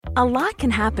A lot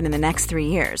can happen in the next 3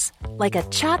 years. Like a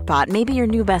chatbot may be your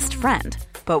new best friend.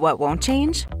 But what won't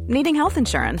change? Needing health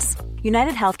insurance.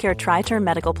 United Healthcare Tri-Term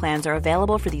Medical Plans are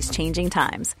available for these changing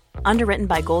times. Underwritten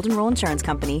by Golden Rule Insurance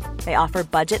Company, they offer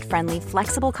budget-friendly,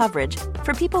 flexible coverage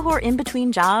for people who are in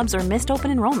between jobs or missed open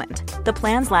enrollment. The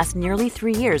plans last nearly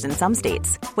 3 years in some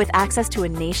states, with access to a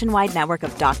nationwide network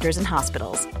of doctors and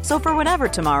hospitals. So for whatever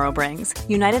tomorrow brings,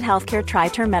 United Healthcare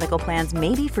Tri-Term Medical Plans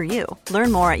may be for you.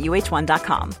 Learn more at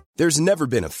uh1.com. There's never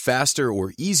been a faster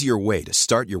or easier way to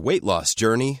start your weight loss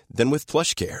journey than with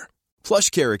PlushCare.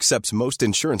 PlushCare accepts most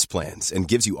insurance plans and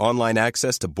gives you online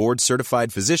access to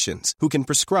board-certified physicians who can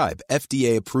prescribe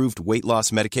FDA-approved weight loss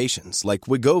medications like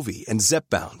Wegovy and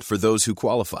Zepbound for those who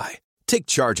qualify. Take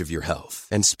charge of your health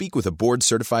and speak with a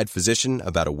board-certified physician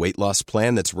about a weight loss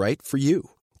plan that's right for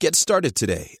you. Get started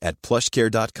today at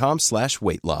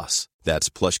plushcare.com/weight loss. That's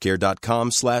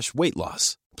plushcare.com/weight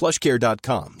loss.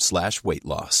 plushcare.com/weight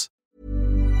loss.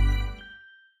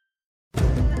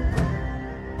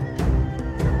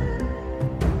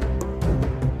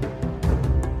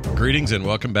 Greetings and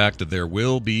welcome back to There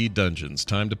Will Be Dungeons.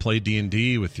 Time to play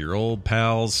D&D with your old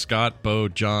pals Scott, Bo,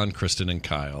 John, Kristen, and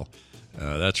Kyle.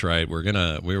 That's right. We're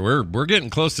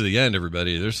getting close to the end,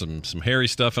 everybody. There's some hairy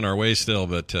stuff in our way still,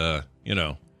 but if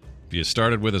you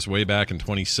started with us way back in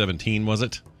 2017, was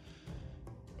it?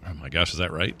 Oh my gosh, is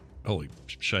that right? Holy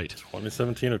shite.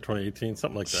 2017 or 2018,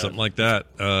 something like that. Something like that.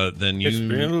 Then It's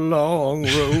been a long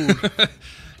road.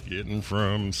 Getting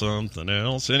from something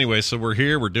else. Anyway, so we're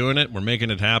here. We're doing it. We're making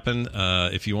it happen.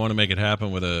 If you want to make it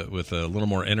happen with a little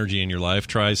more energy in your life,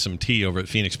 try some tea over at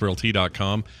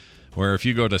phoenixpearltea.com, where if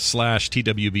you go to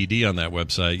 /TWBD on that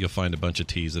website, you'll find a bunch of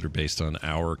teas that are based on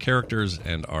our characters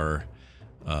and our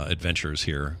adventures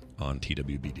here on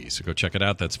TWBD. So go check it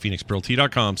out. That's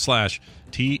phoenixpearltea.com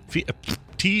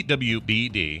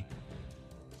 /TWBD.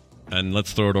 And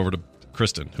let's throw it over to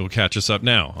Kristen, who'll catch us up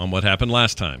now on what happened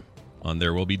last time on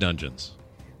There Will Be Dungeons.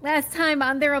 Last time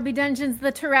on There Will Be Dungeons,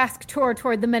 the Tarrasque tore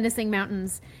toward the menacing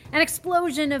mountains. An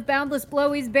explosion of boundless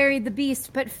blowies buried the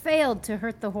beast, but failed to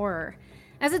hurt the horror.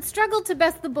 As it struggled to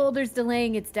best the boulders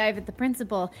delaying its dive at the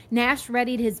principal, Nash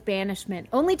readied his banishment,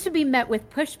 only to be met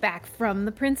with pushback from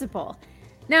the principal.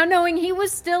 Now, knowing he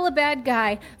was still a bad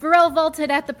guy, Varel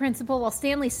vaulted at the principal while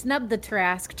Stanley snubbed the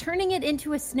Tarrasque, turning it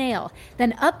into a snail,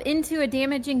 then up into a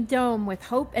damaging dome with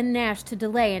Hope and Nash to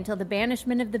delay until the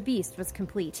banishment of the beast was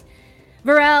complete.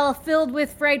 Varel, filled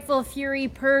with frightful fury,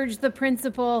 purged the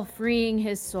principal, freeing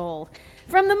his soul.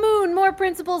 From the moon, more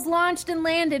principals launched and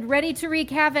landed, ready to wreak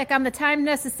havoc on the time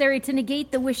necessary to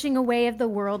negate the wishing away of the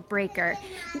World Breaker.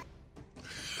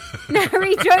 Now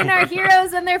rejoin our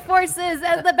heroes and their forces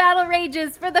as the battle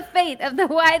rages for the fate of the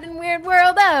wide and weird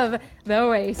world of the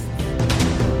Waste.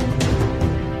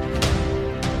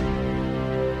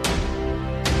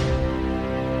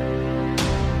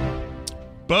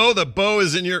 Bo, the ball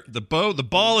is in your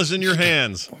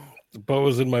hands. The bow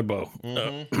is in my bow.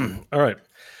 All right.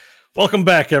 Welcome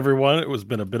back, everyone. It was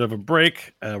been a bit of a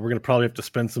break. We're going to probably have to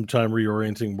spend some time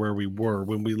reorienting where we were.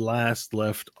 When we last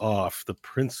left off, the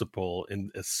principal,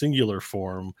 in a singular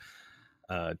form,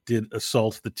 did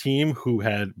assault the team who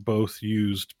had both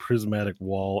used Prismatic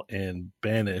Wall and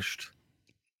Banished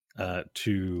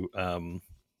to...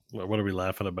 what are we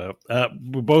laughing about?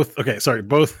 Both. Sorry, we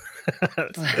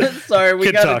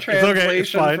got talk. a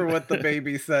translation Okay, for what the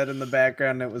baby said in the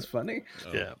background. It was funny.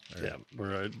 Yeah.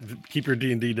 We're keep your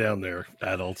D&D down there,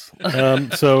 adults.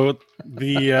 So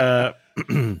the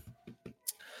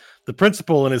the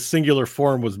principal in his singular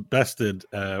form was bested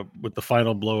with the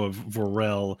final blow of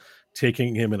Vorel,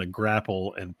 taking him in a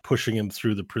grapple and pushing him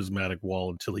through the prismatic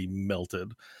wall until he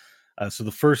melted. So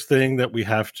the first thing that we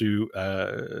have to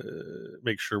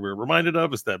make sure we're reminded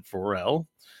of is that Vorel,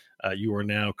 you are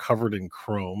now covered in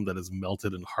chrome that has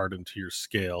melted and hardened to your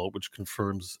scale, which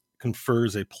confers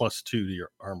a +2 to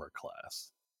your armor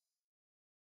class.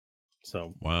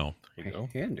 So wow, there you go.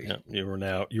 Handy. Yeah,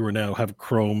 you are now have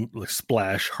chrome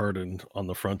splash hardened on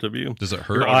the front of you. Does it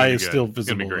hurt? Your eye is still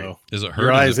visible though. Does it hurt?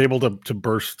 Your eye is able to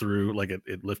burst through, like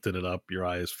it lifted it up. Your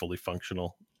eye is fully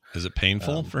functional. Is it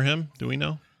painful for him? Do we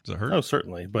know? Does it hurt? Oh,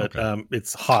 certainly, but okay.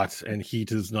 It's hot, and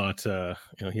heat is not.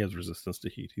 He has resistance to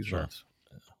heat. He's not.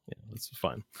 This is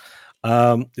fine.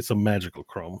 It's a magical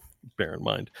chrome. Bear in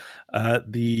mind.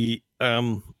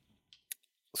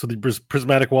 So the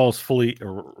prismatic wall is fully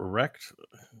erect.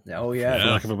 Oh yeah,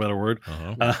 for lack of a better word.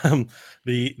 Uh-huh.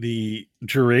 The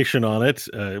duration on it,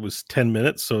 it was 10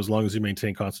 minutes. So as long as you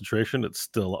maintain concentration, it's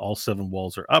still all 7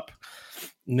 walls are up.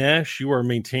 Nash, you are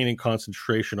maintaining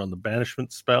concentration on the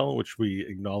banishment spell, which we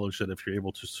acknowledge that if you're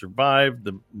able to survive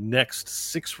the next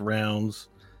 6 rounds,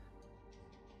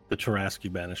 the Tarrasque you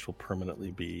banished will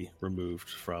permanently be removed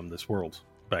from this world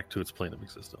back to its plane of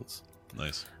existence.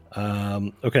 Nice.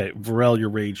 Okay, Varel, your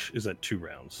rage is at 2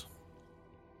 rounds.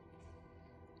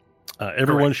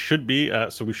 Everyone should be,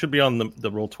 so we should be on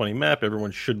the Roll20 map.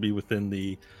 Everyone should be within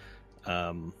the,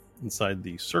 inside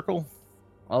the circle.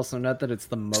 Also, not that it's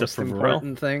the most for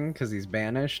important thing, because he's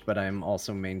banished, but I'm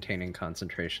also maintaining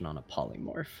concentration on a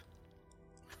polymorph.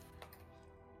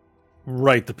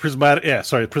 Right, the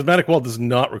prismatic wall does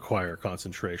not require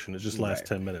concentration. It just lasts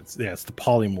 10 minutes. Yeah, it's the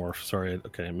polymorph. Sorry,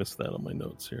 okay, I missed that on my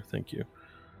notes here. Thank you.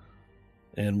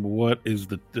 And what is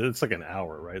it's like an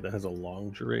hour, right? That has a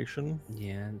long duration.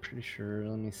 Yeah, I'm pretty sure.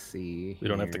 Let me see. We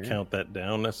don't have to count that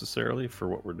down necessarily for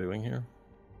what we're doing here.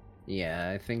 Yeah,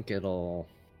 I think it'll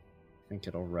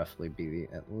roughly be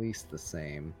at least the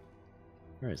same.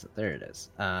 Where is it? There it is.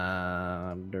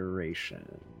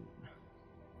 Duration.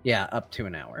 Yeah, up to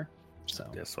an hour. So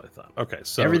that's what I thought. Okay,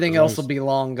 so everything else will be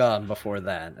long gone before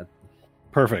that.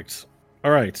 Perfect.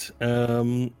 All right.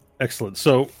 Excellent.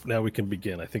 So now we can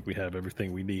begin. I think we have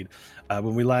everything we need.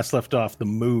 When we last left off, the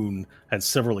moon had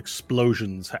several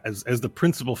explosions. As the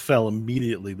principal fell,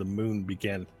 immediately the moon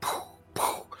began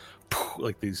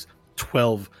like these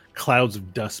 12 clouds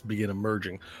of dust begin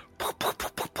emerging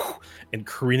and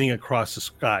careening across the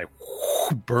sky,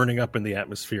 burning up in the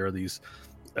atmosphere are these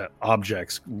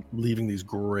objects, leaving these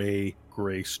gray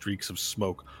streaks of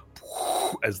smoke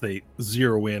as they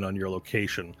zero in on your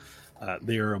location.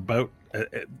 They are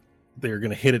going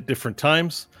to hit at different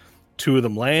times. 2 of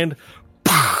them land.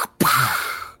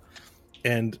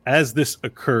 And as this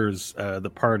occurs,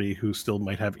 the party who still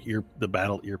might have the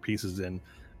battle earpieces in,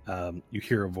 you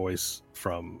hear a voice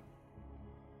from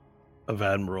of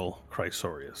Admiral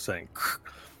Chrysoria saying,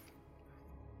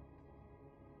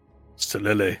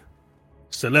 Selele,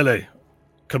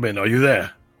 come in, are you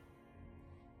there?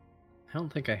 I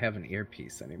don't think I have an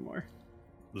earpiece anymore.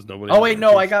 There's nobody. Oh wait,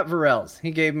 no, I got Varel's.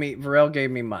 Varel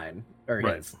gave me mine. Or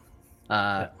right. His.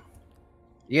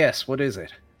 Yes, what is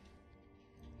it?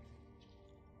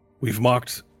 We've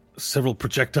marked several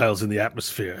projectiles in the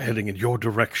atmosphere heading in your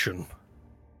direction.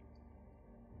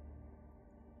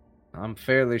 I'm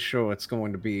fairly sure it's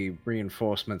going to be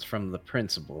reinforcements from the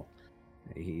principal.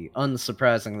 He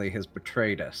unsurprisingly has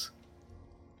betrayed us.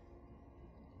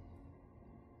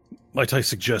 Might I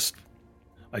suggest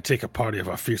I take a party of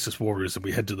our fiercest warriors and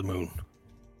we head to the moon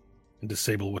and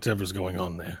disable whatever's going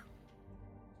on there?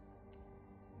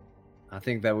 I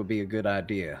think that would be a good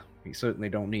idea. We certainly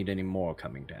don't need any more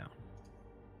coming down.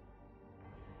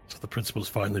 So the principal's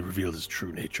finally revealed his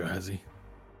true nature, has he?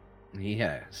 He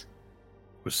has.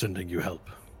 We're sending you help.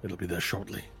 It'll be there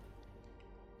shortly.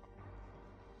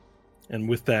 And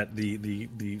with that,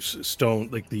 the stone,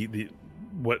 like the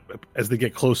what as they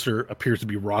get closer appears to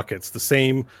be rockets. The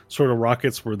same sort of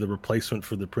rockets were the replacement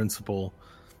for the principal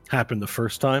happened the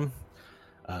first time.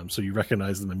 So you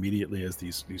recognize them immediately as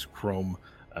these chrome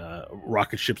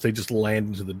rocket ships. They just land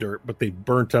into the dirt, but they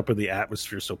burnt up in the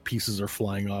atmosphere, so pieces are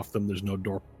flying off them. There's no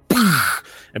door.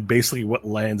 And basically what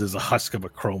lands is a husk of a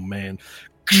chrome man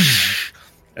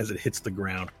as it hits the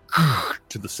ground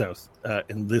to the south.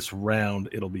 In this round,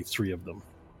 it'll be 3 of them,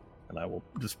 and I will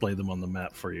display them on the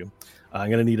map for you. I'm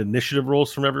going to need initiative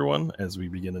rolls from everyone as we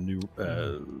begin a new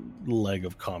leg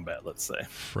of combat, let's say.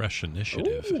 Fresh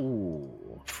initiative. Ooh.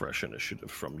 Fresh initiative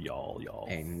from y'all.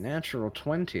 A natural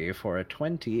 20 for a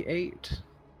 28.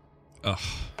 Ugh.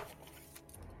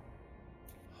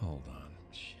 Hold on.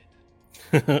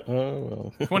 Shit.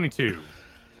 Oh, well. 22.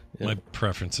 Yeah. My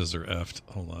preferences are effed.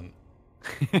 Hold on.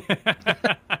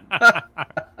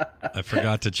 I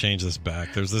forgot to change this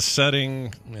back. There's this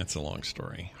setting. It's a long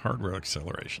story. Hardware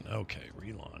acceleration. Okay,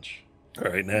 relaunch.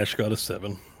 All right, Nash got a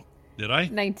 7. Did I?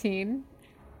 19.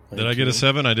 Did I get a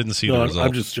 7? I didn't see the result.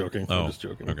 I'm just joking. Oh, I'm just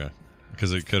joking. Okay.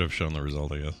 Because it could have shown the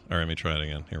result, I guess. All right, let me try it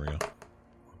again. Here we go.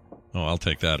 Oh, I'll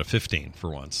take that. A 15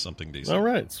 for once. Something decent. All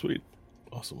right, sweet.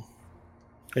 Awesome.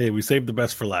 Hey, we saved the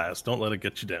best for last. Don't let it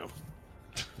get you down.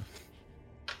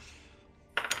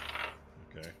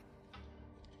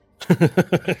 All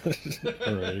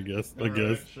right, I guess.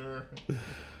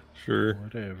 Sure.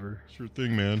 Whatever. Sure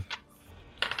thing, man.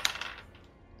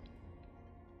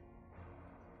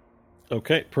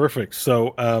 Okay, perfect.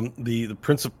 So the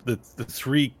principal, the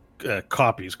 3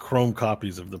 copies, chrome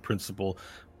copies of the principal,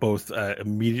 both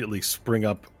immediately spring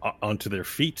up onto their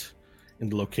feet in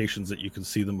the locations that you can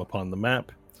see them upon the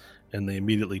map, and they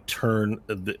immediately turn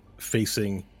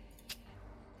facing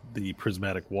the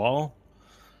prismatic wall.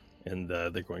 And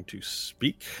they're going to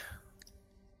speak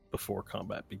before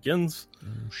combat begins.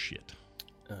 Oh, shit.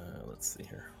 Let's see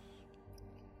here.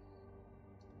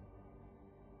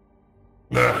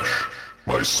 Nash,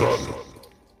 my son,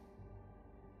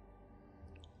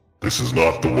 This is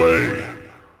not the way.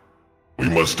 We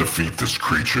must defeat this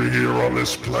creature here on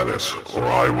this planet, or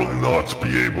I will not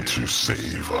be able to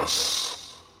save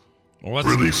us.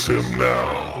 Release him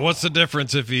now. What's the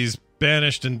difference if he's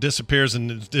banished and disappears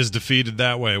and is defeated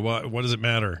that way? What does it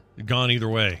matter? Gone either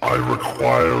way. I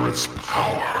require its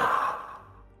power.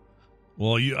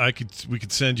 Well, we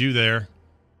could send you there,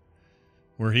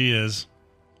 where he is.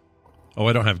 Oh,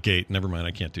 I don't have gate. Never mind.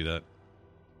 I can't do that.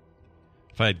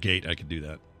 If I had gate, I could do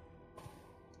that.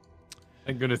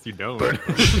 Thank goodness you don't.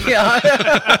 Yeah.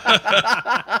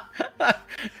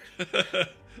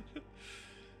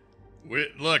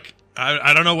 Look,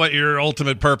 I don't know what your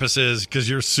ultimate purpose is because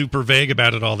you're super vague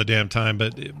about it all the damn time.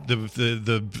 But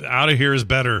the out of here is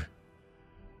better.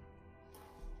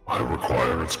 I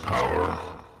require its power,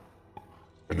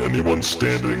 and anyone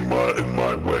standing in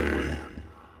my way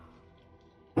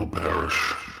will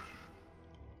perish.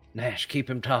 Nash, keep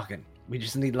him talking. We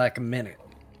just need like a minute.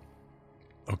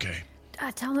 Okay.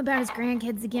 Tell him about his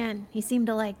grandkids again. He seemed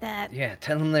to like that. Yeah,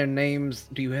 tell him their names.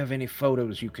 Do you have any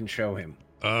photos you can show him?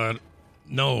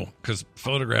 No, because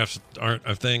photographs aren't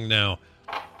a thing now.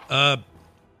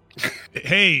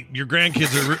 Hey, your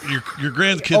grandkids are your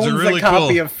grandkids are really cool. Owns a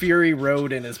copy cool. of Fury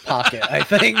Road in his pocket, I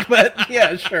think. But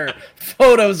yeah, sure.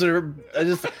 Photos are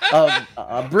just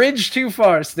a bridge too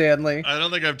far, Stanley. I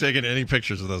don't think I've taken any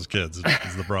pictures of those kids.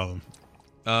 Is the problem?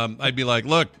 I'd be like,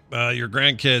 look, your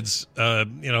grandkids,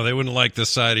 they wouldn't like this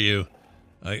side of you.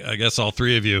 I guess all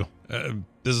three of you.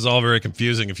 This is all very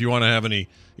confusing. If you want to have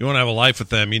a life with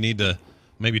them, you need to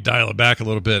maybe dial it back a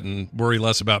little bit and worry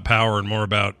less about power and more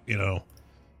about,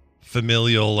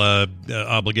 familial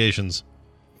obligations.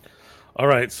 All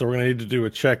right, so we're going to need to do a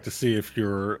check to see if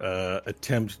your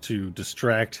attempt to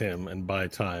distract him and buy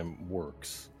time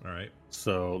works. All right.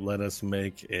 So let us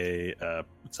make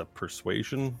it's a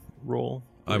persuasion roll.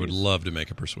 I would love to make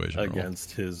a persuasion roll.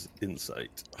 Against his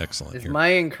insight. Excellent. Is my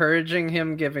encouraging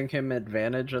him giving him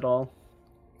advantage at all?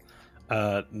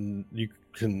 You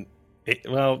can...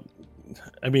 Well,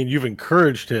 I mean, you've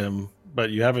encouraged him, but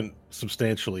you haven't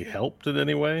substantially helped in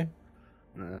any way.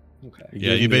 Okay.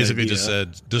 Yeah, you basically just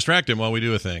said, distract him while we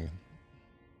do a thing.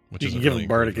 Which you can give him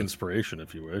bardic inspiration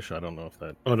if you wish. I don't know if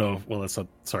that... Oh, no. Well, that's not...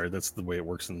 Sorry, that's the way it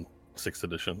works in 6th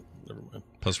edition. Never mind.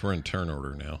 Plus, we're in turn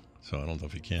order now, so I don't know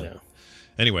if he can. Yeah.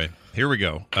 Anyway, here we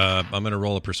go. I'm going to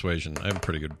roll a persuasion. I have a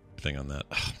pretty good thing on that.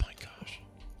 Oh, my gosh.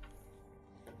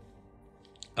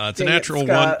 It's a natural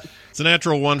one. It's a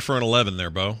natural 1 for an 11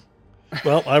 there, Bo.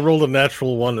 Well, I rolled a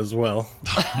natural 1 as well.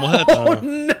 What? Oh,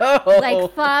 no.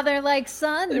 Like father, like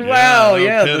son. Wow,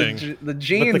 no the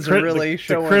genes are really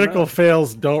showing the critical up.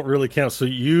 fails don't really count. So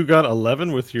you got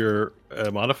 11 with your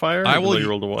modifier? You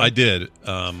rolled a 1. I did.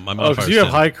 My modifier. Because you have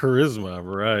high charisma.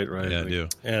 Right. Yeah, I do.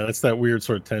 Yeah, that's that weird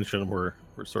sort of tension where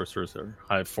sorcerers are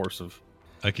high force of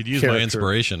I could use my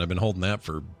inspiration. I've been holding that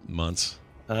for months.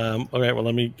 Okay, well,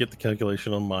 let me get the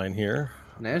calculation on mine here.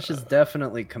 Nash is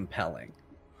definitely compelling.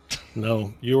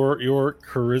 No, your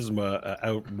charisma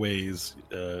outweighs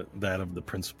that of the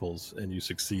principals, and you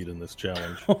succeed in this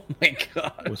challenge. Oh my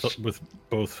gosh! With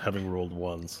both having rolled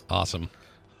 1s. Awesome.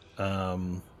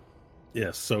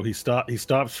 Yes. So he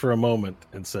stops for a moment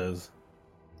and says,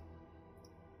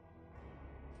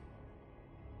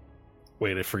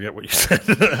 "Wait, I forget what you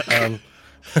said."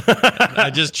 I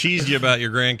just cheesed you about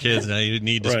your grandkids. Now you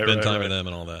need to spend time with them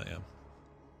and all that. Yeah.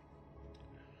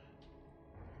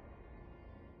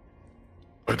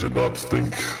 I did not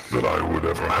think that I would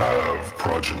ever have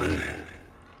progeny.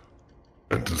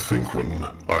 And to think when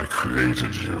I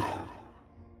created you,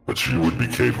 that you would be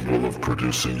capable of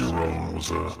producing your own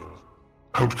was a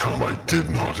outcome I did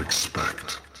not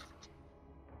expect.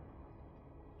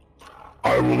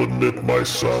 I will admit, my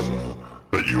son,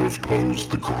 that you have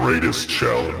posed the greatest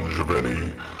challenge of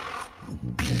any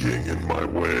being in my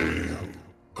way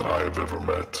that I have ever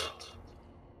met.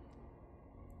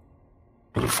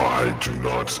 But if I do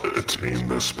not attain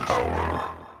this power,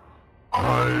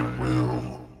 I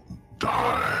will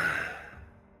die.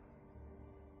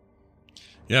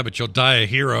 Yeah, but you'll die a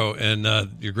hero, and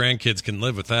your grandkids can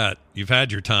live with that. You've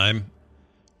had your time.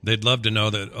 They'd love to know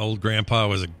that old grandpa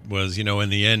was in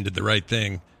the end did the right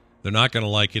thing. They're not going to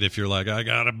like it if you're like, I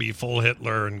gotta be full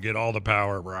Hitler and get all the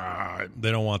power.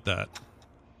 They don't want that.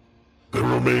 There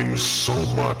remains so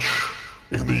much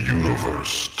in the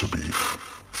universe to be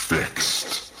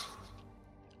fixed.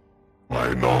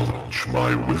 My knowledge,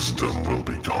 my wisdom will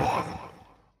be gone.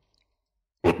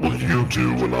 What will you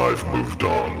do when I've moved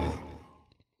on?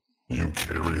 You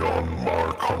carry on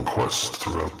our conquest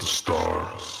throughout the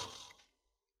stars.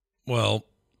 Well,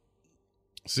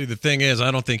 see, the thing is,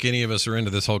 I don't think any of us are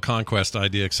into this whole conquest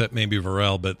idea, except maybe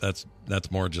Varel, but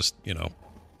that's more just,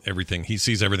 everything. He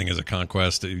sees everything as a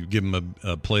conquest. You give him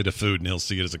a plate of food, and he'll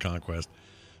see it as a conquest.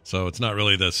 So it's not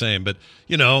really the same. But,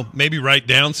 maybe write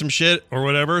down some shit or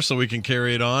whatever so we can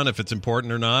carry it on if it's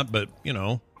important or not. But, you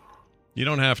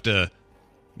don't have to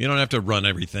run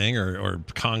everything or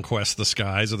conquest the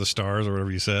skies or the stars or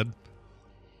whatever you said.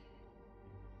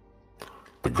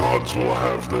 The gods will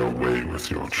have their way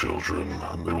with your children,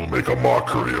 and they will make a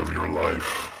mockery of your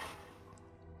life.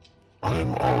 I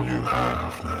am all you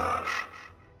have, Nash.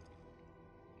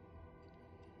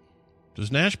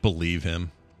 Does Nash believe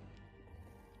him?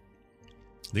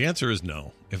 The answer is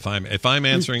no. If I'm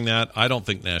answering that, I don't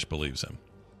think Nash believes him.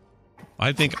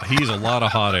 I think he's a lot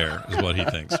of hot air, is what he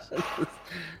thinks.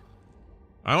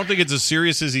 I don't think it's as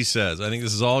serious as he says. I think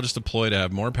this is all just a ploy to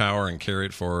have more power and carry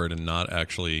it forward and not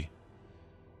actually...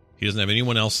 He doesn't have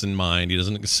anyone else in mind. He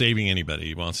doesn't saving anybody.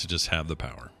 He wants to just have the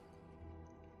power.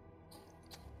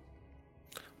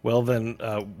 Well, then,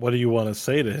 what do you want to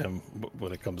say to him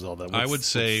when it comes to all that? I would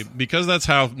say, because that's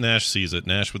how Nash sees it,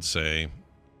 Nash would say...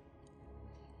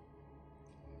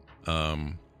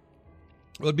 Well,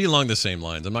 it'd be along the same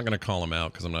lines. I'm not going to call him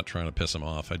out because I'm not trying to piss him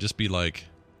off. I'd just be like,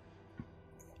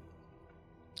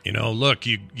 look,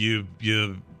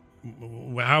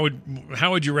 how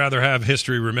would you rather have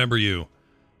history remember you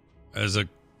as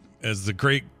the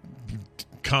great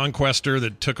conquestor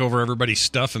that took over everybody's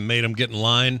stuff and made them get in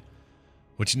line,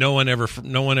 which no one ever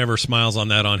smiles on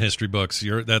that on history books.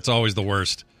 That's always the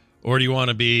worst. Or do you want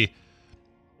to be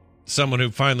someone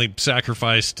who finally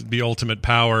sacrificed the ultimate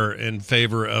power in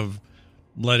favor of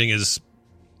letting his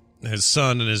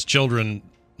son and his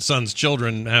son's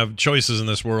children have choices in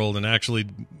this world and actually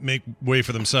make way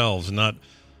for themselves and not,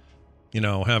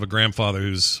 have a grandfather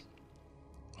who's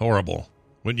horrible?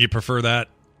 Wouldn't you prefer that?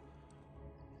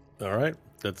 All right.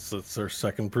 That's our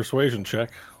second persuasion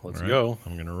check. Let's go.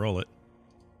 I'm going to roll it.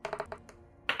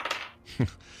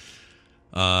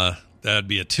 That'd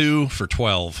be a 2 for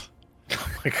 12.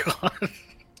 Oh my God.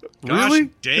 Really?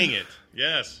 Gosh, dang it.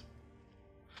 Yes.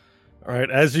 All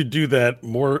right. As you do that,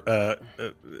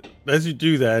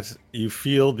 you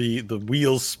feel the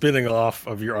wheels spinning off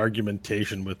of your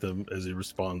argumentation with him as he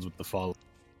responds with the following.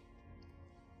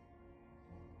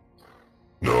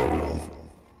 No.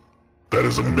 That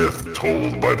is a myth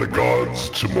told by the gods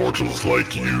to mortals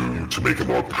like you to make it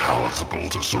more palatable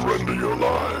to surrender your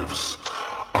lives.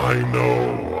 I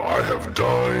know. I have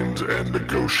dined and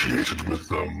negotiated with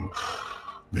them.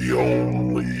 The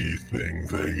only thing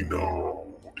they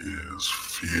know is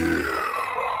fear.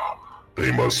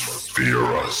 They must fear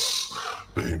us.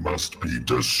 They must be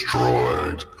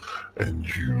destroyed. And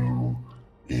you,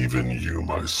 even you,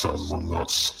 my son, will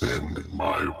not stand in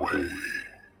my way.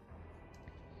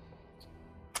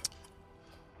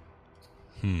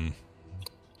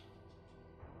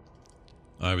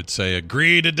 I would say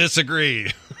agree to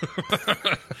disagree.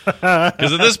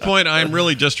 Because at this point, I'm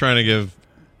really just trying to give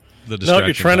the distraction. No,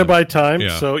 you're trying to buy time,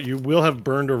 Yeah. so you will have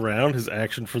burned around. His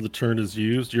action for the turn is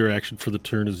used. Your action for the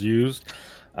turn is used.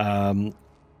 So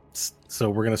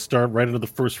we're going to start right into the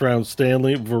first round.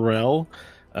 Stanley, Varel,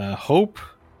 Hope.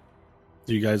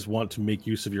 Do you guys want to make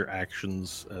use of your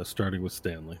actions, starting with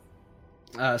Stanley?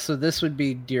 So this would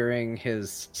be during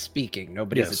his speaking.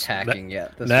 Nobody's attacking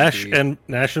yet. Nash and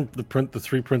the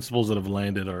three principals that have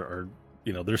landed are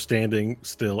they're standing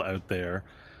still out there.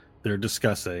 They're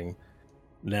discussing.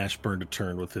 Nash burned a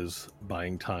turn with his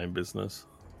buying time business.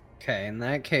 Okay, in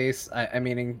that case, I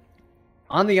mean,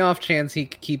 on the off chance he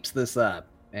keeps this up,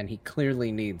 and he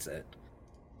clearly needs it,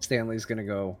 Stanley's gonna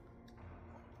go,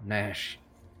 Nash,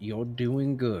 you're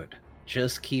doing good.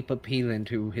 Just keep appealing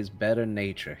to his better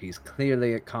nature. He's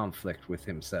clearly at conflict with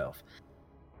himself.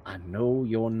 I know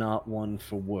you're not one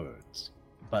for words,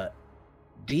 but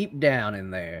deep down in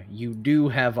there, you do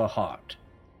have a heart.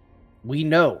 We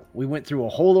know. We went through a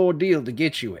whole ordeal to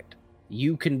get you it.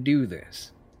 You can do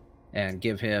this. And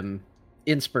give him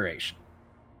inspiration.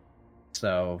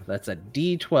 So that's a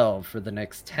D12 for the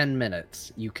next 10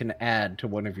 minutes. You can add to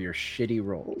one of your shitty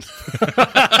rolls.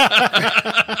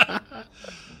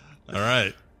 All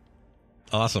right.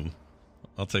 Awesome.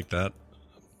 I'll take that.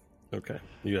 Okay.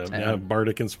 You have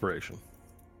bardic inspiration.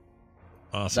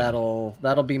 Awesome.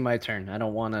 That'll be my turn. I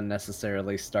don't want to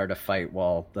necessarily start a fight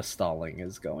while the stalling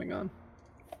is going on.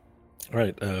 All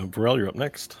right. Varel, you're up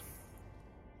next.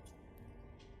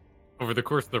 Over the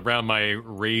course of the round, my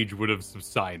rage would have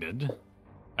subsided,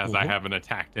 as I haven't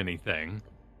attacked anything.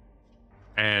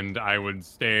 And I would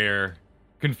stare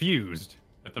confused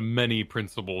at the many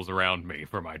principles around me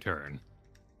for my turn.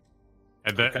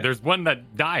 And there's one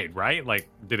that died, right? Like,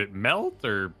 did it melt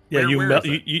or? Yeah, where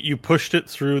you pushed it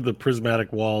through the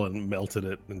prismatic wall and melted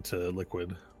it into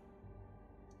liquid.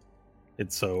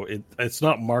 It's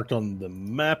not marked on the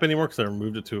map anymore because I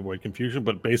removed it to avoid confusion.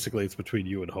 But basically, it's between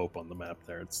you and Hope on the map.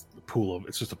 There, it's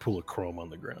just a pool of chrome on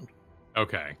the ground.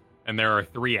 Okay, and there are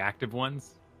 3 active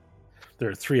ones. There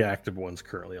are 3 active ones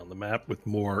currently on the map, with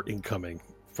more incoming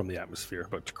from the atmosphere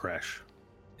about to crash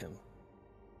in.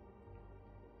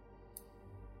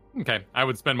 Okay, I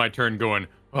would spend my turn going,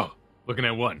 oh, looking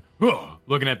at one, oh,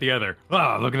 looking at the other,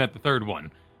 oh, looking at the third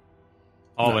one,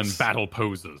 all in battle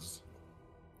poses.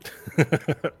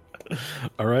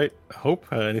 All right,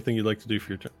 Hope, anything you'd like to do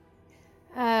for your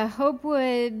turn? Hope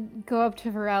would go up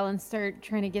to Varel and start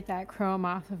trying to get that chrome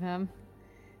off of him,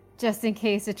 just in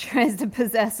case it tries to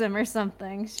possess him or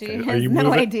something. She has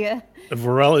no idea.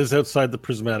 Varel is outside the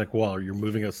prismatic wall. Are you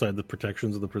moving outside the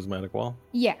protections of the prismatic wall?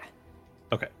 Yeah.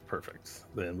 Okay, perfect.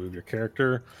 Then move your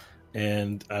character,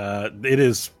 and it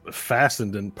is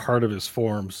fastened in part of his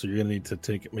form, so you're going to need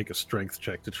to make a strength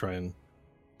check to try and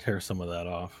tear some of that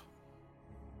off.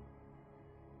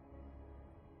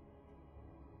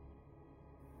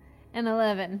 An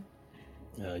 11.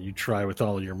 You try with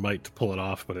all your might to pull it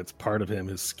off, but it's part of him.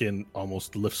 His skin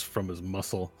almost lifts from his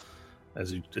muscle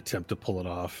as you attempt to pull it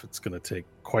off. It's going to take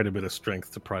quite a bit of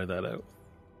strength to pry that out.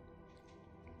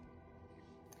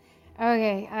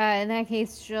 Okay, in that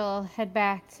case, she'll head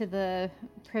back to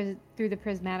through the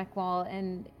prismatic wall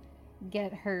and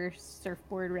get her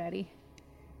surfboard ready.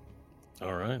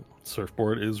 All right,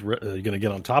 surfboard is. Are you going to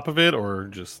get on top of it, or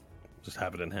just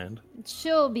have it in hand?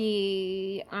 She'll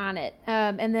be on it.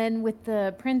 And then with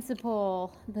the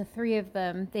principal, the 3 of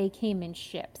them, they came in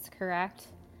ships, correct?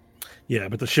 Yeah,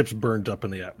 but the ship's burned up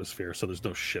in the atmosphere, so there's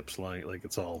no ships lying. Like,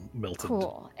 it's all melted.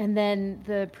 Cool. And then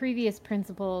the previous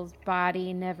principal's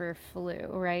body never flew,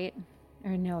 right?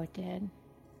 Or no, it did.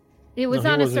 It was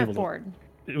on a surfboard.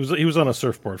 He was on a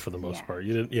surfboard for the most part.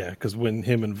 You didn't, because when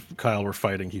him and Kyle were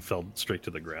fighting, he fell straight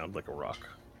to the ground like a rock.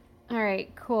 All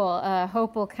right, cool.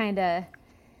 Hope will kind of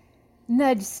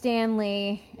nudge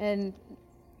Stanley and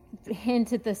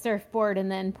hint at the surfboard and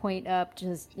then point up,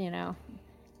 just, and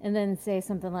then say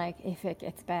something like, if it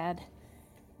gets bad,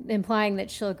 implying that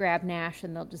she'll grab Nash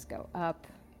and they'll just go up.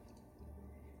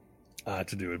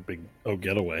 To do a big,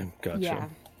 getaway. Gotcha.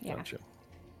 Yeah. Gotcha.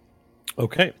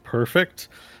 Okay, perfect.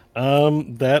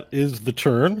 That is the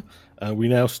turn. We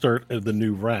now start the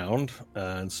new round,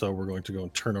 and so we're going to go in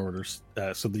turn orders.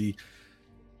 So the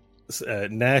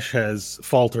Nash has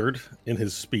faltered in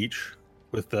his speech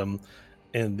with them,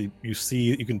 and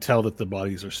you can tell that the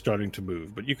bodies are starting to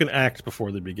move, but you can act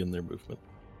before they begin their movement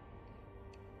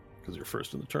because you're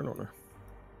first in the turn order.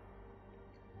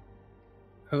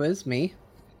 Who is me?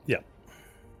 Yeah.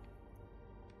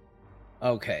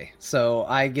 Okay, so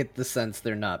I get the sense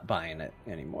they're not buying it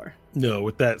anymore. No,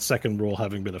 with that second roll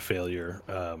having been a failure,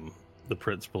 the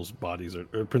principal's bodies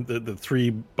the 3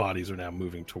 bodies are now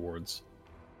moving towards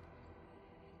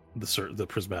the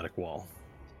prismatic wall,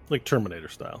 like Terminator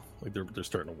style. Like they're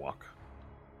starting to walk.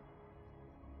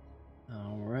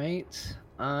 All right,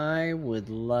 I would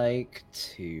like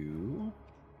to.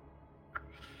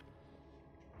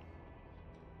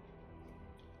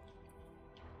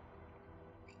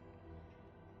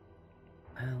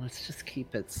 Let's just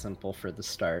keep it simple for the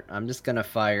start. I'm just going to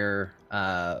fire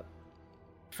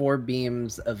 4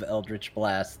 beams of Eldritch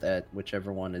Blast at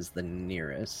whichever one is the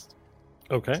nearest.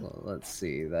 Okay. So let's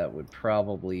see. That would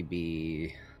probably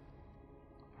be...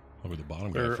 Over the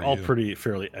bottom guy. They're all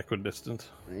fairly equidistant.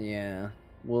 Yeah.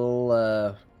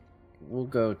 We'll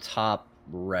go top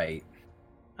right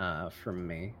from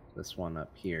me. This one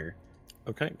up here.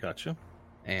 Okay, gotcha.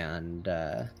 And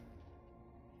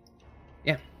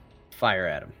yeah. Fire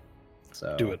at him.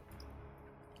 So do it.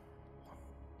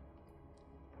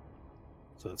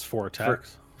 So that's 4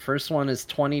 attacks. First one is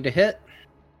 20 to hit.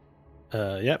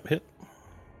 Yep, hit.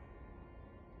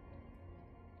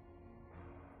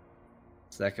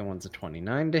 Second one's a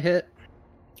 29 to hit.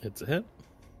 It's a hit.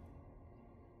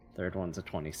 Third one's a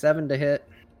 27 to hit.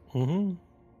 Mm-hmm.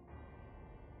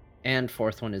 And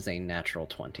fourth one is a natural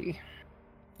 20.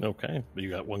 Okay, but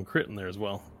you got 1 crit in there as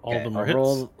well. All Okay, of them are hits.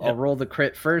 Yep. I'll roll the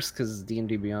crit first because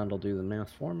D&D Beyond will do the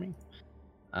math for me.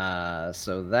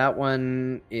 So that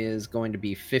one is going to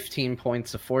be 15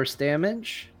 points of force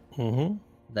damage. Mm-hmm.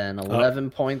 Then 11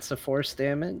 points of force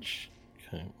damage.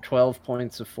 Okay. 12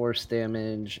 points of force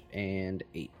damage and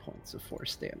 8 points of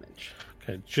force damage.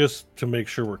 Okay, just to make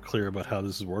sure we're clear about how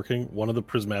this is working, one of the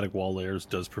prismatic wall layers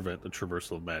does prevent the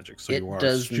traversal of magic. So it you are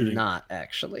does shooting... not,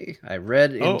 actually. I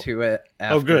read into it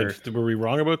after... Oh, good. Were we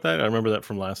wrong about that? I remember that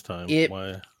from last time.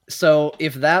 Why? So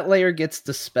if that layer gets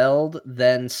dispelled,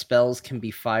 then spells can be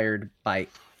fired by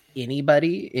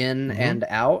anybody in and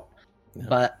out.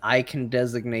 but I can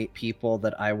designate people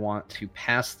that I want to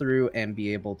pass through and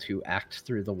be able to act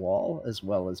through the wall, as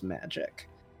well as magic.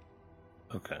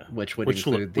 Okay. Which would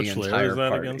include the which layer entire is that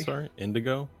party. again? Sorry,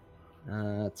 Indigo.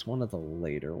 It's one of the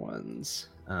later ones.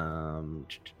 While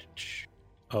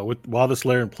this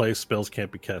layer in place, spells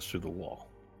can't be cast through the wall.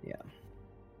 Yeah.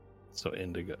 So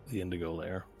the Indigo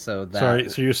layer. So that. Sorry.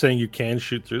 So you're saying you can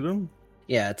shoot through them?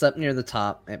 Yeah, it's up near the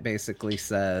top. It basically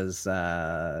says,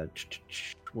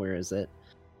 where is it?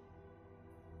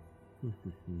 Hold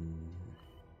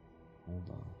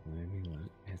on, maybe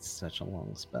it's such a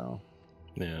long spell.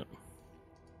 Yeah.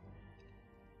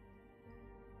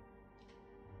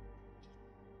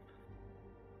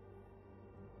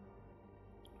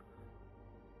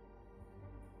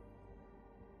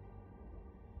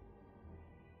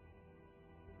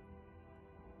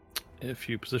 If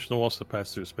you position the walls to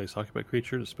pass through a space occupied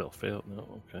creature, the spell failed.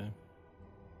 No, okay.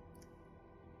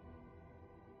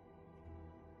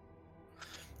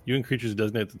 You and creatures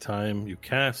designated at the time you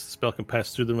cast, the spell can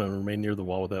pass through them and remain near the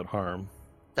wall without harm.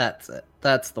 That's it.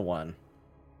 That's the one.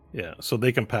 Yeah, so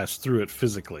they can pass through it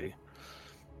physically,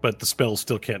 but the spell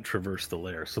still can't traverse the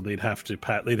layer. So they'd have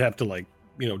to like,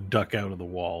 duck out of the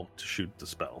wall to shoot the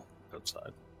spell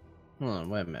outside. Hold on,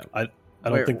 wait a minute. I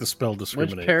don't think the spell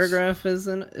discriminates. Which paragraph is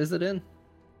it in?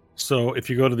 So if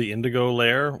you go to the Indigo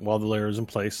layer, while the layer is in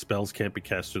place, spells can't be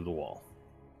cast through the wall.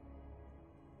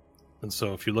 And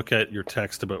so if you look at your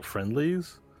text about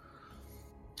friendlies,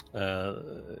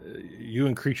 you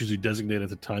and creatures you designate at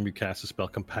the time you cast a spell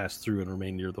can pass through and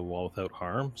remain near the wall without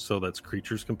harm. So that's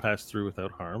creatures can pass through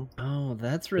without harm. Oh,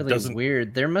 that's really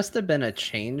weird. There must have been a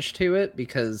change to it,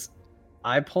 because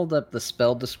I pulled up the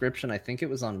spell description. I think it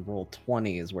was on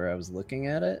Roll20 is where I was looking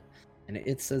at it, and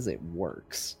it says it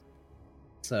works.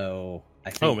 So I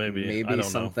think maybe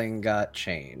something got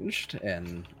changed,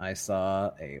 and I saw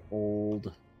a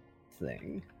old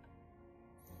thing.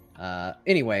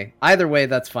 Anyway, either way,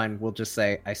 that's fine. We'll just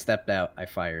say I stepped out, I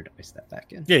fired, I stepped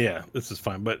back in. Yeah, this is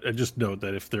fine. But just note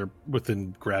that if they're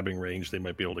within grabbing range, they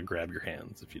might be able to grab your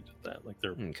hands if you did that. Like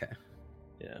they're okay.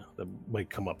 Yeah, that might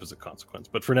come up as a consequence.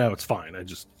 But for now, it's fine. I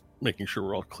just making sure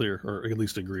we're all clear, or at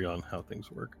least agree on how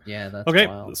things work. Yeah, that's okay.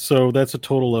 Wild. So that's a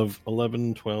total of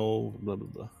 11, 12, blah,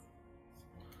 blah,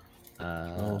 blah.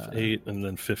 12, 8, and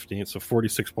then 15. So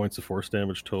 46 points of force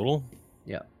damage total.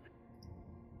 Yeah.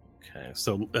 Okay,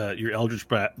 so your Eldritch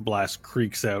Blast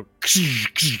creaks out,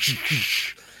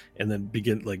 and then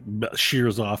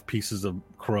shears off pieces of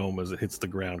chrome as it hits the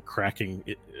ground, cracking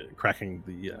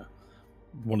the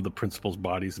one of the principal's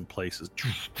bodies in places.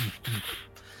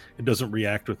 It doesn't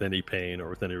react with any pain or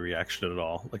with any reaction at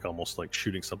all, almost like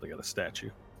shooting something at a statue.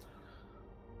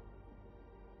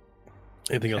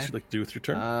 Anything else you'd like to do with your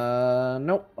turn?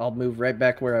 Nope. I'll move right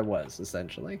back where I was,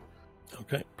 essentially.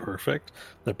 Okay, perfect.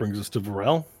 That brings us to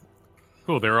Varel.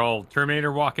 Cool. They're all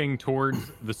Terminator walking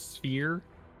towards the sphere.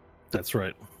 That's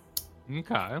right.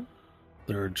 Okay.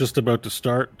 They're just about to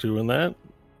start doing that.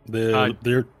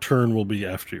 Their turn will be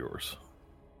after yours.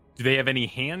 Do they have any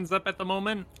hands up at the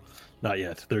moment? Not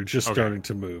yet. They're just starting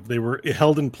to move. They were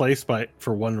held in place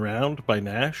for one round by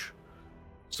Nash.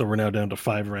 So we're now down to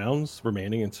 5 rounds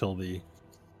remaining until the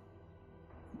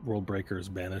World Breaker is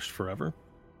banished forever.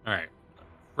 All right.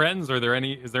 Friends,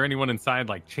 is there anyone inside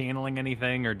channeling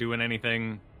anything or doing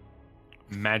anything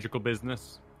magical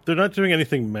business? They're not doing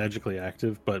anything magically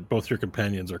active, but both your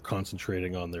companions are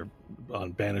concentrating on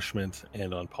banishment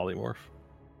and on polymorph.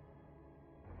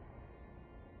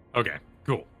 Okay,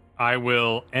 cool. I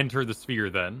will enter the sphere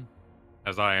then,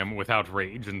 as I am without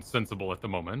rage and sensible at the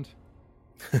moment.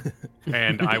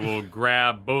 And I will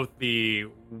grab both the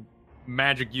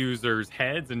magic users'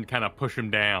 heads and kind of push them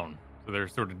down. So they're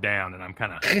sort of down, and I'm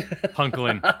kind of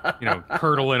hunkling,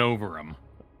 curdling over them.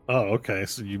 Oh, okay.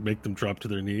 So you make them drop to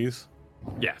their knees?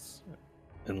 Yes.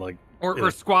 And or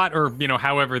squat, or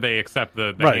however they accept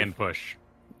the hand push.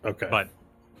 Okay. But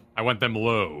I want them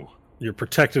low. You're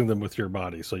protecting them with your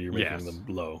body, so you're making them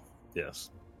low.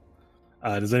 Yes.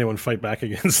 Does anyone fight back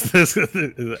against this?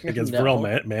 Against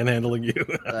Varel manhandling you?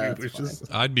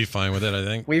 I'd be fine with it, I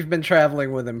think. We've been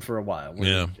traveling with him for a while.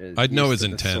 I'd know his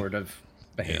intent. Sort of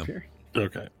behavior. Yeah.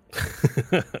 Okay.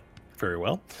 Very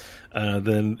well.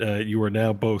 Then you are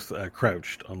now both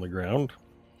crouched on the ground.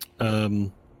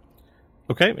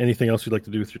 Okay. Anything else you'd like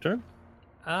to do with your turn?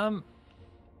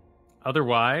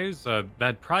 Otherwise,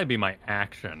 that'd probably be my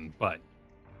action, but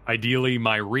ideally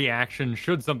my reaction,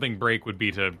 should something break, would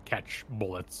be to catch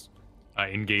bullets,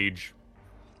 engage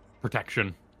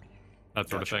protection, that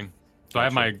sort of thing. So I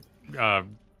have my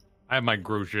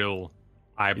Grosjean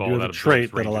eyeball. You have a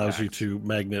trait that allows you to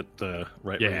magnet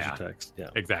range attacks. Yeah,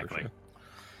 exactly.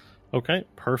 Okay,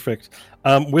 perfect.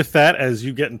 With that, as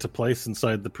you get into place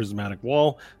inside the prismatic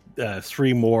wall,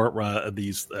 3 more of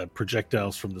these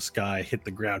projectiles from the sky hit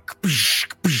the ground.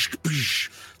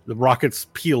 The rockets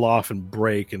peel off and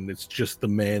break, and it's just the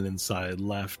man inside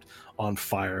left on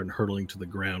fire and hurtling to the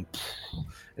ground.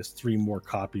 As 3 more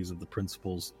copies of the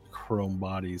principal's chrome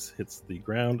bodies hits the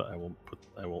ground, I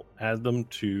will add them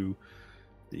to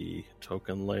the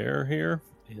token layer here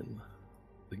in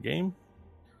the game.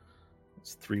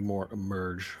 As 3 more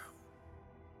emerge,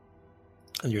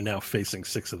 and you're now facing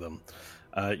 6 of them.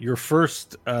 Your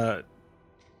first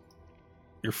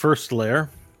layer,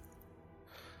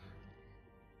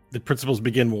 the principals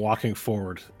begin walking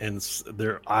forward, and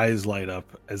their eyes light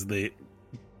up as they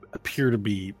appear to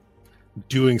be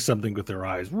doing something with their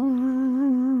eyes,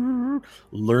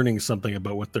 learning something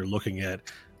about what they're looking at,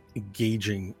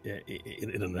 engaging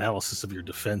in an analysis of your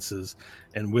defenses.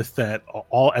 And with that,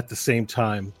 all at the same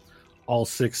time, all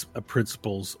 6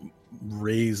 principals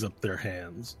raise up their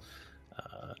hands.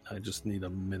 I just need a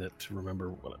minute to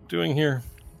remember what I'm doing here.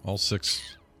 All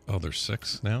 6. Oh, there's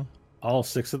 6 now? All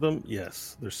 6 of them?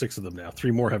 Yes, there's 6 of them now.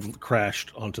 3 more have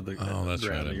crashed onto the that's ground.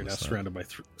 right. You're now surrounded by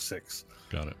 6.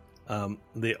 Got it.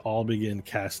 They all begin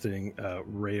casting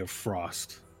Ray of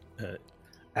Frost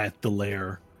at the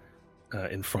layer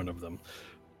in front of them.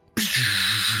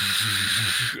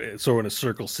 So in a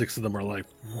circle, 6 of them are like,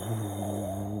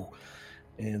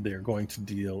 and they're going to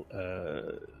deal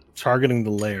targeting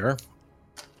the layer.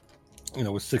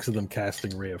 With 6 of them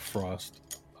casting Ray of Frost.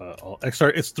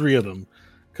 Sorry, it's 3 of them,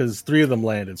 because 3 of them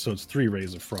landed, so it's 3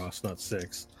 Rays of Frost, not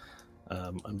 6.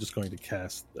 I'm just going to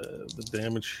cast the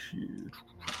damage here.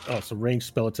 Oh, so ranged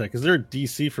spell attack. Is there a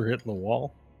DC for hitting the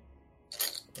wall?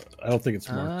 I don't think it's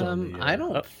marked on the... I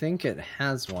don't think it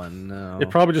has one, no. It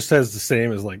probably just has the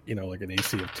same as, like an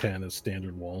AC of 10 as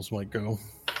standard walls might go.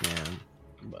 Yeah.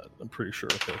 But I'm pretty sure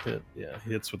if they hit. Yeah,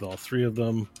 hits with all 3 of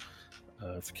them.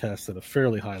 It's cast at a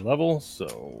fairly high level,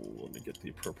 so let me get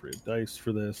the appropriate dice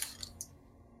for this.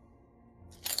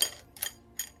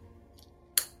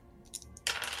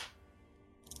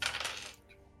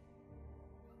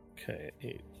 Okay,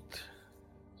 8,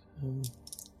 10,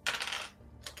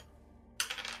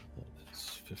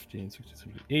 that's 15, 16,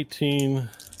 17, 18.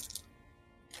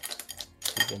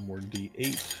 One more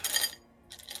D8.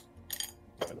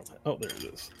 Oh, there it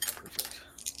is. Perfect.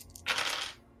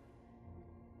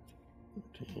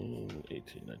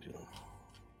 18, 19.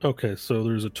 Okay, so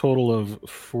there's a total of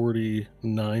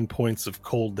 49 points of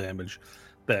cold damage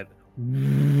that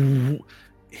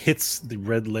hits the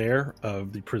red layer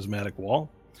of the prismatic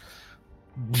wall,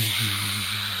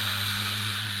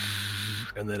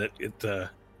 and then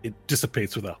it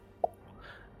dissipates with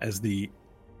as the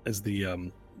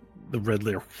red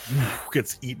layer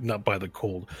gets eaten up by the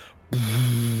cold.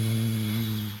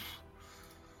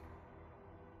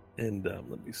 And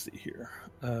let me see here.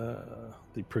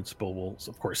 The principal will,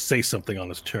 of course, say something on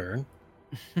his turn.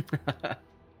 Yeah,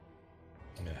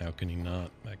 how can he not,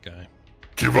 that guy?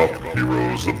 Give up,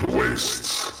 heroes of the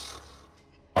wastes.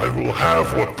 I will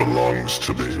have what belongs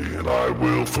to me, and I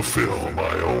will fulfill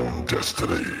my own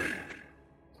destiny.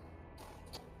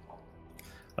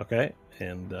 Okay,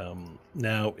 and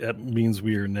now that means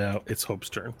it's Hope's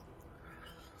turn.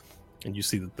 And you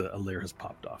see that a layer has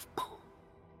popped off.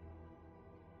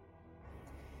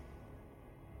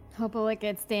 Hope will look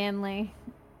at Stanley.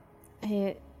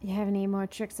 Hey, you have any more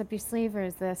tricks up your sleeve, or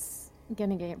is this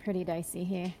gonna get pretty dicey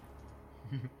here?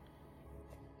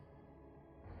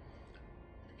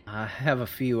 I have a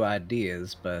few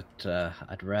ideas, but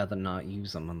I'd rather not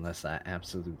use them unless I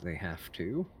absolutely have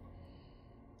to.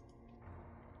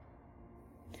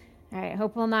 Alright,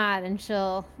 Hope will nod, and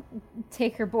she'll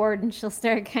take her board and she'll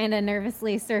start kind of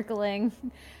nervously circling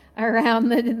around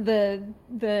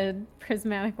the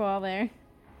prismatic wall there.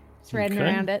 Spreading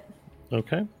around it.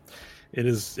 Okay. It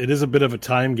is a bit of a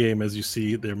time game as you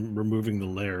see them removing the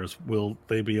layers. Will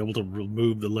they be able to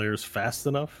remove the layers fast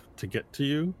enough to get to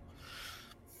you?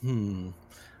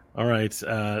 All right.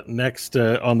 Next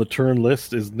on the turn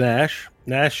list is Nash.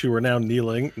 Nash, you are now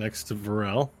kneeling next to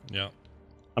Varel. Yeah.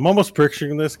 I'm almost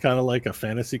picturing this kind of like a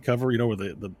fantasy cover, where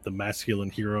the masculine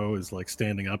hero is like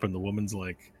standing up and the woman's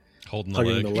like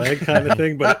hugging the leg kind of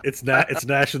thing, but it's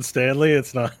Nash and Stanley.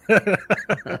 It's not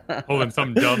holding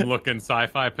some dumb-looking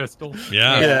sci-fi pistol.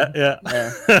 Yeah.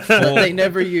 They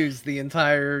never use the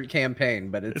entire campaign,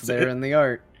 but it's there in the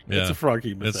art. Yeah. It's a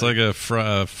Frankie. It's like a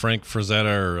Frank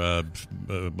Frazetta,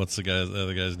 or what's the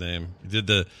other guy's name?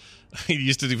 He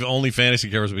used to do only fantasy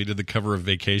covers, but he did the cover of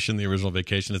Vacation, the original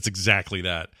Vacation. It's exactly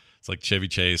that. It's like Chevy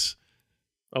Chase.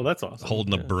 Oh, that's awesome.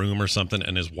 Holding a broom or something,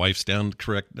 and his wife's down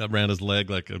correct around his leg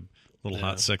like a little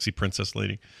hot, sexy princess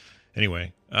lady.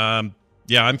 Anyway,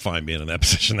 yeah, I'm fine being in that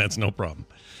position. That's no problem.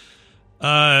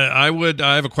 I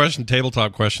have a question,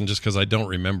 tabletop question, just because I don't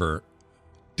remember.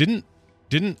 Didn't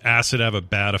acid have a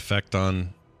bad effect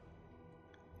on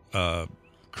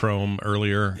Chrome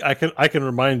earlier? I can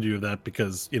remind you of that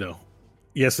because,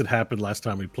 yes, it happened last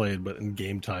time we played, but in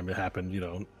game time it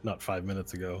happened, not 5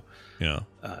 minutes ago. Yeah.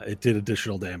 It did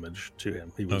additional damage to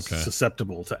him. He was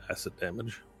susceptible to acid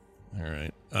damage. All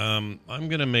right. I'm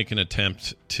going to make an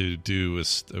attempt to do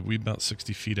are we about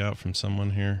 60 feet out from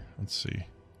someone here? Let's see.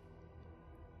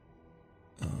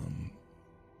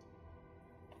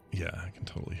 Yeah, I can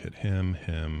totally hit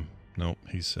him. Nope,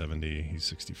 he's 70. He's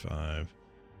 65.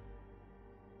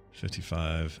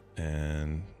 55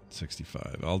 and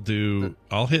 65.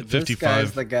 I'll hit 55. This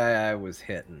guy's the guy I was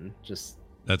hitting.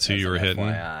 That's who you were hitting.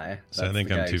 FYI. So I think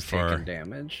I'm too far.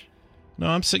 Damage.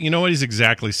 No, you know what? He's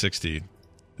exactly 60.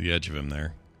 The edge of him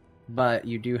there. But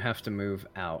you do have to move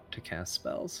out to cast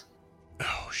spells.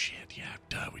 Oh shit! Yeah,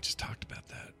 duh. We just talked about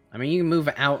that. I mean, you can move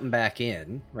out and back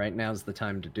in. Right now's the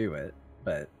time to do it,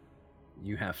 but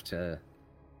you have to.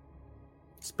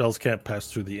 Spells can't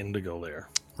pass through the indigo layer.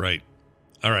 Right.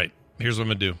 All right. Here's what I'm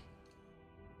gonna do.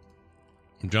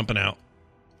 I'm jumping out.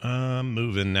 I'm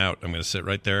moving out. I'm gonna sit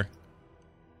right there.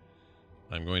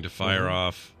 I'm going to fire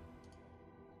off.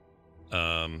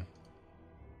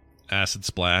 Acid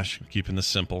splash. Keeping this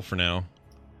simple for now.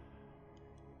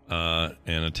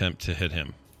 And attempt to hit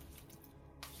him.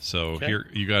 So here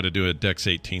you got to do a Dex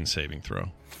 18 saving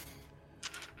throw.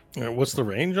 What's the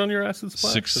range on your acid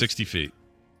splash? 60 feet.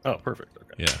 Oh, perfect.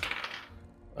 Okay.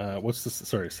 Yeah. What's this?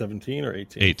 Sorry, 17 or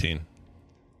 18? 18.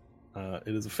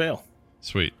 It is a fail.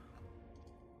 Sweet.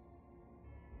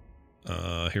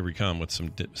 Here we come with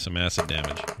some acid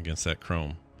damage against that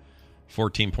chrome.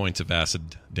 14 points of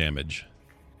acid damage.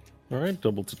 All right,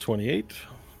 double to 28.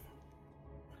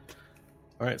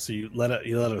 All right, so you let out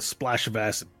a splash of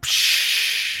acid,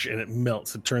 and it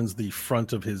melts. It turns the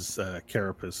front of his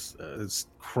carapace, his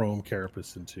chrome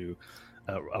carapace, into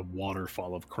a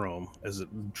waterfall of chrome as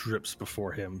it drips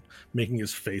before him, making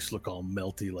his face look all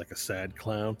melty like a sad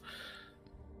clown.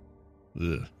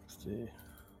 Ugh. Let's see.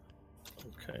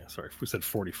 Okay, sorry, we said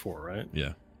 44, right?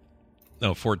 Yeah.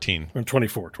 No, 14. Or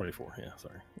 24. Yeah,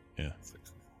 sorry. Yeah.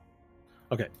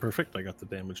 Okay, perfect. I got the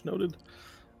damage noted.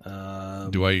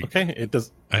 Do I? Okay, it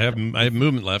does. I have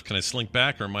movement left. Can I slink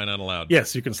back, or am I not allowed?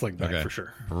 Yes, you can slink back for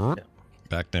sure. Yeah.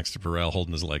 Back next to Burrell,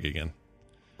 holding his leg again.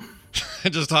 I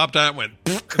just hopped out, went,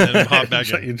 and then hopped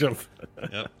back in. You jump.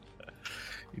 Yep.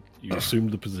 You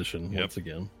assumed the position once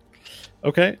again.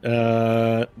 Okay,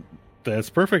 that's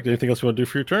perfect. Anything else you want to do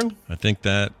for your turn? I think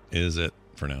that is it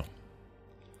for now.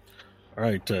 All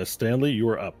right, Stanley, you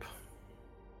are up.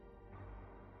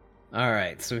 All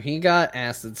right, so he got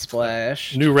acid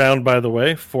splash. New round, by the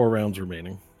way. 4 rounds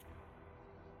remaining.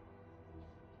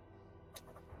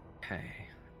 Okay,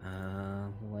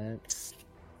 let's.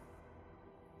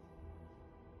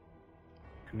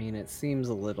 I mean, it seems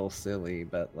a little silly,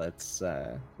 but let's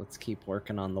keep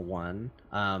working on the one.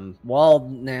 While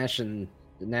Nash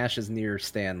is near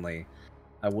Stanley,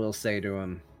 I will say to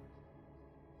him,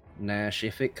 Nash,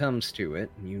 if it comes to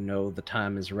it, you know the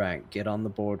time is right. Get on the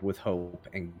board with Hope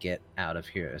and get out of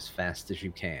here as fast as you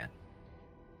can.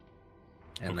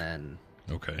 And then...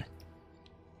 Okay.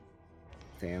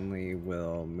 Stanley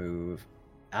will move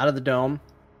out of the dome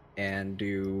and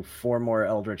do 4 more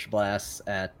Eldritch Blasts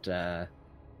at the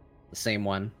same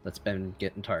one that's been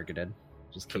getting targeted.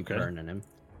 Just keep burning him.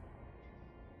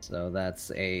 So that's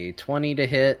a 20 to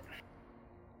hit,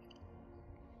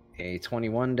 a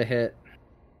 21 to hit,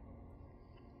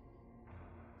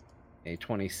 a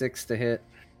 26 to hit.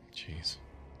 Jeez.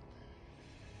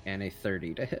 And a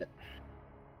 30 to hit.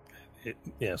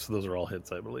 Yeah, so those are all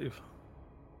hits, I believe.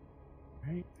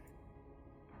 Right.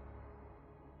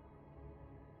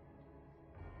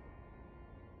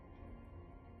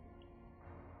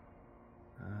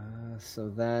 So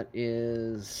that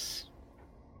is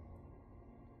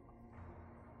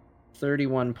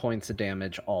 31 points of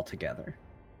damage altogether.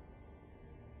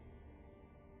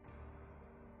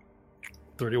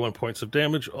 31 points of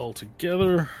damage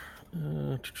altogether.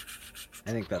 I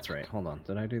think that's right. Hold on.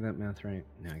 Did I do that math right?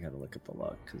 Now I gotta look at the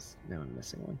log because now I'm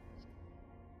missing one.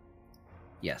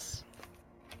 Yes.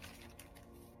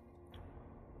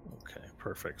 Okay,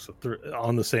 perfect. So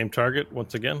on the same target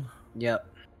once again? Yep.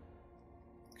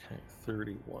 Okay,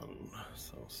 31.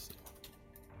 So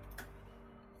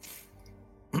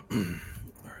all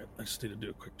right, I just need to do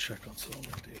a quick check on some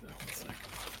of my data.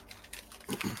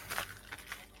 1 second.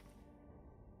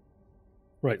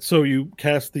 Right, so you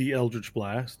cast the Eldritch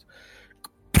Blast,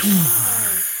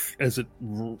 as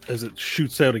it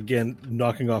shoots out again,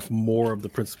 knocking off more of the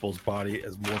principal's body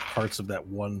as more parts of that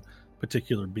one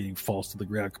particular being falls to the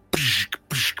ground.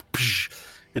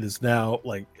 It is now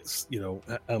like,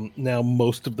 now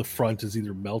most of the front is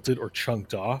either melted or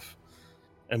chunked off,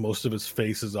 and most of its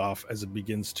face is off as it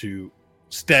begins to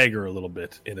stagger a little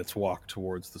bit in its walk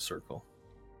towards the circle.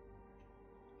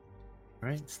 All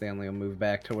right, Stanley will move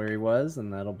back to where he was,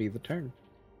 and that'll be the turn.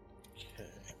 Okay.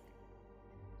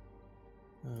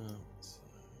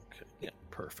 Okay. Yeah.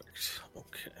 Perfect.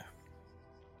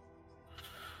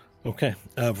 Okay.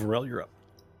 Varel, you're up.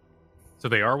 So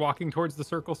they are walking towards the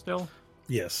circle still?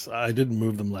 Yes, I didn't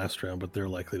move them last round, but they're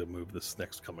likely to move this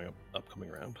next upcoming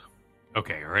round.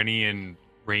 Okay. Are any in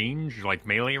range, like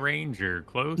melee range, or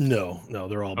close? No,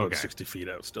 they're all about Okay. 60 feet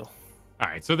out still. All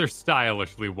right. So they're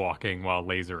stylishly walking while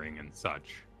lasering and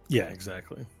such. Yeah,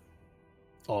 exactly.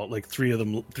 All like three of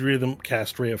them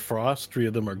cast Ray of Frost. 3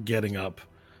 of them are getting up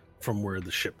from where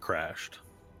the ship crashed.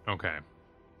 Okay.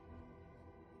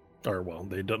 Or well,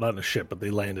 they don't, not in a ship, but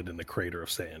they landed in a crater of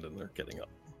sand and they're getting up.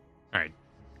 All right.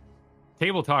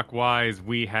 Table talk wise,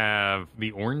 we have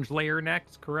the orange layer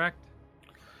next, correct?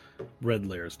 Red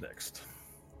layer's next.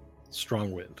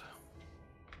 Strong wind.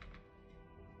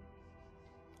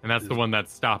 And that's the one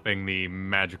that's stopping the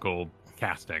magical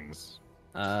castings.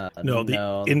 No,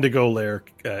 the indigo layer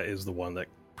is the one that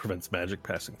prevents magic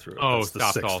passing through. Oh, That's the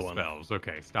stops sixth all one. spells.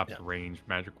 Okay, stops Yeah. ranged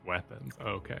magic weapons.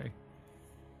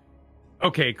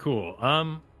 Okay, cool.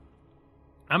 I'm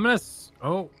gonna.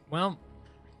 All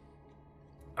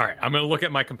right, I'm gonna look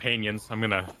at my companions. I'm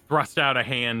gonna thrust out a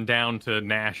hand down to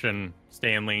Nash and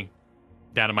Stanley,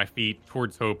 down to my feet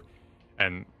towards Hope,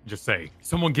 and just say,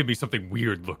 "Someone give me something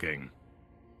weird looking."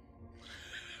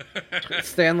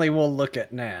 Stanley will look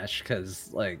at Nash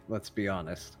because, let's be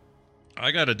honest.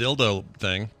 I got a dildo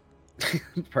thing.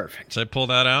 Perfect. Should I pull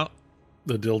that out?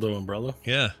 The dildo umbrella?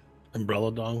 Yeah.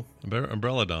 Umbrella dong?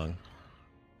 Umbrella dong.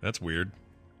 That's weird.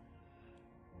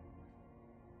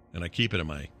 And I keep it in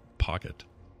my pocket.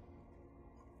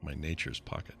 My nature's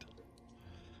pocket.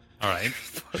 All right,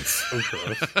 That's so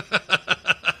gross.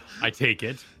 I take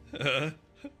it.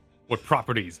 What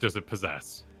properties does it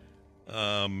possess?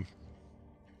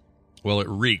 Well, it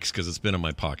reeks because it's been in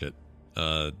my pocket.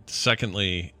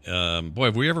 Secondly, boy,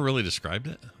 have we ever really described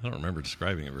it? I don't remember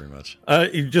describing it very much.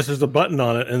 It just has a button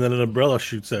on it, and then an umbrella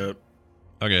shoots out.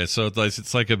 Okay, so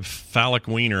it's like a phallic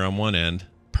wiener on one end,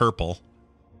 purple,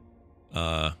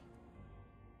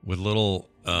 with little.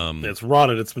 It's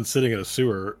rotted. It's been sitting in a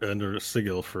sewer under a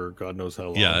sigil for God knows how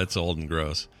long. Yeah, it's old and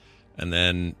gross. And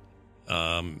then,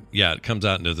 it comes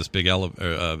out into this big I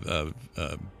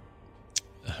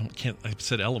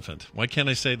said elephant. Why can't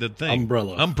I say the thing?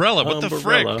 Umbrella. What the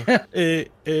frick?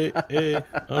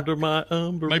 Under my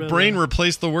umbrella. My brain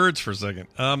replaced the words for a second.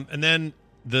 And then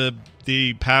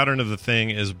the pattern of the thing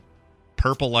is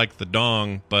purple like the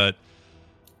dong, but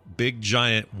big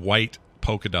giant white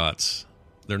polka dots.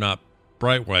 They're not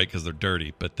bright white because they're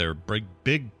dirty, but they're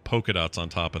big polka dots on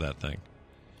top of that thing.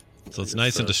 So it's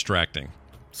nice and distracting.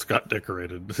 Scott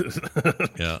decorated.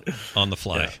 Yeah, on the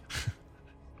fly. Yeah.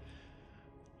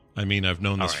 I mean, I've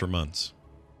known this All right. for months.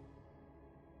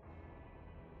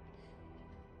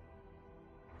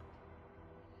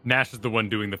 Nash is the one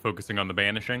doing the focusing on the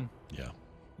banishing. Yeah.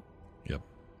 Yep.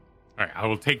 All right, I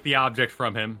will take the object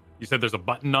from him. You said there's a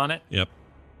button on it? Yep.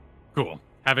 Cool.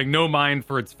 Having no mind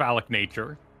for its phallic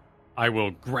nature, I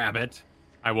will grab it.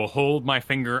 I will hold my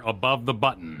finger above the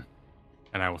button,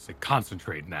 and I will say,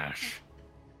 "Concentrate, Nash.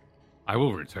 I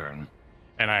will return."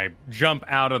 And I jump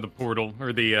out of the portal,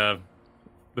 or the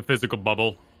physical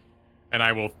bubble, and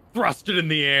I will thrust it in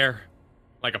the air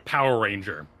like a Power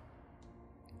Ranger.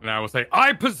 And I will say,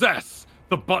 "I possess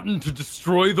the button to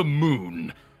destroy the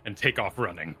moon," and take off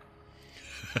running.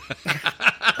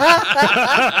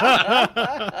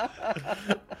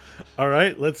 All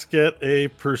right, let's get a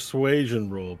persuasion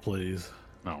roll, please.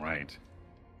 All right.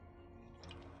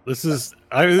 This is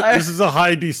this is a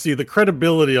high DC. The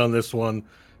credibility on this one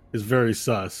is very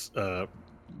sus,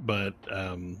 but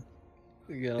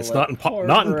it's not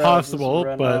impossible.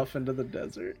 Run But off into the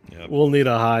desert. Yep. we'll need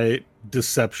a high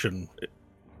deception.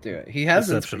 Do it. He has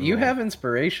Deception you roll. have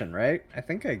inspiration, right? I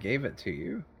think I gave it to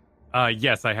you.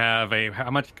 Yes, I have a. How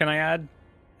much can I add?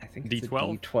 I think it's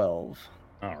D12? a D12.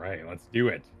 All right, let's do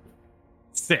it.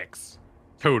 6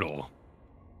 total.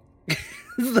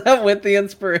 Is that with the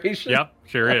inspiration? Yep,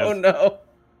 sure is. Oh no.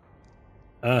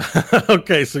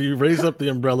 Okay, so you raise up the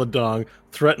umbrella dong,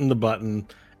 threaten the button,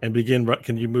 and begin.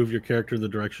 Can you move your character in the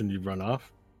direction you've run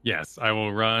off? Yes, I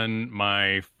will run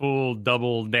my full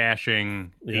double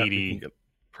dashing Yeah, you 80. can get-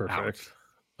 perfect.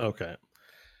 Okay.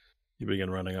 You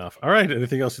begin running off. All right.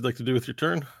 Anything else you'd like to do with your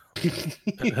turn?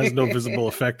 It has no visible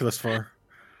effect thus far.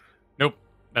 Nope.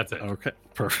 That's it. Okay.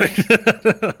 Perfect.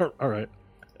 All right.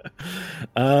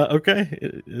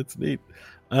 Okay. It's neat.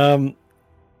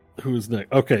 Who's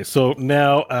next? Okay. So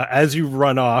now, as you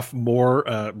run off, more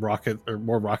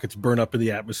rockets burn up in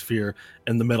the atmosphere,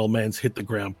 and the metal mans hit the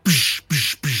ground.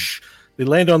 They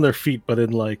land on their feet, but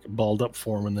in like balled up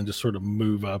form, and then just sort of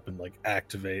move up and like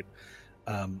activate.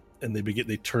 And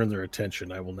they turn their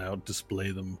attention. I will now display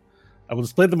them. I will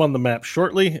display them on the map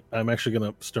shortly. I'm actually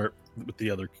going to start with the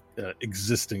other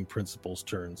existing principals'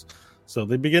 turns. So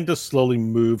they begin to slowly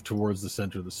move towards the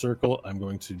center of the circle. I'm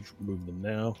going to move them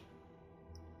now.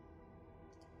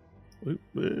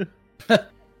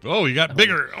 Oh, he got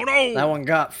bigger. Oh, no. That one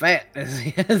got fat as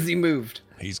he moved.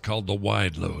 He's called the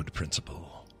wide load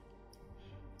principle.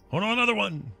 Oh, no, another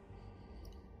one.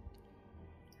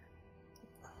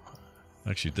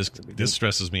 Actually, this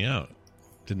stresses me out.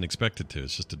 Didn't expect it to.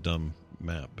 It's just a dumb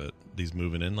map, but these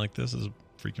moving in like this is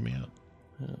freaking me out.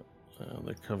 Yeah.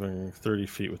 They're covering 30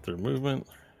 feet with their movement.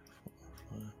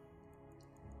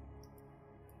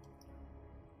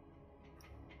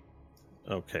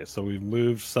 Okay, so we've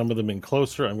moved some of them in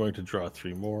closer. I'm going to draw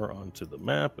 3 more onto the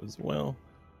map as well.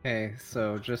 Okay,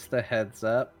 so just a heads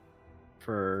up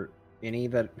for any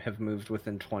that have moved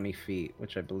within 20 feet,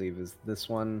 which I believe is this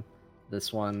one,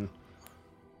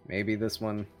 maybe this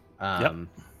one. Yep.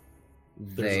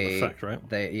 There's an effect, right?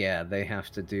 They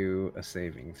have to do a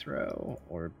saving throw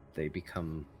or they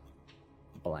become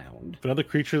blound. If another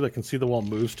creature that can see the wall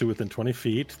moves to within 20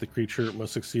 feet, the creature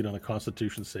must succeed on a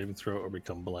Constitution saving throw or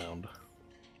become blound.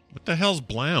 What the hell's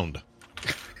blound?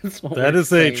 That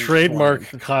is a trademark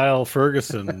blind. Kyle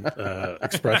Ferguson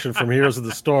expression from Heroes of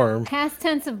the Storm. Past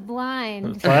tense of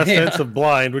blind. Past tense of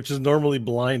blind, which is normally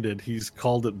blinded. He's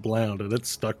called it blound, and it's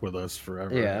stuck with us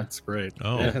forever. Yeah, that's great.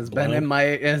 Oh, it has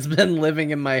been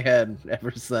living in my head ever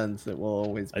since. It will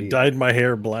always be. I dyed my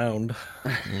hair blound.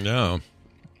 No.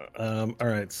 All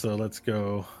right, so let's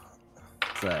go.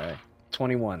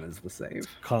 21 is the save.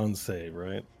 Con save,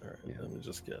 right? All right, let me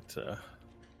just get.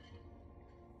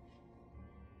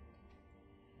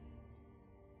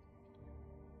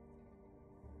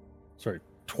 Sorry,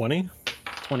 20?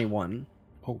 21.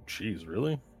 Oh, geez,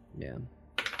 really? Yeah.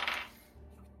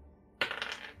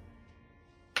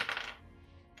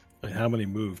 Wait, how many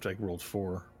moved? I rolled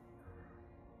 4.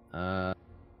 Let's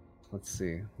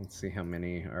see. Let's see how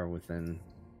many are within.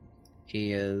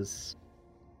 He is.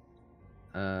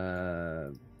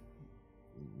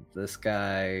 This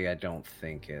guy, I don't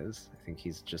think is. I think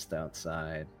he's just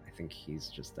outside.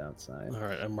 All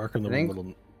right, I'm marking them with a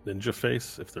little ninja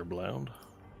face if they're blound.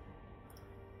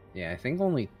 Yeah, I think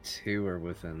only 2 are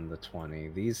within the 20.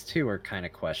 These 2 are kind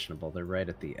of questionable. They're right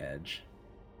at the edge.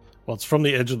 Well, it's from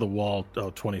the edge of the wall. Oh,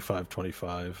 25,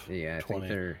 25. Yeah, I 20.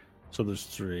 think they're... So there's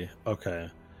 3.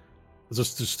 Okay.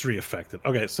 There's 3 affected.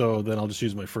 Okay, so then I'll just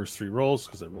use my first 3 rolls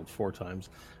because I rolled 4 times.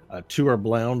 2 are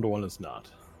blound, 1 is not.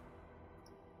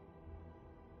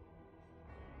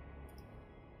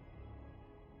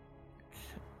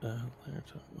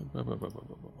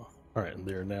 All right, and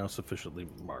they're now sufficiently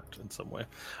marked in some way.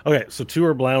 Okay, so 2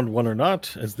 are blound, 1 are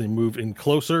not. As they move in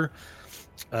closer,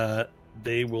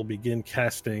 they will begin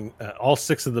casting. All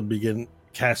 6 of them begin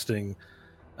casting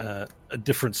a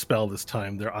different spell this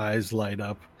time. Their eyes light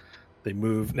up. They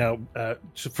move. Now,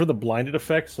 for the blinded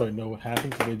effect, so I know what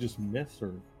happens, do they just miss?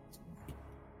 Or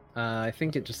I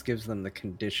think it just gives them the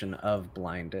condition of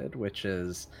blinded, which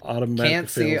is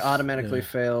automatically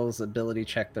fails, ability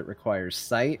check that requires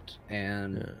sight,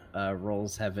 and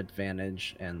rolls have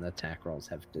advantage, and the attack rolls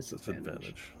have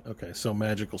disadvantage. Okay, so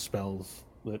magical spells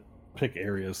that pick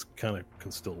areas kind of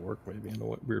can still work, maybe in a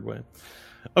weird way.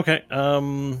 Okay,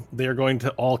 they are going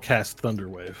to all cast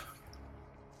Thunderwave.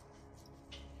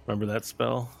 Remember that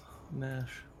spell,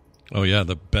 Nash? Oh yeah,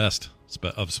 the best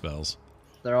of spells.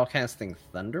 They're all casting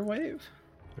Thunderwave?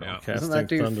 Yeah. Doesn't that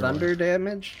do thunder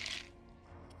damage?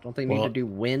 Don't they need to do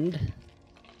wind?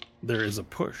 There is a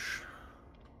push.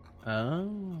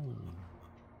 Oh.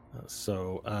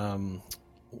 Sorry,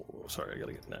 I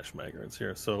gotta get Nash Magarins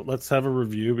here. So let's have a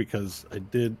review because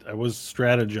I was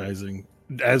strategizing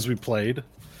as we played,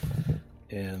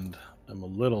 and I'm a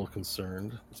little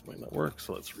concerned this might not work,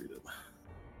 so let's read it.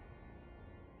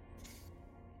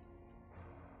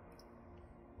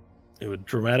 It would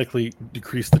dramatically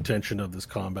decrease the tension of this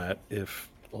combat if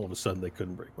all of a sudden they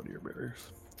couldn't break one of your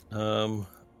barriers.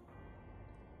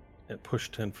 At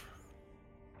push 10.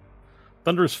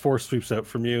 Thunderous Force sweeps out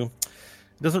from you.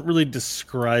 It doesn't really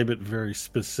describe it very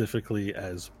specifically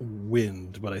as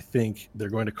wind, but I think they're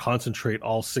going to concentrate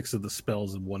all 6 of the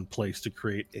spells in one place to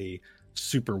create a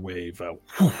super wave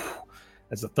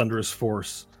as the thunderous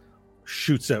force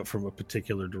shoots out from a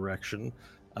particular direction.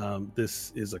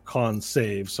 This is a con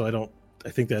save, so I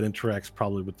think that interacts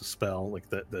probably with the spell, like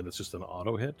that it's just an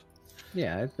auto hit.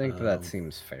 Yeah, I think that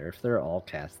seems fair. If they're all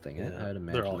casting it, yeah, I'd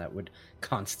imagine that would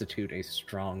constitute a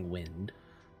strong wind.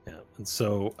 Yeah, and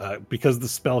so because the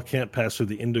spell can't pass through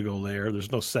the indigo layer,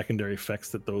 there's no secondary effects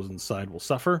that those inside will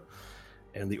suffer,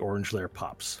 and the orange layer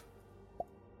pops.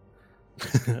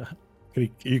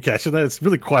 You catching that? It's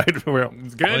really quiet. It's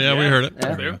good. Oh, yeah, we heard it.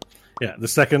 Yeah. Yeah, the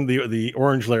second the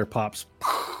orange layer pops,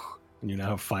 and you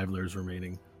now have 5 layers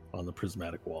remaining on the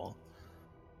prismatic wall.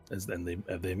 As then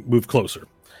they move closer.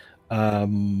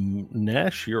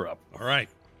 Nash, you're up. All right.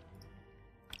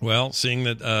 Well, seeing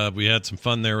that we had some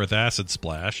fun there with Acid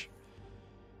Splash,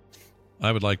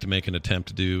 I would like to make an attempt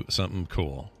to do something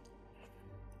cool.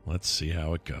 Let's see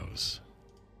how it goes.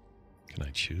 Can I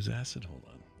choose Acid? Hold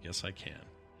on. Yes, I can.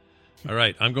 All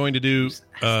right. I'm going to do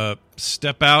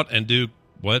step out and do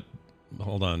what?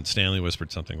 Hold on. Stanley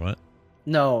whispered something. What?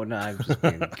 No, I'm just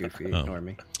being goofy. Ignore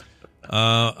me.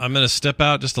 I'm going to step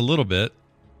out just a little bit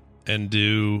and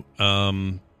do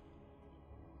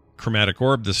Chromatic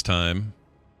Orb this time,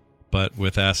 but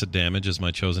with acid damage as my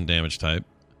chosen damage type.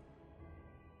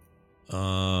 Is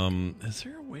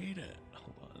there a way to...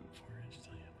 Hold on. 4-inch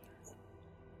diameter.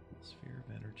 Sphere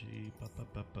of energy.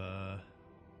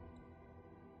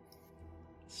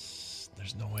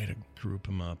 There's no way to group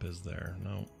them up, is there?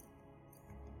 No.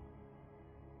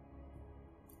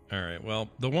 All right. Well,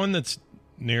 the one that's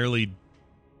nearly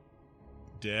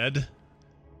dead...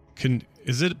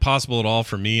 Is it possible at all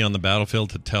for me on the battlefield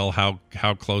to tell how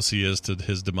close he is to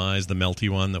his demise, the melty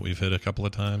one that we've hit a couple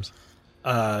of times?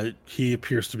 He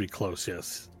appears to be close,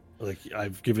 yes. Like,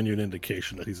 I've given you an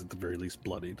indication that he's at the very least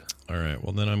bloodied. All right,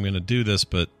 well, then I'm going to do this,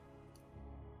 but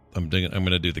I'm going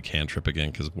to do the cantrip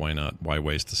again, because why not? Why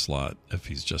waste a slot if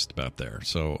he's just about there?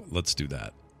 So let's do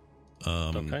that.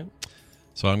 Okay.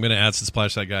 So I'm going to acid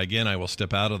splash that guy again. I will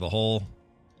step out of the hole.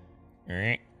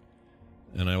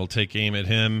 And I will take aim at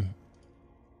him.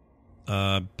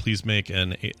 Please make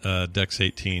an Dex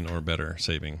 18 or better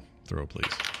saving throw, please.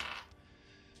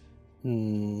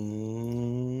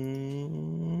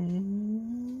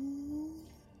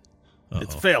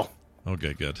 It's a fail.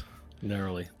 Okay, good.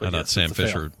 Narrowly. I thought Sam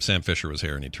Fisher was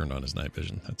here and he turned on his night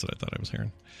vision. That's what I thought I was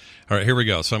hearing. All right, here we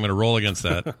go. So I'm going to roll against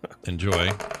that.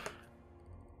 Enjoy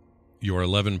your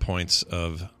 11 points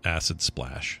of acid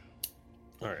splash.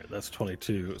 All right, that's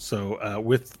 22. So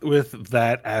with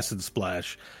that acid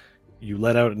splash, you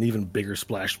let out an even bigger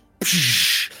splash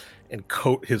and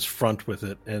coat his front with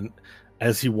it. And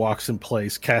as he walks in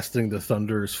place, casting the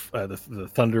the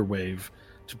thunder wave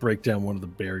to break down one of the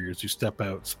barriers, you step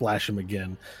out, splash him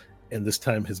again, and this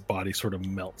time his body sort of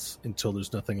melts until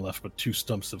there's nothing left but 2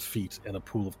 stumps of feet and a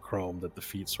pool of chrome that the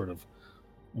feet sort of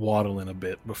waddle in a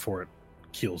bit before it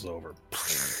keels over.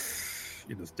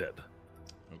 It is dead.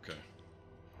 Okay.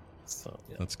 So,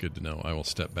 yeah. That's good to know. I will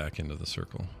step back into the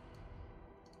circle.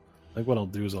 I think what I'll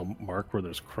do is I'll mark where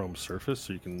there's chrome surface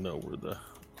so you can know where the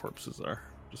corpses are,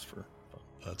 just for fun.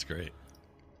 That's great.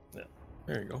 Yeah,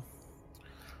 there you go.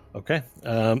 Okay.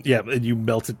 Yeah, and you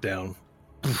melt it down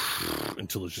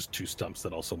until there's just 2 stumps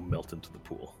that also melt into the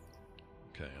pool.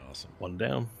 Okay, awesome. 1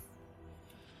 down.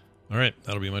 All right,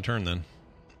 that'll be my turn then.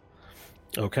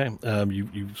 Okay.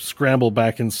 You scramble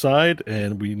back inside,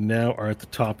 and we now are at the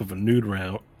top of a nude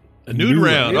round. A nude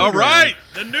round. All right.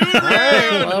 The nude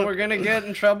round. Well, we're going to get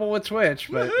in trouble with Twitch,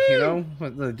 but,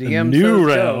 what the DM new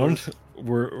says round. goes.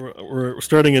 We're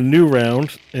starting a new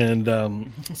round,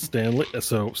 and Stanley.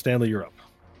 So, Stanley, you're up.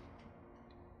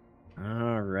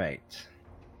 All right.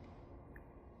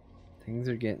 Things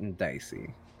are getting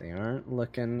dicey. They aren't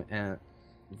looking at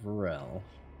Varel.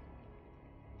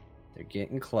 They're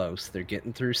getting close. They're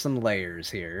getting through some layers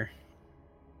here.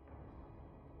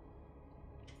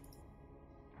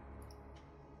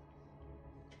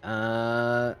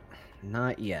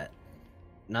 Not yet.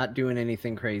 Not doing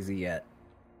anything crazy yet.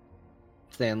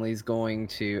 Stanley's going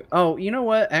to... Oh, you know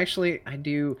what? Actually, I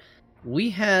do... We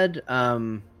had,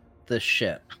 the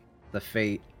ship. The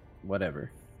Fate...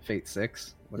 Whatever. Fate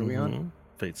 6? What are we on?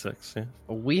 Fate 6, yeah.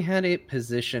 We had it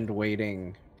positioned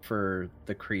waiting for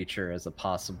the creature as a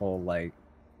possible, like,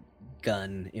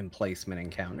 gun emplacement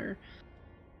encounter.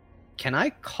 Can I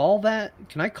call that?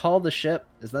 Can I call the ship?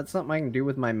 Is that something I can do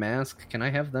with my mask? Can I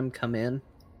have them come in?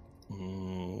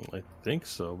 I think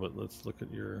so, but let's look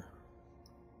at your...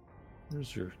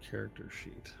 Where's your character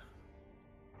sheet?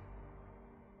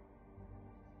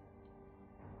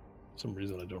 For some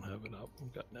reason I don't have it up.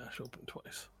 I've got Nash open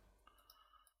twice.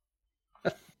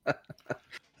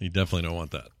 You definitely don't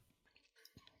want that.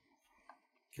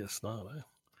 Guess not.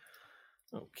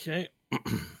 Okay.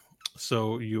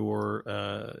 So your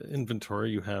inventory,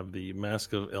 you have the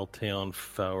Mask of Elteon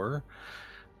Fower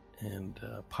and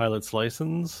pilot's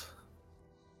license.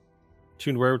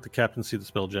 Tuned where with the captaincy of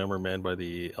the Spelljammer manned by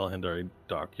the Elhendari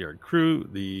dockyard crew.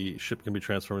 The ship can be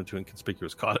transformed into an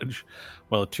inconspicuous cottage,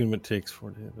 while attunement takes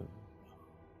 4 days.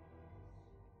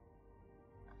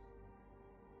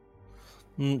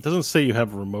 It doesn't say you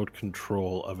have remote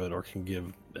control of it or can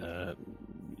give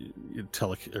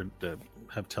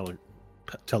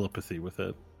telepathy with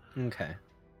it. Okay.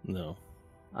 No.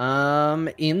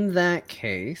 In that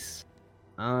case,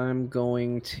 I'm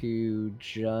going to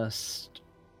just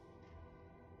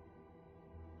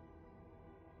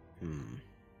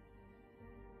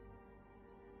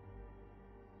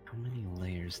How many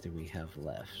layers do we have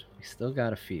left? We still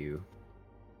got a few.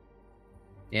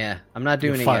 Yeah, I'm not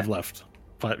doing it yet. 5 left.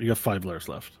 You have 5 layers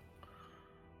left.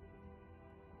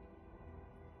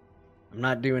 I'm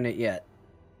not doing it yet.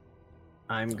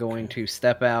 I'm going to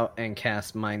step out and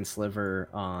cast Mind Sliver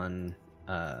on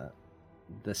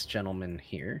this gentleman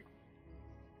here.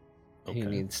 Okay. He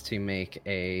needs to make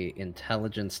a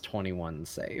Intelligence 21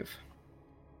 save.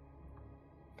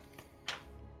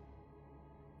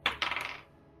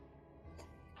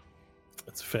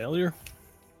 It's a failure.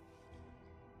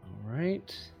 All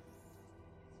right.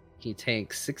 He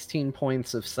takes 16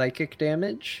 points of psychic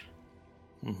damage.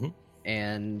 Mm-hmm.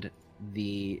 And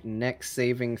the next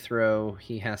saving throw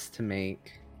he has to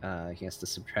make, he has to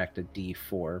subtract a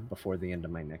d4 before the end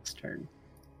of my next turn.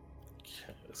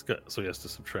 Okay, so he has to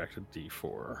subtract a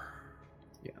d4.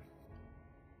 Yeah.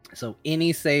 So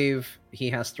any save he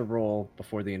has to roll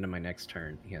before the end of my next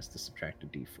turn, he has to subtract a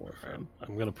d4 from.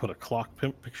 I'm going to put a clock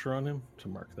picture on him to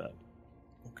mark that.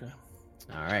 Okay.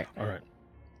 All right.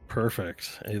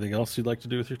 Perfect. Anything else you'd like to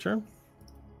do with your turn?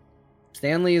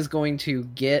 Stanley is going to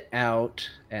get out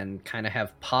and kind of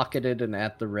have pocketed and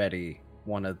at the ready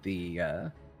one of the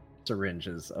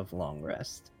syringes of long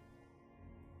rest.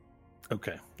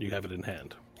 Okay, you have it in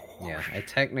hand. Yeah, I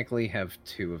technically have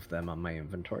 2 of them on my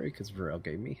inventory because Varel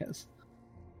gave me his.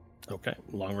 Okay,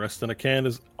 long rest in a can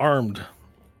is armed.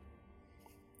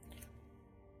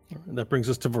 And that brings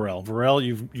us to Varel. Varel,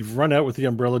 you've run out with the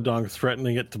umbrella dong,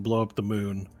 threatening it to blow up the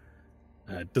moon.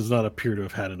 It does not appear to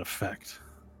have had an effect.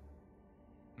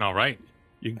 All right.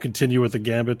 You can continue with the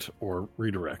gambit or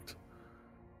redirect.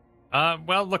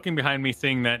 Well, looking behind me,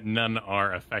 seeing that none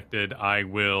are affected, I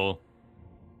will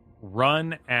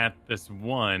run at this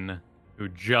one who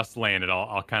just landed.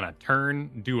 I'll kind of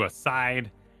turn, do a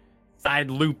side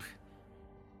loop,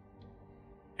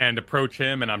 and approach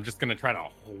him, and I'm just going to try to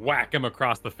whack him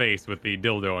across the face with the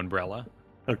dildo umbrella.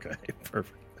 Okay,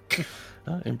 perfect.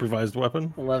 Improvised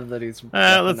weapon. Love that he's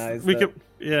weaponized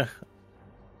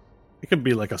it could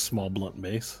be like a small blunt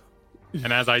mace.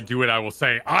 And as I do it, I will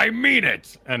say, "I mean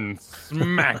it," and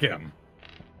smack him.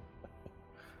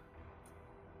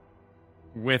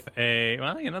 With a,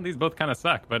 well, these both kind of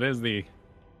suck, but it is the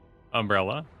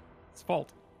umbrella. It's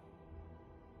fault.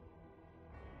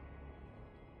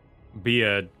 Be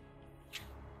a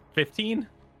 15?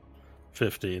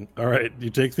 15. All right,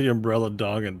 you take the umbrella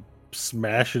dong and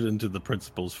smash it into the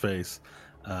principal's face.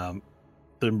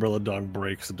 The umbrella dong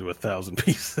breaks into 1,000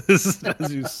 pieces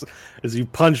as you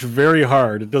punch very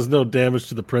hard. It does no damage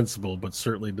to the principal, but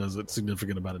certainly does a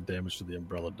significant amount of damage to the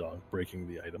umbrella dong, breaking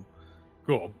the item.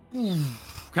 Cool.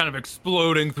 Kind of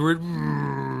exploding through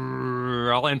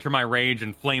it. I'll enter my rage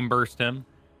and flame burst him.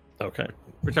 Okay.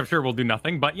 Which I'm sure will do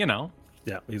nothing, but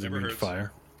Yeah, he's Never immune to hurts.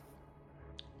 fire.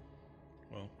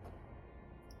 Well,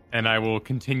 and I will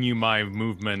continue my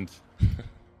movement,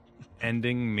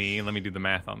 ending me. Let me do the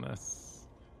math on this.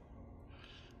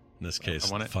 in this case,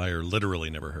 want it. fire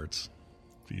literally never hurts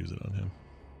if you use it on him.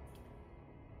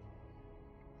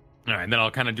 All right, and then I'll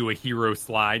kind of do a hero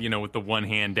slide, with the one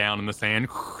hand down in the sand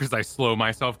as I slow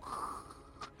myself,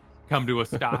 come to a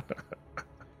stop,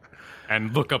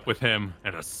 and look up with him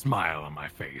and a smile on my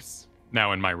face,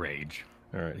 now in my rage.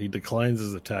 All right, he declines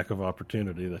his attack of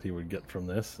opportunity that he would get from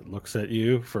this. Looks at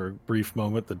you for a brief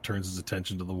moment, then turns his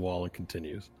attention to the wall and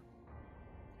continues.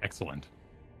 Excellent.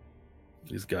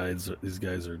 These guys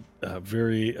are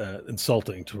very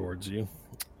insulting towards you.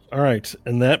 All right,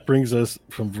 and that brings us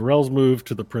from Varel's move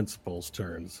to the principal's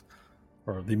turns,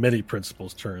 or the many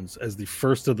principals' turns, as the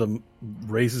first of them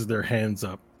raises their hands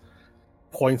up,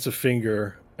 points a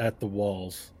finger at the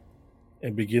walls,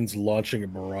 and begins launching a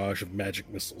barrage of magic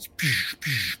missiles.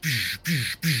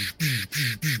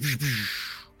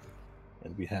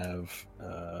 And we have...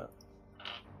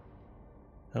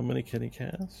 how many can he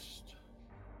cast?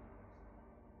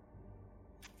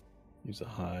 Use a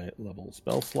high level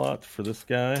spell slot for this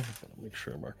guy. Gotta make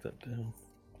sure I mark that down.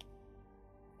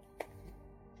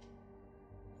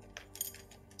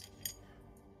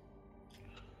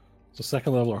 So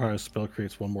second level or higher spell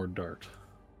creates one more dart.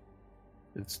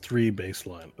 It's 3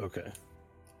 baseline. Okay.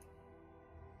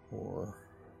 Or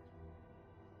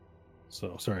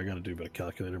so sorry, I gotta do a bit of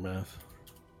calculator math.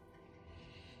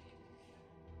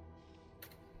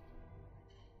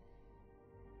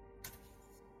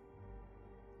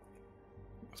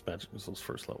 Magic missiles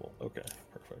first level. Okay,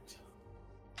 perfect.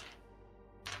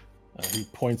 He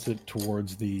points it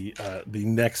towards the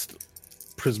next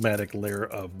prismatic layer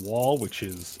of wall, which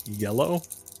is yellow.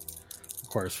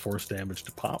 Requires force damage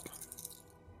to pop.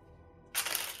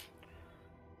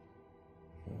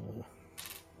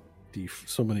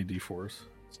 So many D4s.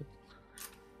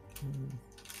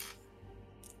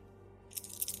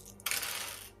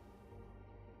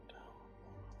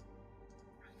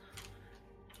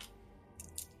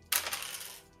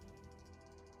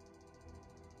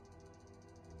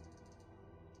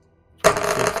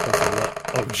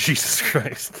 Oh, Jesus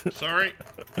Christ. Sorry.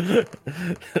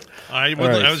 I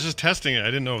was just testing it. I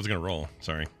didn't know it was going to roll.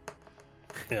 Sorry.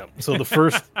 Yeah. So the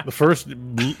first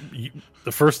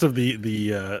of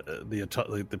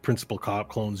the principal co-op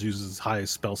clones uses his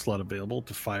highest spell slot available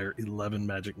to fire 11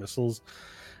 magic missiles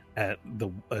at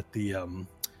the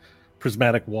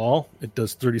prismatic wall. It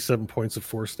does 37 points of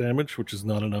force damage, which is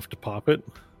not enough to pop it.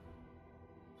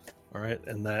 All right,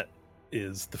 and that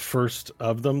is the first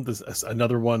of them.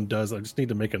 Another one does. I just need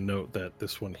to make a note that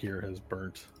this one here has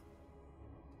burnt.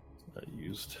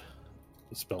 Used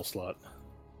the spell slot.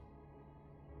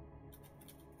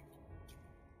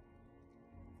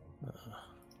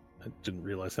 I didn't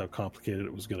realize how complicated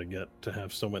it was going to get to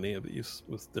have so many of these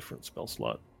with different spell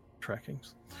slot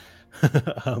trackings.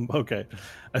 Okay.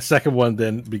 A second one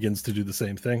then begins to do the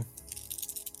same thing.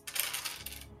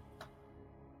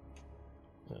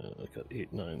 I got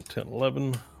 8, 9, 10,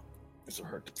 11. These are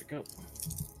hard to pick up.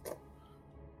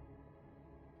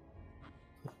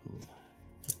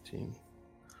 19,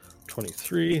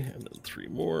 23, and then 3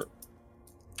 more.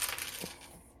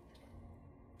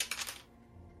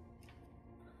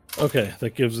 Okay,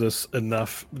 that gives us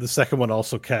enough. The second one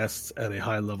also casts at a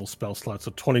high level spell slot,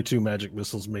 so 22 magic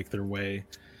missiles make their way.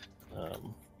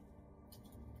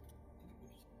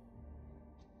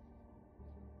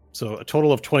 So a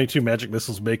total of 22 magic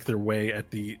missiles make their way at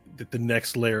the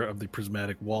next layer of the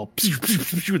prismatic wall,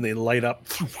 and they light up,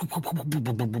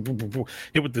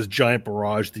 hit with this giant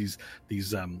barrage. These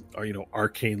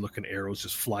arcane looking arrows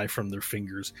just fly from their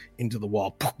fingers into the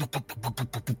wall,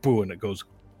 and it goes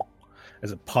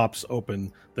as it pops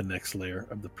open the next layer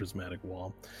of the prismatic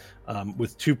wall.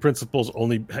 With 2 principles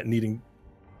only needing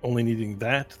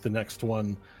that, the next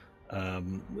one,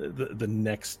 the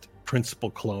next principal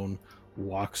clone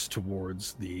walks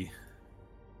towards and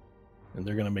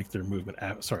they're going to make their movement.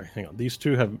 Sorry, hang on. These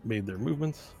 2 have made their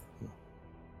movements.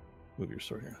 Move your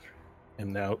sword here.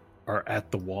 And now are at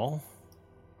the wall.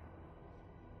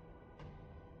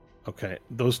 Okay,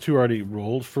 those 2 already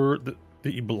rolled for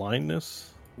the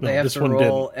blindness. They have to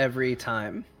roll every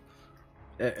time.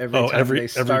 Every time they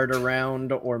start a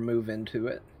round or move into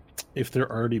it. If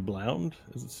they're already blound,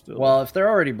 is it still? Well, if they're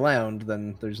already blound,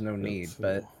 then there's no need.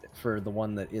 But for the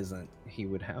one that isn't, he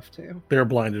would have to. They're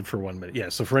blinded for 1 minute. Yeah,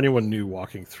 so for anyone new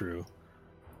walking through,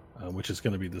 which is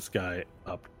going to be this guy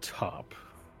up top,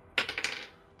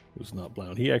 who's not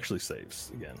blound, he actually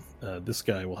saves again. This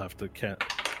guy will have to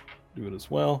do it as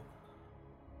well.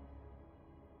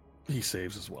 He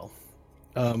saves as well.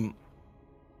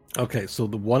 Okay, so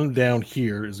the one down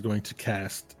here is going to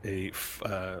cast a.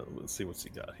 Let's see what's he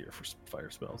got here for fire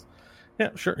spells. Yeah,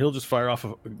 sure. He'll just fire off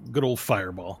a good old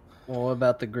fireball. Well, what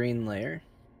about the green layer?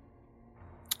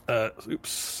 Oops,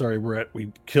 sorry.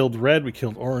 We killed red, we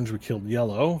killed orange, we killed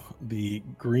yellow. The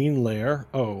green layer.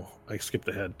 Oh, I skipped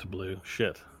ahead to blue.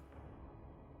 Shit.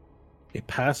 A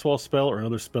pass wall spell or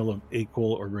another spell of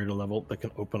equal or greater level that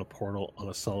can open a portal on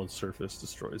a solid surface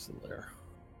destroys the layer.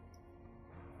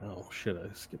 Oh shit!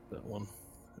 I skipped that one.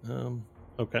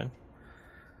 Okay.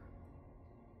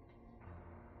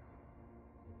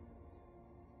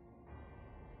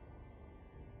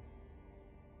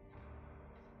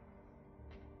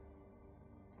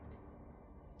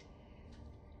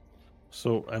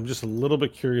 So I'm just a little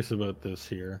bit curious about this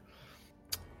here.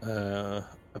 A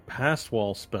pass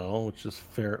wall spell, which is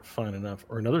fine enough,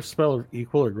 or another spell of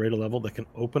equal or greater level that can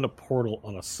open a portal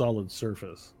on a solid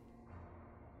surface.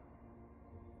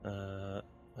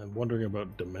 I'm wondering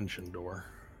about Dimension Door.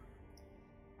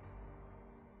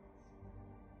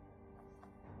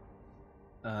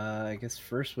 I guess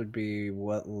first would be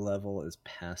what level is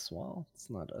Pass Wall? It's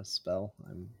not a spell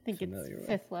I'm I think familiar it's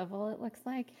with. 5th level, it looks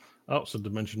like. Oh, so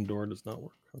Dimension Door does not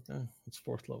work. Okay, it's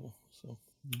 4th level. So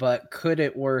But could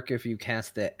it work if you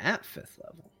cast it at 5th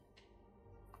level?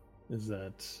 is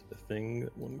that a thing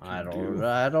that one can I do?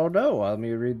 don't know. Let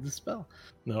me read the spell.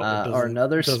 No, Or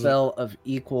another it doesn't. spell of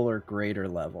equal or greater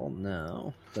level.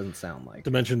 No, doesn't sound like it.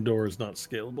 Dimension Door is not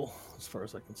scalable, as far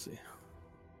as I can see.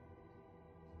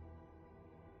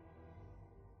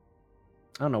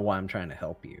 I don't know why I'm trying to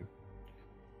help you.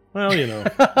 Well, you know,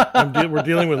 we're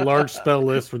dealing with large spell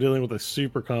lists. We're dealing with a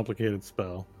super complicated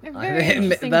spell. They're very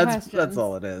interesting questions. That's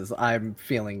all it is. I'm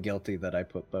feeling guilty that I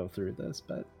put Bo through this,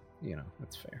 but you know,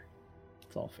 it's fair.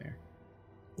 It's all fair.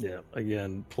 Yeah,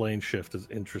 again, plane shift is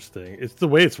interesting. It's the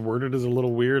way it's worded is a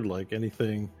little weird. Like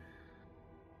anything,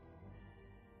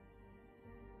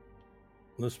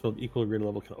 this spell equal or greater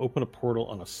level can open a portal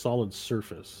on a solid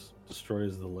surface,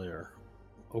 destroys the layer.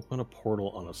 Open a portal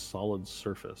on a solid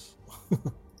surface.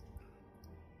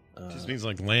 Just means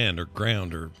like land or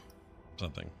ground or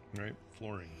something, right?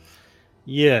 Flooring.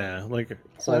 Yeah, like.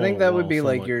 So I think that would be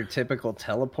like your typical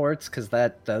teleports, because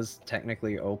that does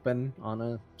technically open on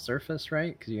a surface,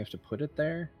 right? Because you have to put it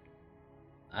there.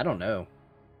 I don't know.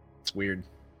 It's weird.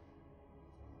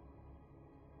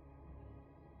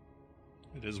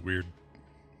 It is weird.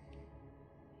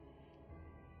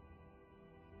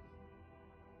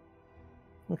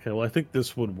 Okay, well, I think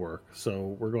this would work.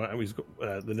 So we're going.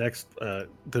 The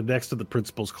next of the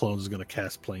principal's clones is going to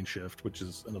cast Plane Shift, which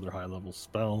is another high level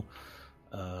spell.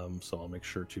 So I'll make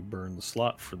sure to burn the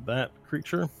slot for that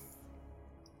creature.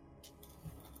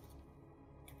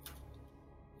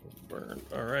 Burn.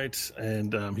 All right,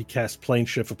 and he casts Plane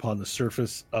Shift upon the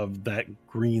surface of that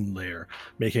green layer,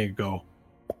 making it go.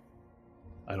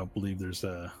 I don't believe there's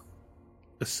a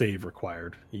save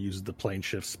required. He uses the Plane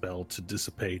Shift spell to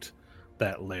dissipate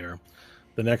that layer.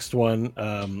 The next one,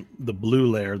 the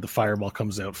blue layer, the fireball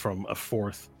comes out from a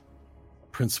 4th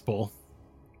principle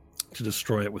to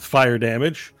destroy it with fire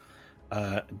damage.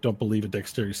 Don't believe a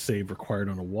dexterity save required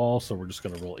on a wall, so we're just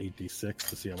going to roll 8d6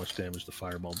 to see how much damage the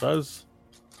fireball does.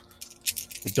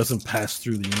 It doesn't pass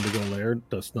through the indigo layer,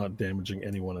 thus not damaging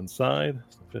anyone inside.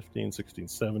 So 15, 16,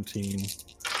 17.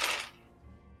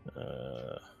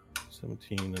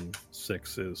 17 and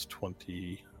 6 is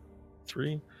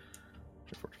 23.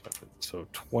 So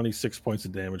 26 points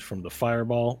of damage from the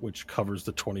fireball, which covers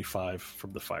the 25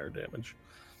 from the fire damage.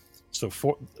 So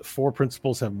four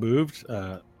principals have moved.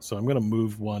 So I'm going to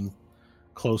move one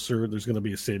closer. There's going to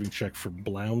be a saving check for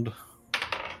Blound.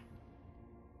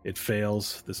 It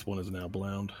fails. This one is now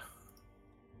Blound.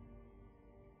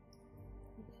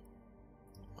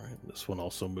 All right, this one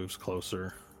also moves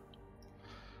closer.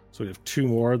 So we have 2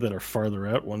 more that are farther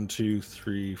out. 1, 2,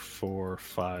 3, 4,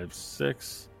 5,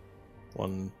 6.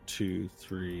 1, 2,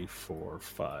 3, 4,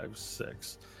 5,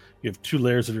 6. You have 2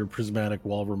 layers of your prismatic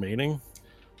wall remaining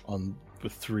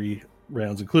with 3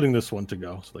 rounds, including this one to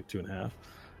go, so like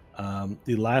 2.5.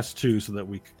 The last 2, so that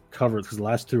we cover it, because the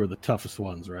last 2 are the toughest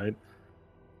ones, right?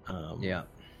 Yeah.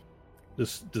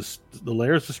 The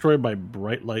layer is destroyed by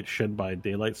bright light shed by a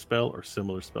daylight spell or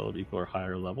similar spell of equal or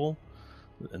higher level,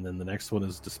 and then the next one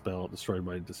is destroyed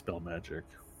by dispel magic.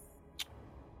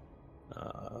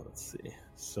 Let's see.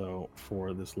 So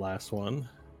for this last one,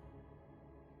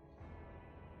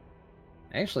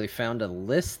 I actually found a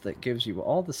list that gives you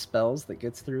all the spells that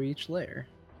gets through each layer.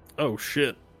 Oh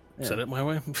shit! Yeah. Said it my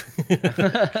way.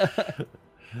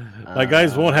 My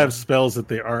guys won't have spells that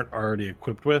they aren't already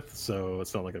equipped with, so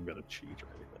it's not like I'm gonna cheat or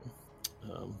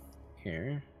anything.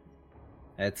 Here,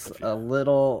 it's a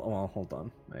little. Well, hold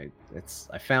on.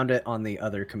 I found it on the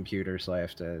other computer, so I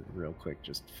have to real quick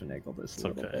just finagle this a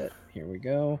little bit. Here we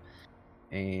go,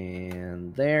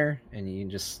 and there, and you can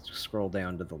just scroll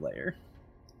down to the layer.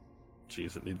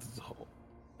 Jeez, it needs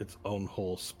its own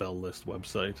whole spell list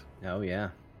website. Oh yeah.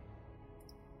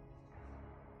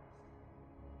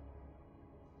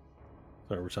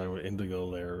 Sorry, we're talking about Indigo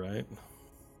layer, right?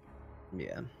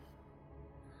 Yeah.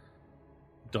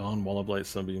 Dawn, Wall of Light,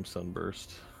 Sunbeam,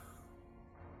 Sunburst.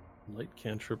 Light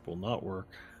cantrip will not work.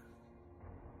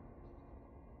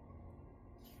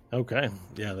 Okay,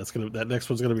 yeah, that next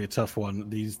one's gonna be a tough one.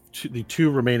 The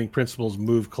 2 remaining principles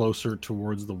move closer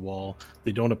towards the wall.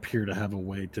 They don't appear to have a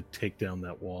way to take down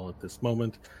that wall at this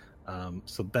moment.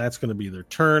 So that's going to be their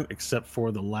turn, except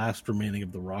for the last remaining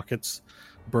of the rockets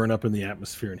burn up in the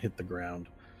atmosphere and hit the ground.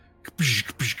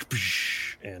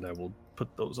 And I will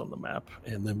put those on the map,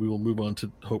 and then we will move on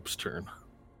to Hope's turn.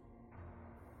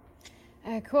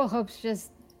 Cool. Hope's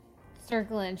just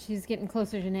circling. She's getting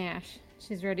closer to Nash.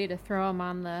 She's ready to throw him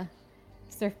on the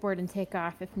surfboard and take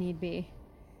off if need be.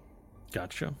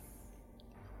 Gotcha.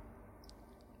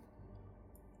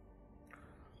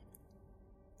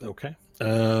 Okay.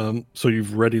 So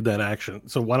you've readied that action.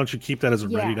 So why don't you keep that as a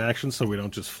readied action so we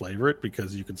don't just flavor it?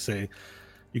 Because you can say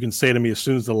to me as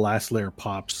soon as the last layer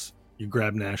pops, you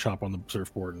grab Nash, hop on the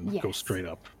surfboard, and go straight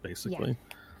up, basically.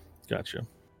 Yeah. Gotcha.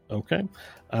 Okay.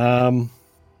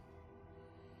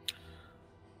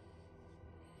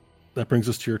 That brings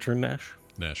us to your turn, Nash.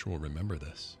 Nash will remember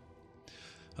this.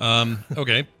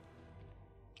 Okay.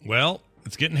 Well,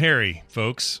 it's getting hairy,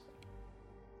 folks.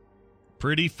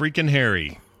 Pretty freaking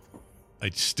hairy. I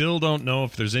still don't know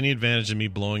if there's any advantage in me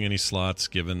blowing any slots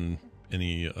given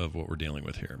any of what we're dealing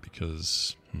with here,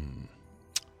 because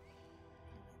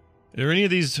are any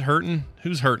of these hurting?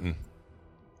 Who's hurting?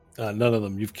 None of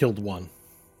them. You've killed one.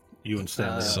 You and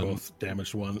Stanley both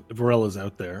damaged one. Varella's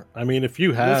out there. I mean, if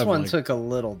you have... This one took a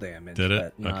little damage,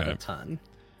 but not a ton.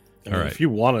 All right. If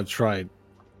you want to try...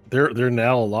 They're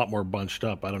now a lot more bunched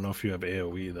up. I don't know if you have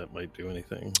AoE that might do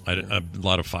anything. A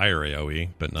lot of fire AoE,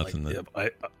 but nothing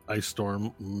Ice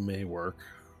Storm may work.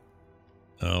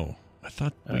 Oh, I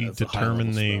thought we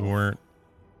determined they weren't...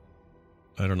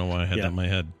 I don't know why I had that in my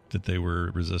head, that they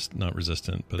were not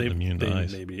resistant, but immune to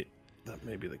ice. That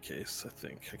may be the case, I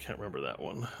think. I can't remember that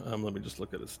one. Let me just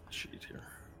look at his sheet here.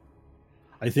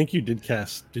 I think you did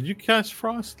cast... Did you cast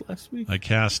Frost last week? I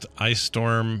cast Ice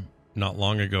Storm not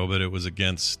long ago, but it was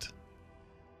against...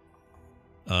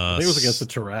 I think it was against the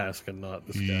Tarask and not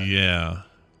this guy. Yeah,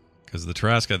 because the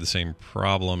Tarask had the same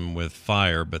problem with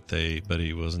fire, but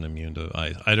he wasn't immune to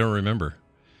ice. I don't remember.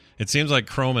 It seems like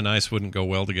chrome and ice wouldn't go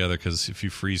well together, because if you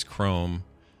freeze chrome,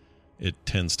 it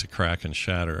tends to crack and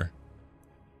shatter.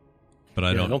 But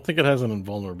I don't think it has an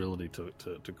invulnerability to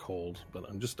cold, but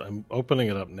I'm opening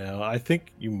it up now. I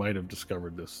think you might have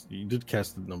discovered this. You did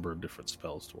cast a number of different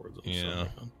spells towards it. Yeah.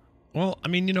 Well, I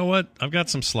mean, you know what? I've got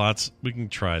some slots. We can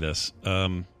try this.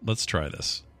 Let's try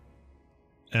this.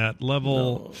 At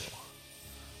level...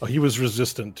 Oh, he was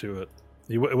resistant to it.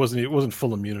 It wasn't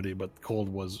full immunity, but cold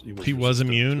was... He was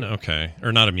immune? Okay.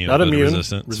 Or not immune, not immune,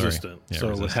 resistant. Resistant. Yeah, so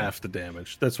resistant. With half the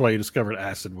damage. That's why you discovered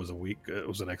acid was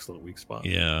an excellent weak spot.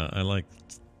 Yeah, I liked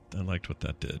what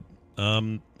that did.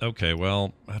 Okay,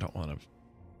 well, I don't want to...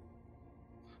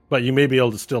 But you may be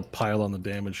able to still pile on the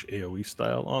damage AoE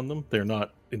style on them. They're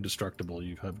not indestructible.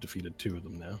 You have defeated 2 of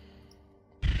them now.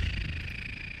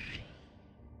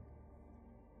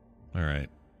 All right.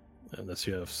 Unless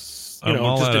you have,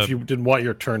 if you didn't want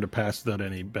your turn to pass without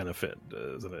any benefit,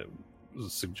 as a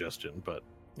suggestion. But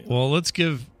well, let's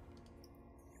give.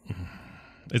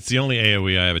 It's the only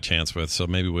AoE I have a chance with, so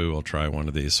maybe we will try one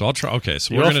of these. So I'll try. Okay,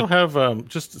 so we're also have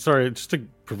just to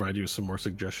provide you with some more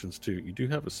suggestions too. You do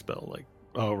have a spell like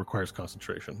it requires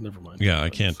concentration. Never mind. Yeah, I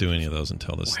can't do any of those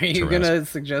until this. Are you gonna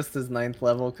suggest this 9th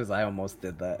level? Because I almost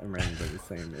did that and ran into the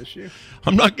same issue.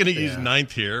 I'm not gonna use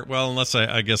 9th here. Well, unless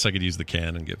I guess I could use the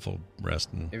can and get full rest.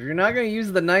 If you're not gonna use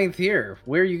the 9th here,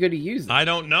 where are you gonna use it? I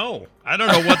don't know. I don't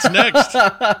know what's next.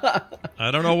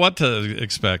 I don't know what to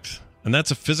expect. And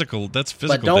that's physical. But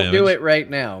don't damage. Do it right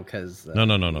now, because no.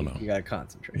 You gotta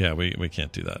concentrate. Yeah, we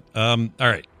can't do that. All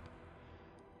right.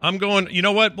 I'm going, you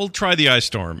know what? We'll try the Ice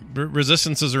Storm.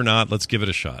 Resistances or not, let's give it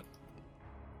a shot.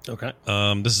 Okay.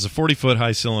 This is a 40-foot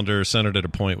high cylinder centered at a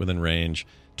point within range,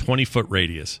 20-foot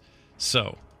radius.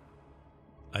 So,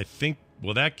 I think,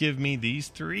 will that give me these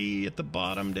 3 at the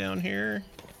bottom down here?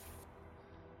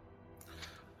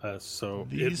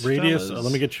 Radius,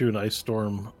 let me get you an Ice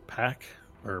Storm pack,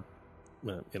 or,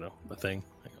 a thing.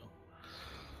 Hang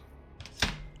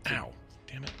on. Ow.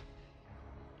 Damn it.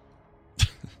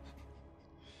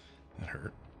 That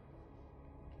hurt.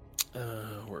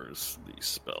 Where's the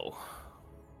spell?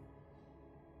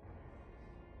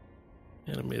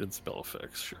 Animated spell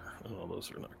effects, sure. Oh,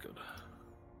 those are not good.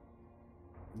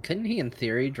 Couldn't he, in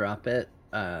theory, drop it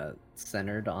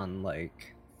centered on,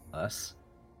 us?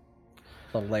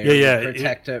 The layer would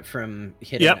protect it from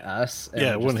hitting us. And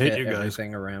it wouldn't hit you guys.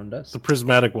 Everything around us. The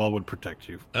prismatic wall would protect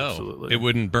you. Absolutely. It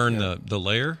wouldn't burn the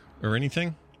layer or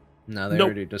anything? No, they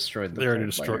already destroyed the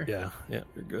layer. Yeah,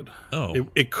 you're good. Oh.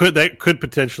 That could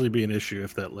potentially be an issue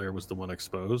if that layer was the one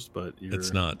exposed, but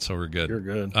it's not, so we're good. You're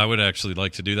good. I would actually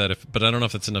like to do that, but I don't know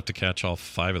if it's enough to catch all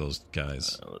 5 of those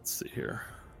guys. Let's see here.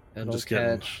 It'll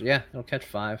catch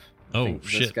 5. Oh,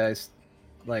 shit. This guy's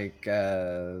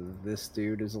this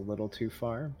dude is a little too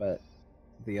far, but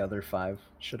the other 5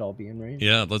 should all be in range.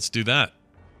 Yeah, let's do that.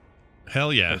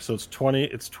 Hell yeah. So it's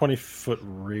 20-foot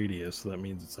radius, so that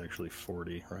means it's actually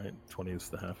 40, right? 20 is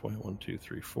the halfway. 1, 2,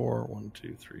 3, 4. 1,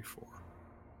 2, 3, 4.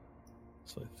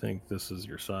 So I think this is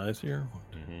your size here.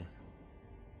 Mm-hmm.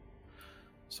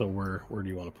 So where do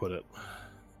you want to put it?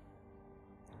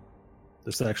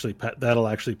 That'll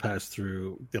actually pass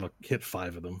through. It'll hit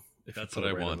 5 of them. That's what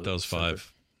I want. Those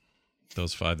 5.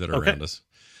 Those 5 that are around us.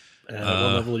 And at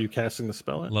what level are you casting the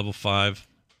spell at? Level 5,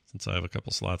 since I have a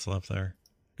couple slots left there.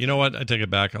 You know what? I take it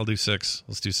back. I'll do 6.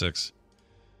 Let's do 6.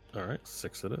 All right,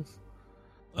 6 it is.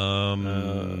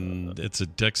 It's a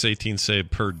Dex 18 save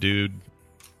per dude.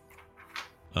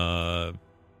 Yeah.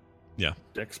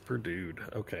 Dex per dude.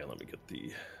 Okay, let me get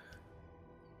the...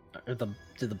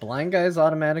 Do the blind guys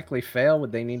automatically fail?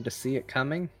 Would they need to see it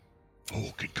coming?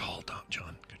 Oh, good call,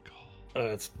 John. Good call.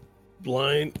 It's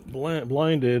blinded.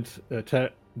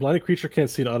 Blinded creature can't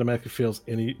see and automatically fails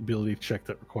any ability check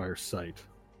that requires sight.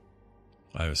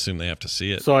 I assume they have to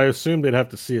see it. So I assume they'd have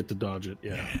to see it to dodge it.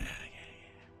 Yeah.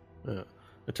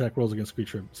 Attack rolls against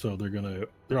creature, so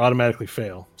they're automatically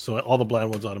fail. So all the blind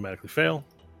ones automatically fail.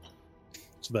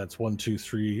 So that's 1, 2,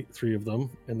 3 of them,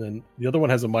 and then the other one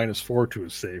has a -4 to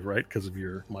his save, right? Because of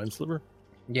your mind sliver.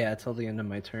 Yeah, till the end of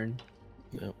my turn.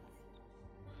 Yep.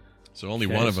 So only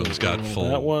one of them's got full.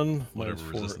 That one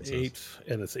 -4, 8,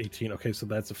 and it's 18. Okay, so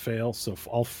that's a fail. So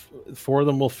all 4 of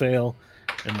them will fail,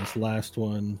 and this last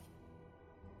one,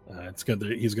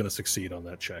 he's gonna succeed on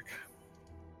that check.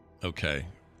 Okay,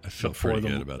 I feel pretty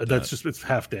good about that. It's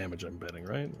half damage. I'm betting,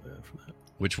 right? For that.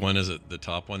 Which one is it? The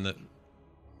top one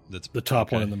that's the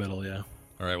top one in the middle. Yeah.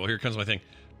 All right. Well, here comes my thing.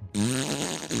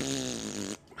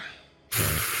 It's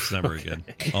not very good.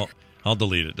 I'll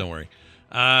delete it. Don't worry.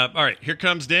 All right. Here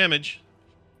comes damage.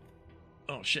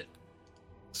 Oh shit.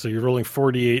 So you're rolling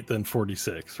 48, then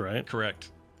 46, right?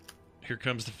 Correct. Here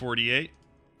comes the 48.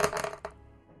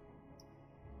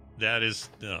 That is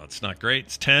it's not great.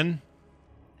 It's 10.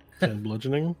 10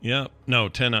 bludgeoning. Yeah. No,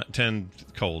 10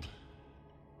 cold.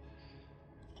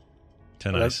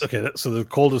 10 ice. Okay, so the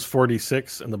cold is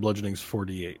 46 and the bludgeoning is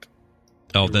 48.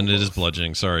 Oh, then it is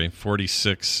bludgeoning. Sorry.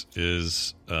 46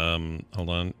 is hold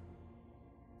on.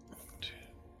 2,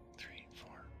 3,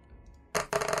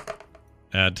 4.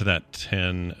 Add to that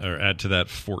 10 or add to that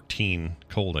 14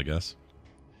 cold, I guess.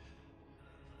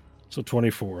 So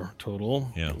 24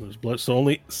 total. Yeah. There's blood. So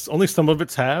only some of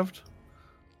it's halved.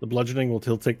 The bludgeoning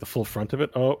he'll take the full front of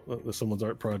it. Oh, someone's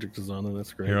art project is on, and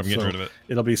that's great. Here, I'm getting rid of it.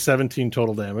 It'll be 17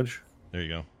 total damage. There you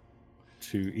go.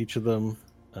 To each of them,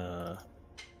 and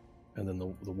then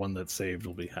the one that saved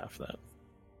will be half that.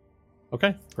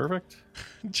 Okay, perfect.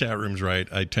 Chat room's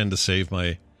right. I tend to save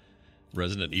my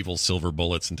Resident Evil silver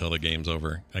bullets until the game's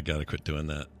over. I gotta quit doing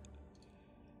that.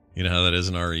 You know how that is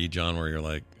in RE, John, where you're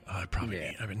like, I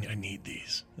need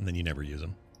these, and then you never use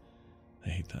them. I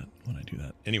hate that when I do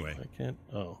that. Anyway, I can't.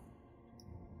 Oh, all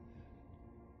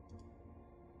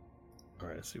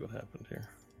right. Let's see what happened here.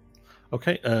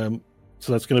 Okay,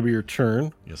 so that's going to be your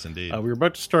turn. Yes, indeed. We're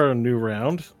about to start a new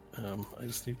round. I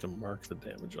just need to mark the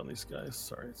damage on these guys.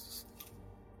 Sorry, it's just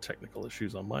technical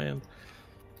issues on my end.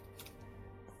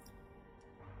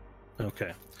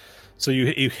 Okay, so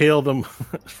you hail them.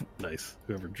 Nice.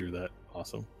 Whoever drew that,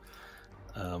 awesome.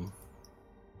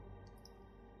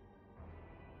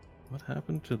 What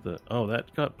happened to the... Oh,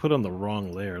 that got put on the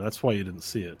wrong layer. That's why you didn't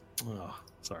see it. Oh,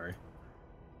 sorry.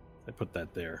 I put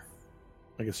that there.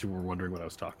 I guess you were wondering what I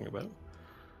was talking about.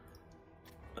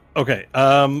 Okay,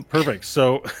 perfect.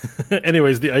 So,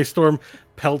 anyways, the ice storm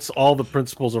pelts all the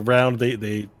principals around.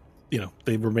 They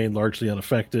remain largely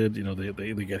unaffected.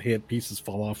 They get hit, pieces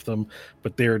fall off them,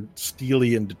 but they're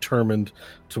steely and determined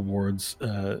towards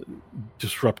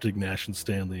disrupting Nash and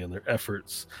Stanley and their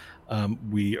efforts.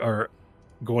 We are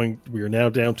now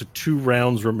down to 2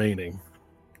 rounds remaining.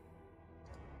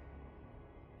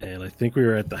 And I think we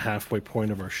are at the halfway point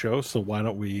of our show, so why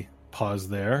don't we pause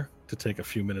there to take a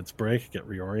few minutes break, get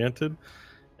reoriented,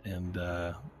 and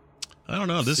I don't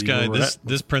know. This guy,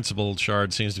 this principal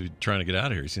shard seems to be trying to get out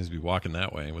of here. He seems to be walking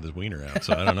that way with his wiener out,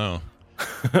 so I don't know.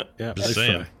 Yeah, just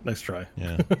saying. Nice try.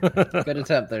 Yeah. Good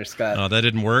attempt there, Scott. Oh, that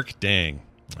didn't work? Dang.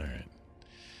 All right.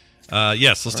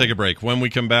 Yes, let's take a break. When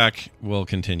we come back, we'll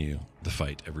continue the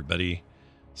fight, everybody.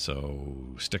 So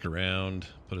stick around,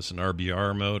 put us in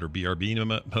RBR mode or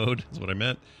BRB mode is what I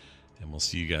meant, and we'll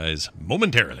see you guys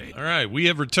momentarily. All right, we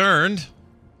have returned.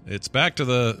 It's back to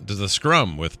the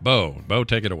scrum with Bo. Bo,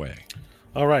 take it away.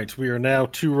 All right, we are now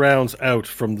 2 rounds out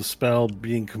from the spell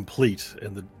being complete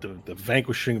and the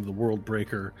vanquishing of the World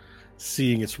Breaker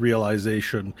seeing its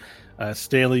realization.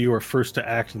 Stanley, you are first to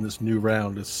act in this new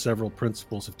round as several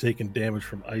principals have taken damage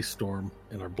from Ice Storm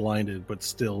and are blinded, but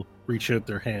still reach out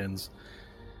their hands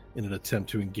in an attempt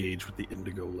to engage with the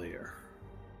Indigo layer.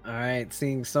 All right,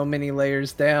 seeing so many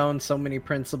layers down, so many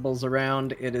principals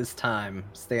around, it is time.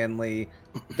 Stanley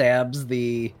dabs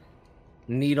the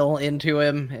needle into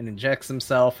him and injects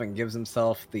himself and gives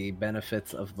himself the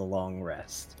benefits of the long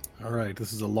rest. All right,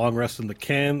 this is a long rest in the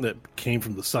can that came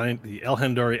from the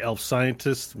Elhendari elf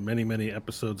scientist many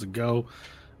episodes ago.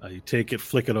 You take it,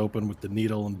 flick it open with the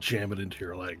needle, and jam it into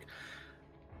your leg.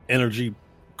 Energy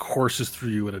courses through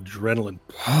you, and adrenaline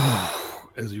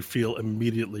as you feel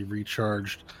immediately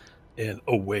recharged and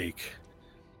awake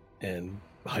and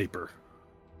hyper.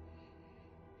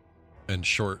 And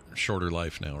shorter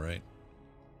life now, right?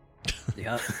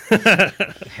 Yeah.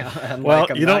 I'm Well,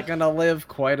 I'm not going to live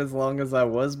quite as long as I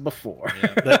was before.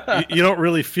 You don't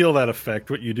really feel that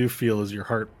effect. What you do feel is your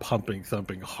heart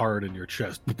thumping hard in your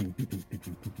chest.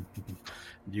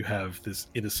 You have this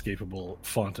inescapable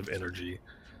font of energy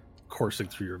coursing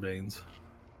through your veins.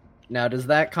 Now, does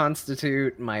that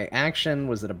constitute my action?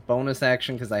 Was it a bonus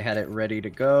action because I had it ready to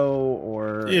go,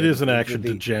 or it is an action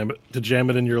to jam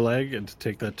it in your leg, and to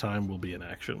take that time will be an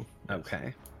action.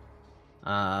 Okay.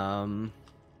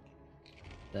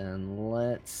 Then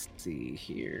let's see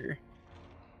here.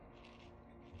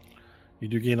 You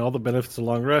do gain all the benefits of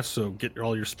long rest, so get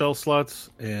all your spell slots,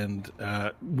 and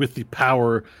with the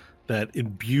power that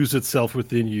imbues itself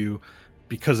within you,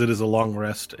 because it is a long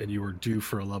rest and you are due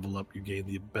for a level up, you gain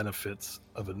the benefits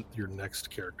of your next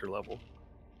character level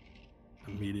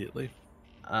immediately.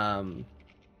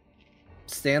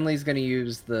 Stanley's going to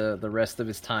use the rest of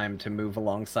his time to move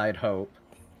alongside Hope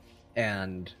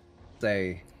and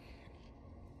say,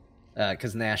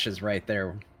 because Nash is right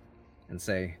there, and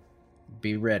say,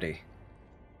 be ready.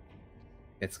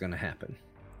 It's going to happen.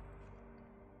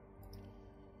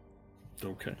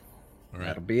 Okay. All right.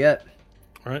 That'll be it.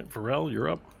 All right, Varel, you're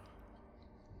up.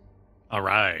 All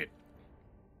right.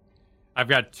 I've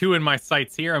got 2 in my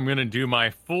sights here. I'm going to do my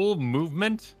full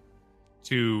movement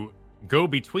to go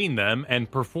between them and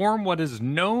perform what is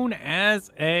known as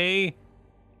a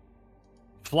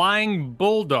flying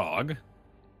bulldog,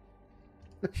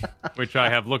 which I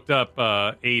have looked up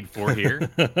aid for here.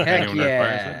 Heck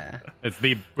yeah. It's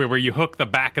the where you hook the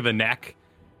back of the neck.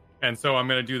 And so I'm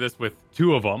going to do this with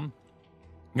 2 of them.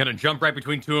 I'm going to jump right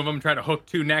between 2 of them, try to hook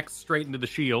 2 necks straight into the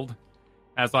shield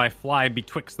as I fly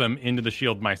betwixt them into the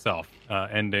shield myself,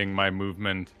 ending my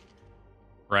movement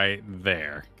right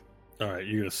there. All right,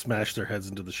 you're going to smash their heads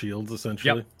into the shields,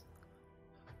 essentially? Yep.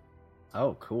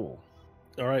 Oh, cool.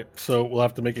 All right, so we'll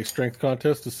have to make a strength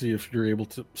contest to see if you're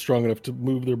strong enough to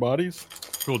move their bodies.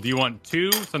 Cool. Do you want 2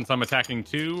 since I'm attacking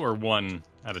 2, or 1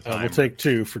 at a time? We'll take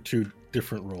 2 for 2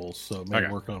 different rolls, so maybe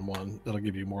Okay. work on 1. That'll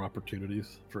give you more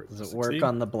opportunities for it to Does it succeed. work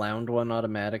on the blound one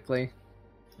automatically?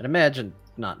 I'd imagine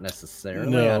not necessarily.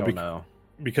 No, I don't know.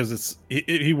 Because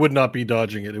he would not be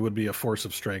dodging it. It would be a force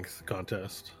of strength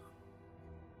contest.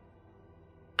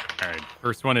 All right.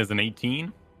 First one is an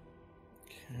 18.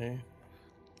 Okay.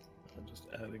 I'm just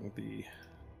adding the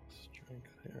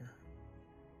strength here.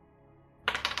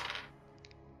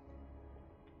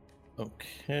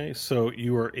 Okay, so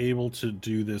you are able to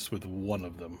do this with 1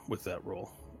 of them with that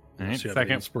roll. All right, So you have the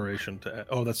second. inspiration to add.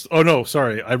 Oh no,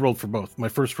 sorry. I rolled for both. My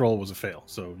first roll was a fail,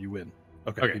 so you win.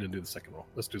 Okay, Okay. we didn't do the second roll.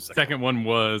 Let's do the Second one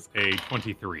was a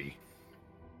 23.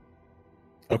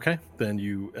 Okay, then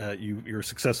you're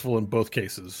successful in both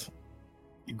cases.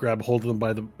 You grab hold of them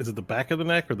by is it the back of the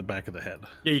neck or the back of the head?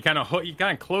 Yeah, you kind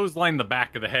of clothesline the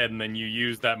back of the head, and then you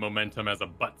use that momentum as a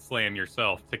butt slam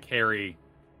yourself to carry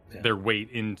their weight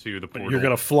into the But portal. you're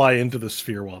gonna fly into the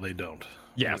sphere while they don't.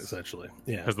 Yes. essentially.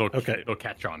 Yeah. because they'll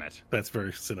catch on it. That's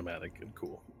very cinematic and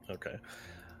cool. Okay.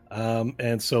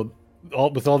 And so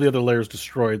with all the other layers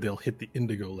destroyed, they'll hit the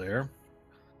indigo layer.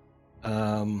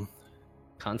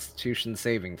 Constitution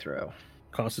saving throw.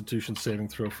 Constitution saving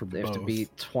throw for They both. have to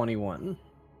beat 21.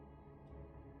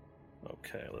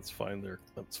 Okay, let's find their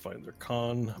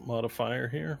con modifier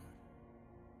here.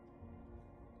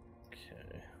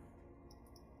 Okay.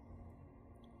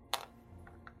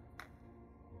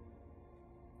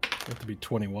 Have to be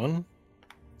 21.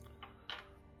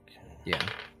 Okay. Yeah.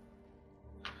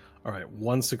 All right,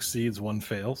 1 succeeds, 1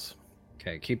 fails.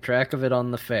 Okay, keep track of it on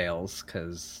the fails,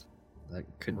 because that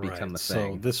could become a So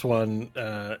thing. this one,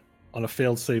 on a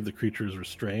failed save, the creature is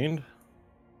restrained.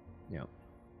 Yep.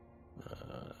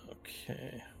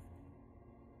 Okay.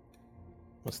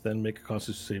 Must then make a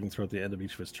Constitution saving throw at the end of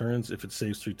each of its turns. If it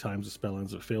saves 3 times, the spell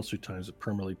ends. If it fails 3 times, it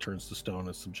permanently turns to stone and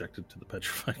is subjected to the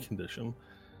petrified condition.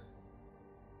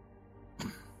 All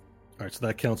right, so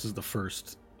that counts as the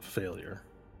first failure.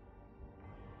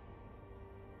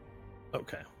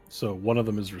 Okay, so one of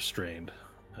them is restrained.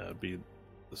 It'd be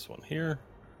this one here.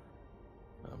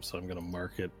 So I'm going to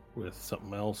mark it with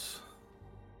something else.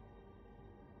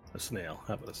 A snail.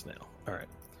 How about a snail? All right.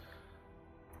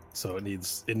 So it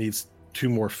needs 2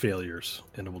 more failures,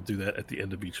 and it will do that at the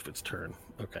end of each of its turn.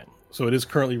 Okay. So it is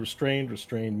currently restrained.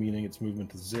 Restrained meaning its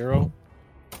movement is 0.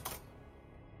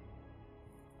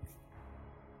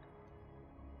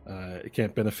 It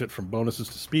can't benefit from bonuses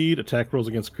to speed. Attack rolls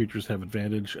against creatures have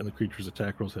advantage, and the creature's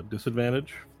attack rolls have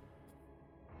disadvantage.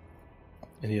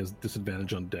 And he has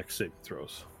disadvantage on dex saving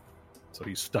throws. So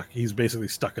he's stuck. He's basically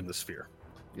stuck in the sphere.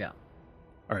 Yeah.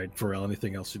 All right, Varel,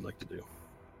 anything else you'd like to do?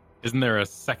 Isn't there a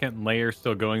second layer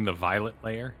still going, the violet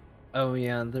layer? Oh,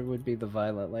 yeah, there would be the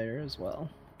violet layer as well.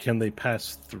 Can they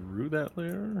pass through that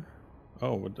layer?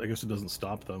 Oh, I guess it doesn't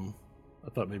stop them. I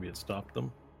thought maybe it stopped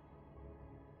them.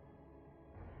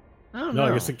 I don't No,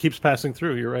 know. I guess it keeps passing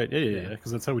through. You're right. Yeah.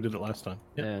 Because that's how we did it last time.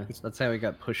 Yeah, that's how we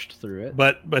got pushed through it.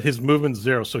 But his movement's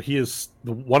 0, so he is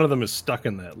one of them is stuck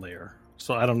in that layer.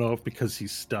 So I don't know if because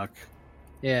he's stuck.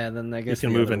 Yeah, then I guess he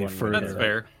can the move other any one would further. That's get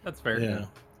fair. That's fair. Yeah.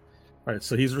 All right,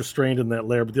 so he's restrained in that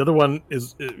layer, but the other one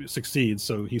succeeds,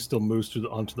 so he still moves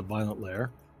onto the violent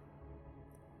layer.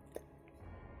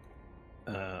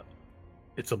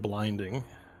 It's a blinding.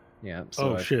 Yeah.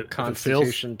 So shit!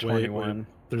 Constitution If it fails, 21. wait,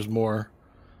 there's more.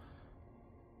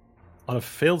 On a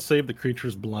failed save, the creature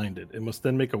is blinded. It must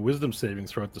then make a Wisdom saving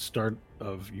throw at the start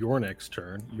of your next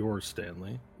turn. Yours,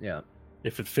 Stanley. Yeah.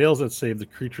 If it fails that save, the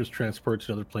creature is transported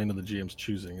to another plane of the GM's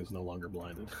choosing. Is no longer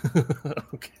blinded.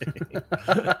 Okay.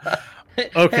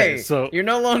 Okay, Hey, so you're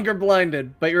no longer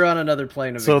blinded, but you're on another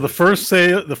plane of so the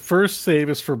existence. the first save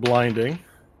is for blinding.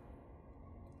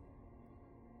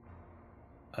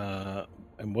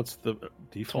 And what's the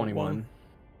default 21. one?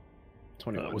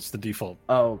 21. What's the default?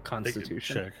 Oh,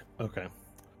 Constitution. Check. Okay.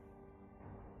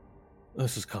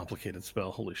 This is a complicated spell.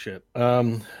 Holy shit.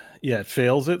 Yeah, it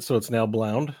fails it, so it's now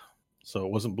blind. So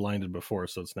it wasn't blinded before,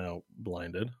 so it's now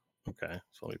blinded. Okay,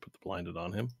 so let me put the blinded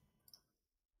on him.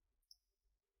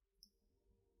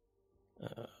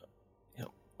 Yep.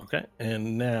 Okay,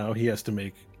 and now he has to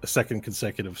make a second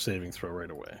consecutive saving throw right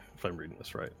away, if I'm reading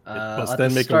this right. It must at then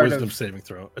the make a start Wisdom of- saving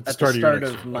throw At the start your of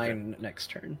next turn. mine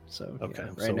next turn. So Okay, yeah,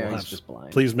 so right now we'll he's have- just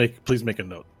blind. Please make a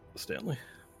note, Stanley.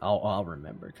 I'll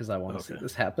remember because I want to see Okay.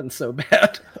 this happen so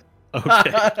bad.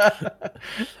 Okay.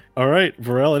 All right,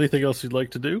 Varel, anything else you'd like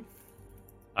to do?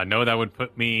 I know that would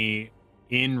put me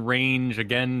in range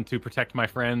again to protect my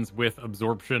friends with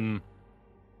Absorption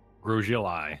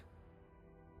Grogili.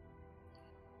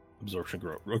 Absorption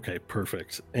growth. Okay,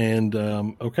 perfect. And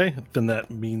okay, then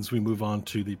that means we move on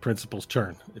to the principal's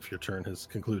turn. If your turn has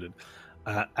concluded,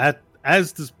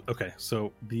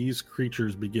 so these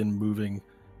creatures begin moving.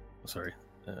 Sorry,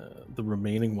 the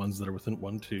remaining ones that are within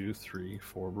 1, 2, 3,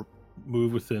 4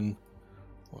 move within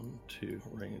 1, 2,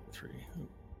 right, 3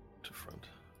 to front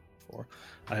 4.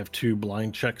 I have 2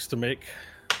 blind checks to make.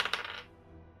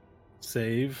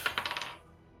 Save.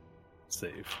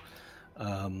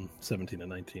 17 and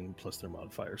 19 plus their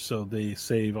modifier. So they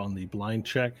save on the blind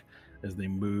check as they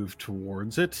move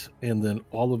towards it, and then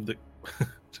all of the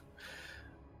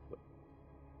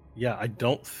yeah, I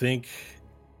don't think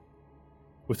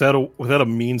without a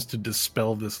means to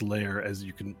dispel this layer, as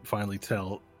you can finally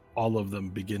tell, all of them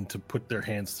begin to put their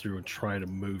hands through and try to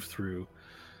move through.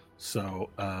 So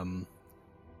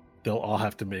they'll all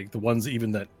have to make the ones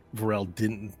even that Varel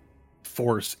didn't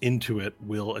force into it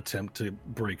will attempt to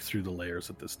break through the layers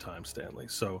at this time, Stanley.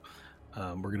 So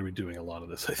we're going to be doing a lot of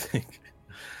this, I think.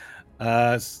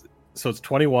 So it's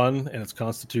 21 and it's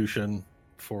Constitution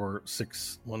for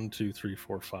 6. 1, 2, 3,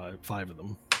 4, 5 of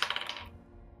them.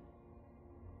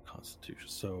 Constitution.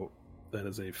 So that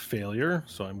is a failure.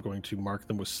 So I'm going to mark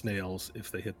them with snails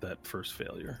if they hit that first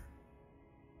failure.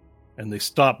 And they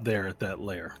stop there at that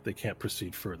layer. They can't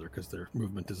proceed further because their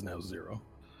movement is now 0.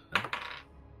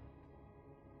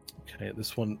 Okay,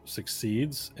 this one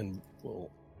succeeds and we'll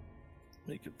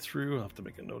make it through. I'll have to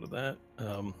make a note of that.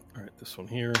 All right, this one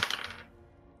here,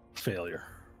 failure.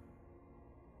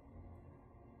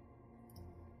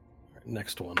 All right,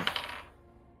 next one,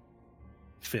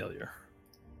 failure.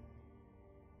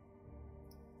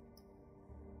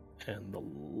 And the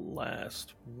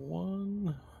last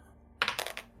one,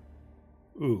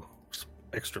 ooh,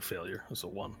 extra failure. It's a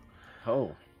 1.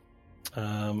 Oh.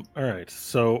 All right,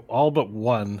 so all but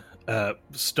one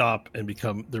stop and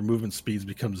become their movement speeds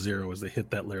become 0 as they hit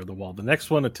that layer of the wall. The next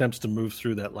one attempts to move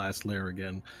through that last layer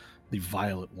again, the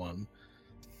violet one.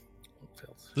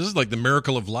 This is like the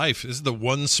miracle of life. This is the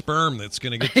one sperm that's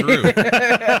going to get through.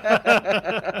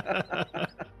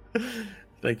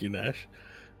 Thank you, Nash.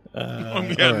 Yeah, all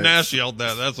right. Nash yelled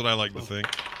that. That's what I like to think.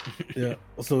 Yeah.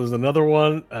 So there's another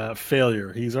one,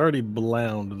 failure. He's already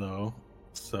blind though,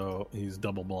 so he's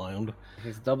double blind.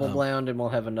 He's double blind, and we'll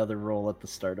have another roll at the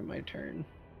start of my turn.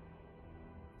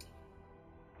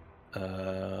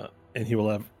 And he will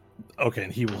have. Okay,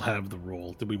 and he will have the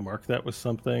roll. Did we mark that with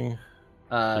something?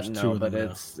 There's two No, of but them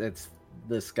now. it's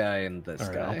this guy and this All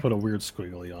right, guy. I'll put a weird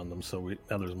squiggly on them so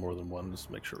now there's more than one.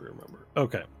 Just make sure we remember.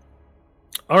 Okay.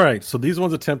 All right, so these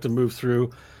ones attempt to move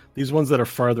through. These ones that are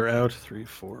farther out, 3,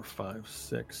 4, 5,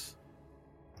 6.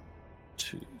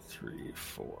 2, 3,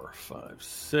 4, 5,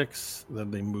 6.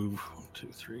 Then they move 1, 2,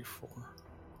 3, 4,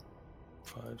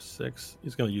 5, 6.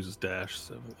 He's going to use his dash.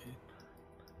 7, 8,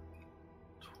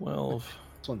 12.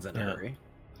 This one's in a hurry.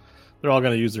 They're all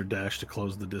going to use their dash to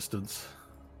close the distance.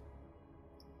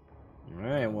 All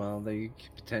right, well, they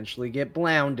could potentially get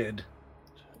blounded.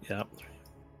 Yep.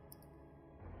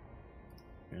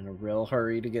 In a real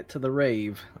hurry to get to the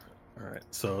rave. All right,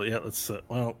 so yeah, let's.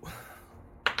 Well,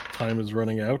 time is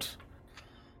running out.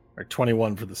 All right,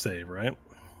 21 for the save, right?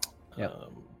 Yeah.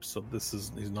 So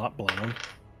he's not blound.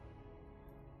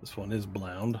 This one is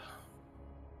blound.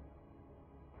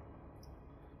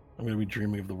 I'm going to be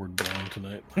dreaming of the word blound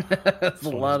tonight. There's a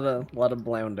lot of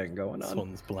blounding going on. This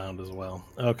one's blound as well.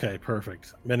 Okay,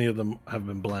 perfect. Many of them have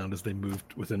been blound as they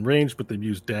moved within range, but they've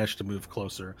used dash to move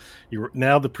closer.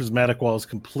 Now the prismatic wall is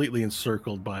completely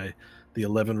encircled by the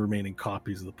 11 remaining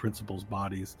copies of the principal's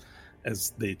bodies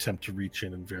as they attempt to reach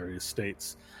in various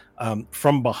states.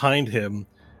 From behind him,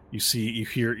 you see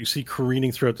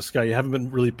careening throughout the sky. You haven't been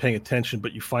really paying attention,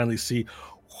 but you finally see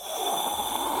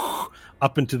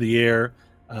up into the air.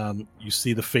 You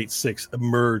see the Fate 6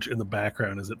 emerge in the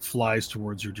background as it flies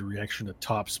towards your direction at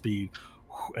top speed,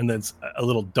 and then a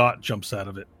little dot jumps out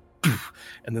of it,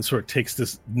 and then sort of takes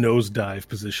this nosedive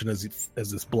position as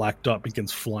this black dot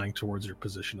begins flying towards your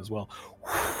position as well.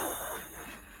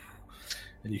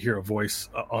 And you hear a voice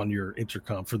on your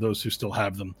intercom, for those who still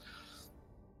have them.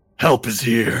 Help is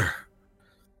here.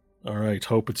 All right,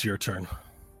 Hope, it's your turn.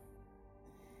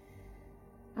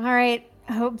 All right,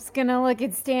 Hope's gonna look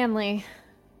at Stanley.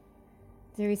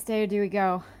 Do we stay or do we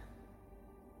go?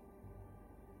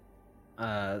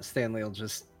 Stanley will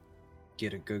just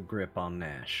get a good grip on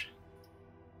Nash.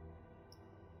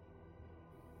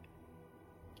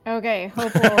 Okay,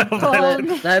 Hope will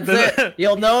pull. That's it.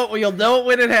 You'll know it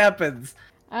when it happens.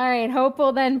 All right, Hope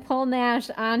will then pull Nash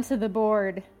onto the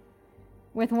board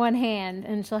with one hand,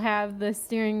 and she'll have the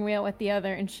steering wheel with the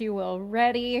other, and she will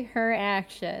ready her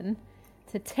action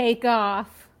to take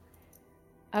off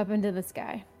up into the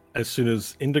sky. As soon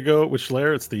as Indigo, which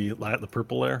layer? It's the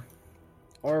purple layer?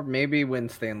 Or maybe when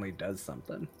Stanley does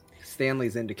something.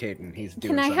 Stanley's indicating he's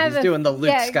doing something. He's doing the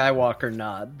Luke Skywalker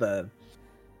nod.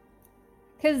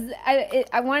 Because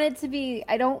I want it to be...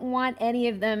 I don't want any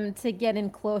of them to get in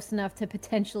close enough to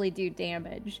potentially do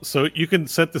damage. So you can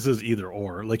set this as either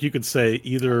or. Like you could say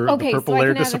either the purple so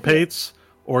layer dissipates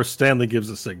or Stanley gives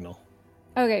a signal.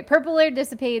 Okay, purple layer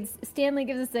dissipates, Stanley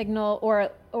gives a signal,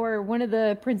 or one of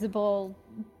the principal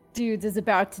dudes is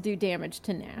about to do damage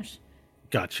to Nash.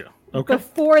 Gotcha. Okay.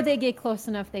 Before they get close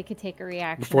enough, they could take a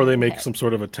reaction. Before they make some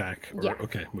sort of attack. Yeah.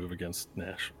 Okay, move against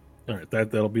Nash. All right,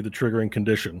 that'll be the triggering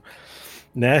condition.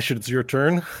 Nash, it's your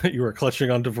turn. You are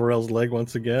clutching onto Varel's leg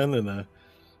once again in a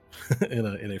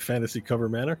in a fantasy cover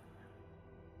manner.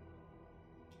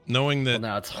 Knowing that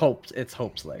now it's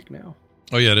Hope's leg now.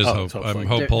 Oh yeah, it is Hope. Hope's I'm leg.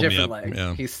 Hope pulled me up. Leg.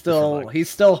 Yeah. He's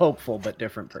still hopeful, but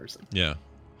different person. Yeah.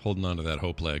 Holding on to that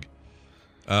Hope leg.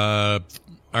 All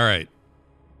right.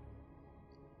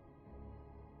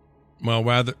 Well,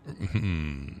 rather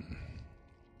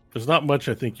There's not much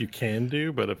I think you can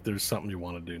do, but if there's something you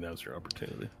want to do, now's your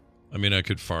opportunity. I mean, I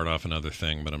could fart off another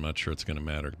thing, but I'm not sure it's going to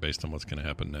matter based on what's going to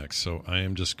happen next. So I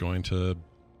am just going to...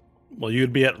 Well,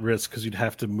 you'd be at risk because you'd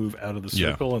have to move out of the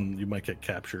circle, and you might get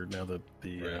captured now that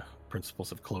the principals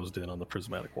have closed in on the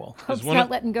prismatic wall. Hope's not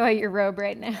letting go of your robe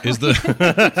right now.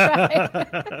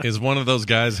 Is one of those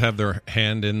guys have their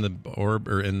hand in the orb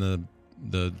or in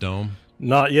the dome?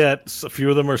 Not yet. A few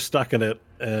of them are stuck in it,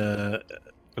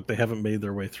 but they haven't made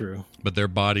their way through. But their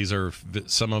bodies are...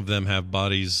 Some of them have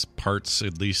bodies, parts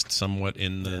at least somewhat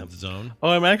in the zone.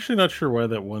 Oh, I'm actually not sure why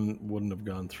that one wouldn't have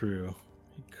gone through.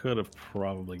 He could have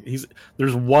probably...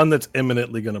 There's one that's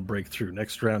imminently going to break through.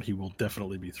 Next round, he will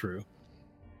definitely be through.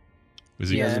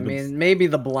 Maybe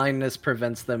the blindness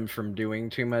prevents them from doing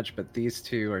too much, but these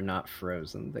two are not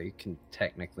frozen. They can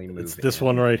technically move. It's this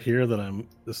one right here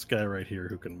this guy right here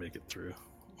who can make it through.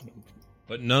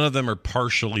 But none of them are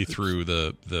partially through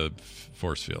the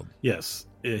force field. Yes,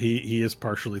 he is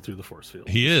partially through the force field.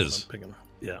 He is?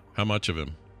 Yeah. How much of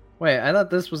him? Wait, I thought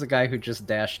this was a guy who just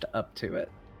dashed up to it.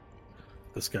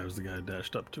 This guy was the guy who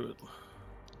dashed up to it.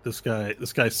 This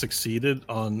guy succeeded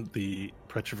on the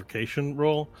petrification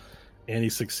roll, and he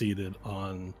succeeded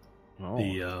on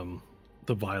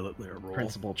the violet layer roll.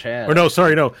 Principal Chad. Or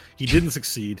no, he didn't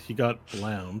succeed. He got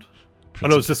blound.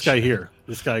 It's this guy here.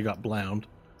 This guy got blound.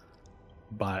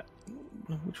 By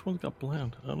which one got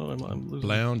blound? I don't know. I'm losing.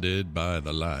 Blounded by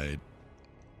the light.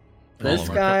 This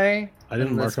guy I didn't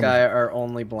and mark this him. guy are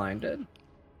only blinded.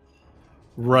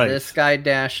 Right. This guy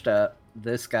dashed up.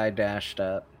 This guy dashed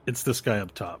up. It's this guy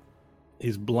up top.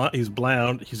 He's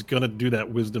blound. He's gonna do that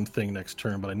wisdom thing next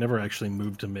turn, but I never actually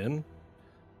moved him in.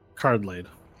 Card laid.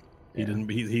 He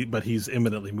didn't. But he's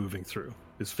imminently moving through.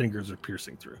 His fingers are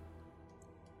piercing through.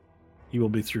 He will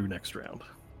be through next round.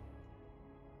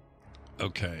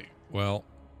 Okay. Well,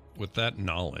 with that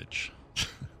knowledge,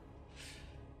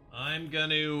 I'm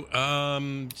gonna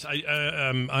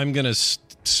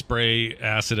spray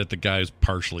acid at the guy who's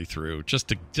partially through, just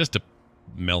to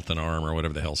melt an arm or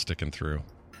whatever the hell's sticking through.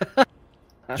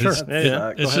 Sure.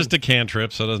 It's just a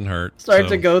cantrip, so it doesn't hurt. Start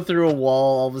to go through a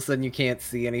wall. All of a sudden, you can't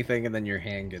see anything, and then your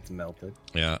hand gets melted.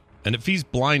 Yeah, and if he's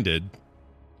blinded,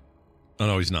 oh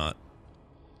no, he's not.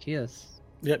 He is.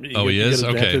 Yep. He is?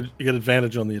 Okay. You get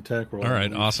advantage on the attack roll. All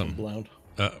right, awesome. Blound.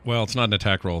 Well, it's not an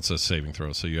attack roll; it's a saving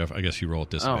throw. So I guess you roll at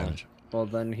disadvantage. Oh, well,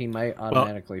 then he might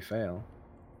automatically fail.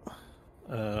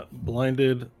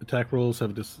 Blinded attack rolls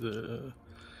have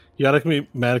he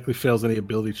automatically fails any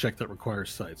ability check that requires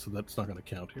sight, so that's not going to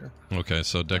count here. Okay,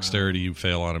 so dexterity you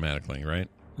fail automatically, right?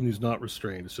 And he's not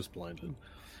restrained; it's just blinded.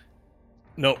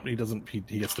 Nope, he doesn't. He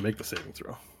gets to make the saving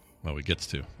throw. Oh, he gets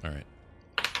to. All right.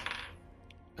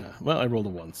 Well, I rolled a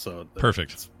 1, so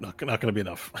perfect. It's not going to be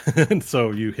enough. So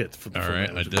you hit for the all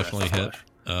right. I definitely hit.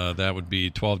 That would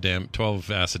be 12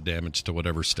 acid damage to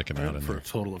whatever's sticking out in for there. A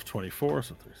total of 24,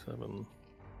 so 37.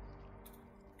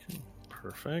 Okay,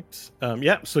 perfect.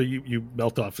 So you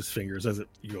melt off his fingers as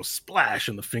you go splash,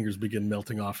 and the fingers begin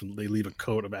melting off, and they leave a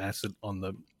coat of acid on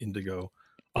the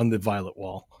violet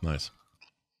wall. Nice.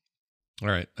 All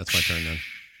right, that's my turn then.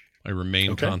 I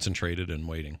remain concentrated and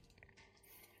waiting.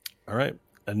 All right.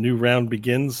 A new round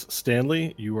begins.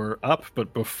 Stanley, you are up,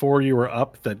 but before you are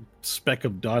up, that speck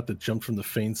of dot that jumped from the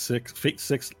Fate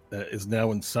 6 is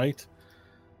now in sight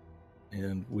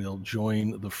and will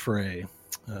join the fray.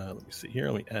 Let me see here.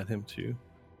 Let me add him to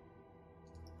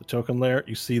the token layer.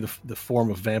 You see the form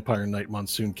of Vampire Knight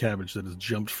Monsoon Cabbage that has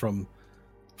jumped from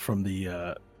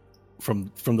the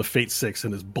Fate 6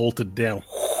 and is bolted down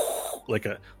like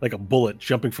a bullet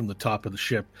jumping from the top of the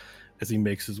ship. As he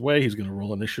makes his way, he's going to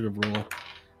roll initiative roll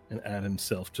and add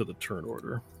himself to the turn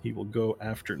order. He will go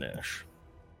after Nash.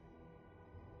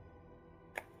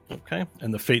 Okay,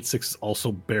 and the Fate 6 is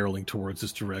also barreling towards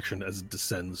this direction as it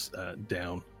descends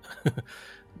down.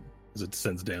 As it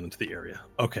descends down into the area.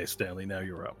 Okay, Stanley, now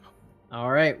you're up.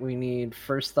 All right, we need,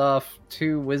 first off,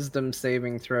 2 wisdom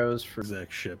saving throws for...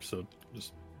 Exact ship, so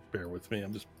just bear with me.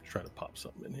 I'm just trying to pop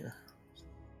something in here.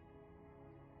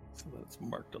 So that's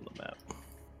marked on the map.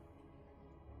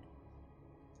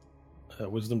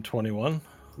 Wisdom 21.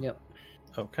 Yep.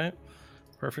 Okay.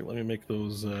 Perfect. Let me make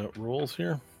those rolls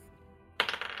here.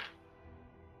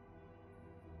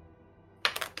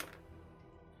 All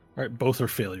right. Both are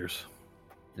failures.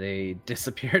 They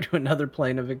disappear to another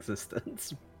plane of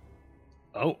existence.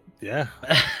 Oh, yeah.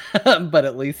 But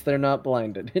at least they're not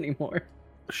blinded anymore.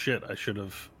 Shit, I should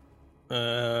have.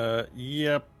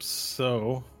 Yep.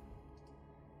 So.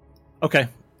 Okay.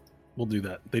 We'll do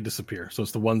that. They disappear. So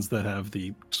it's the ones that have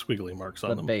the squiggly marks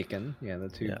on them. The bacon. Yeah, the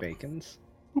 2 bacons.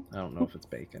 I don't know if it's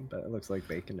bacon, but it looks like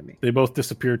bacon to me. They both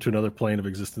disappear to another plane of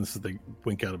existence as they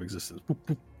wink out of existence. Boop,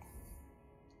 boop.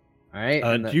 All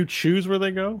right. Do you choose where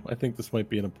they go? I think this might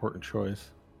be an important choice.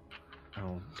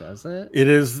 Oh, does it? It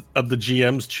is of the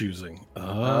GM's choosing.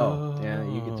 Oh, yeah,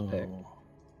 you get to pick.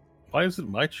 Why is it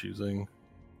my choosing?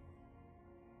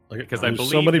 Because I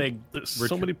believe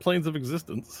so many planes of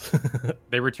existence.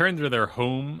 They return to their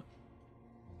home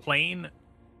plane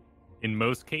in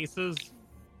most cases.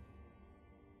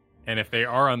 And if they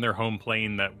are on their home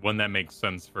plane, that makes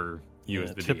sense for you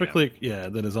as the typically,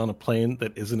 DM. that is on a plane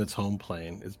that isn't its home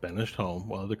plane is banished home,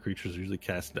 while other creatures are usually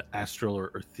cast into astral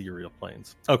or ethereal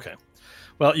planes. Okay.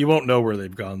 Well, you won't know where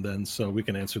they've gone then, so we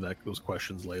can answer those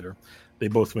questions later. They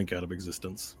both wink out of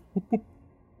existence.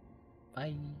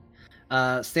 Bye.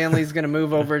 Stanley's going to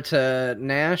move over to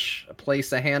Nash,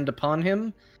 place a hand upon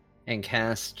him, and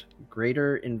cast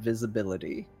Greater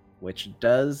Invisibility, which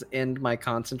does end my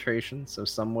concentration. So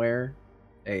somewhere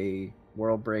a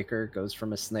World Breaker goes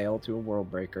from a snail to a World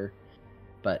Breaker,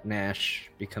 but Nash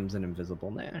becomes an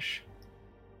invisible Nash.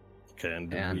 Okay,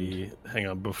 and hang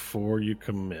on, before you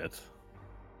commit,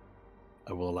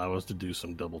 I will allow us to do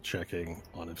some double checking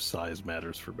on if size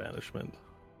matters for banishment.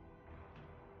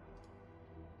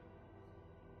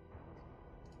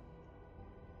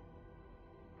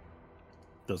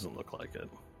 Doesn't look like it.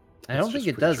 I don't think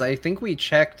it does. I think we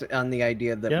checked on the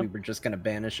idea that we were just going to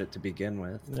banish it to begin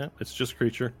with. Yeah, it's just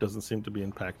creature. Doesn't seem to be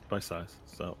impacted by size.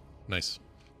 So nice.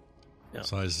 Yeah.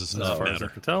 Size does as not far matter. as I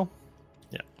can tell.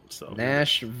 Yeah. So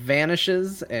Nash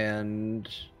vanishes, and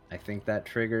I think that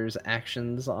triggers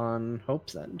actions on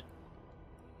Hope's end.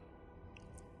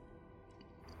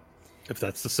 If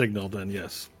that's the signal, then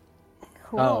yes.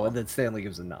 Cool. Oh, and then Stanley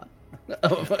gives a nod.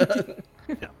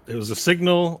 Yeah, it was a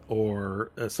signal,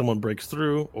 or someone breaks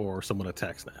through, or someone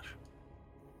attacks Nash.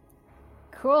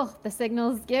 Cool. The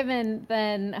signal's given.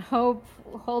 Then Hope,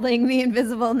 holding the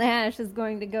invisible Nash, is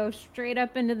going to go straight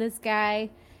up into the sky.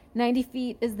 90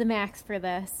 feet is the max for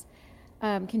this.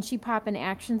 Can she pop an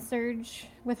action surge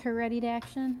with her ready to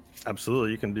action?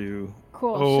 Absolutely, you can do.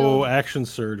 Cool. Oh, action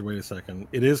surge. Wait a second.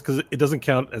 It is because it doesn't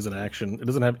count as an action. It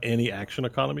doesn't have any action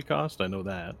economy cost. I know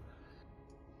that.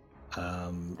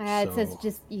 It says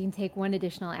just you can take one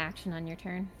additional action on your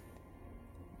turn.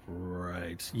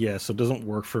 Right. Yeah. So it doesn't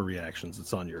work for reactions.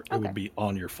 It's on your. Okay. It would be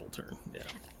on your full turn. Yeah.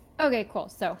 Okay. Cool.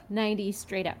 So 90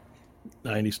 straight up.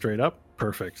 90 straight up.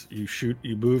 Perfect. You shoot.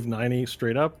 You move 90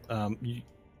 straight up.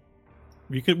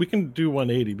 We can do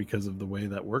 180 because of the way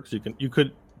that works. You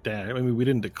could dash. I mean, we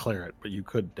didn't declare it, but you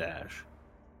could dash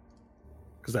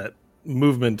because that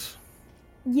movement.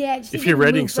 Yeah, if you're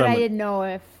readying but I someone, didn't know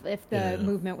if the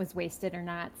movement was wasted or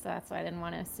not, so that's why I didn't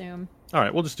want to assume. All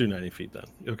right, we'll just do 90 feet then.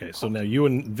 Okay, so now you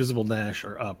and Invisible Nash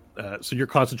are up. So your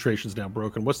concentration's now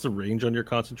broken. What's the range on your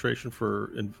concentration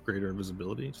for greater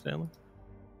invisibility, Stanley?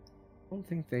 I don't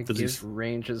think they give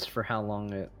ranges for how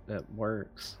long it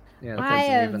works. Yeah, it I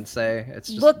doesn't even say. It's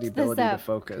just the ability to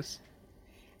focus.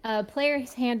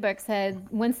 Player's Handbook said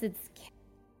once it's...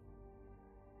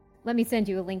 Let me send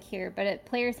you a link here, but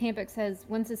Player's Handbook says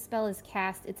once a spell is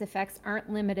cast, its effects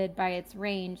aren't limited by its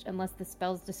range unless the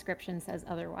spell's description says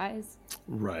otherwise.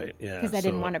 Right, yeah. Because I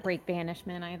didn't want to break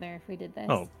banishment either if we did this.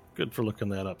 Oh, good for looking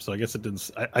that up. So I guess it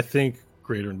didn't... I think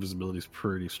greater invisibility is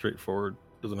pretty straightforward.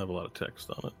 Doesn't have a lot of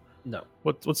text on it. No.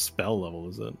 What spell level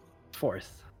is it? 4th.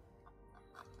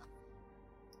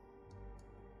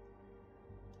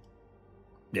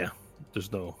 Yeah,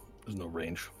 there's no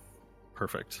range.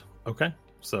 Perfect. Okay.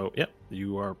 So, yeah,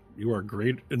 you are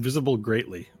great, invisible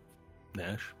greatly,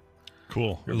 Nash.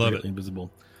 Cool. You're Love greatly it.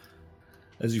 invisible.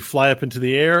 As you fly up into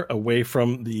the air, away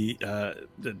from the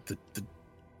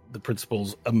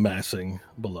principals amassing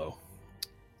below.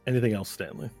 Anything else,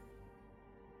 Stanley?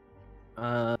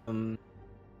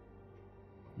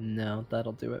 No,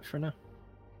 that'll do it for now.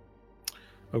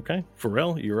 Okay,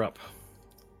 Pharrell, you're up.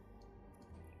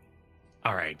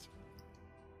 All right.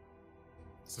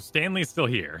 So Stanley's still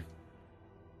here,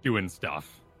 doing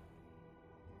stuff.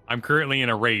 I'm currently in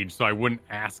a rage, so I wouldn't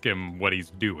ask him what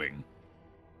he's doing.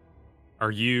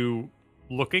 Are you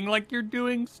looking like you're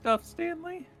doing stuff,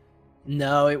 Stanley?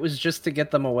 No, it was just to get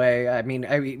them away. I mean,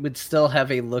 I would still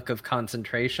have a look of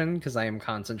concentration because I am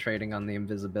concentrating on the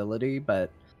invisibility, but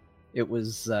it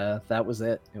was that was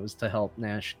it. It was to help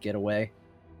Nash get away.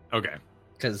 Okay.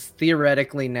 Because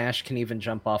theoretically, Nash can even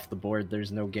jump off the board.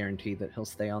 There's no guarantee that he'll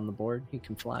stay on the board. He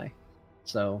can fly.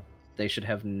 So they should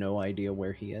have no idea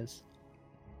where he is.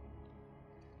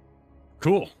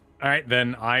 Cool. All right,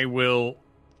 then I will...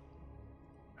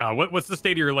 what's the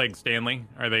state of your legs, Stanley?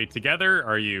 Are they together?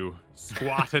 Are you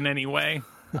squatting anyway?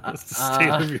 That's the state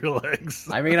of your legs.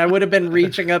 I mean, I would have been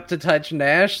reaching up to touch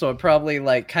Nash, so I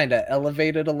probably kind of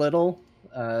elevated a little,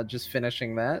 just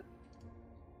finishing that.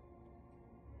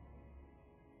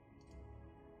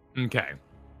 Okay.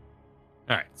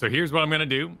 All right, so here's what I'm going to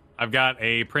do. I've got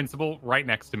a principal right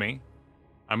next to me.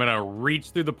 I'm going to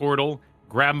reach through the portal,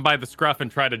 grab him by the scruff, and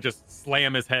try to just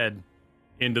slam his head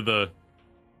into the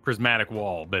prismatic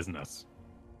wall business.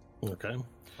 Okay.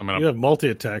 You have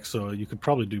multi-attack, so you could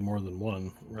probably do more than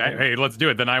one. Right? Hey, let's do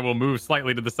it. Then I will move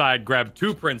slightly to the side, grab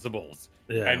two principals,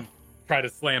 Yeah. and try to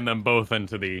slam them both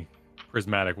into the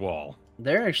prismatic wall.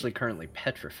 They're actually currently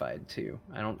petrified too.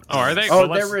 I don't. Oh, are they? Oh,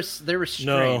 Well, they're restrained.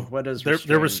 No, What does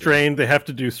they're restrained. They have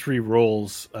to do 3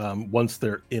 rolls once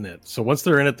they're in it. So once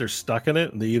they're in it, they're stuck in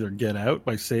it, and they either get out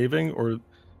by saving or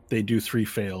they do 3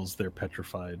 fails. They're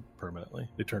petrified permanently.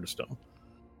 They turn to stone.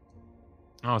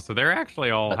 Oh, so they're actually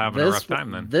all having a rough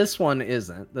time then. This one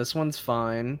isn't. This one's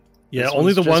fine. Yeah, This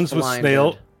only one's the ones just with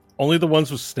blinded. only the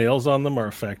ones with snails on them are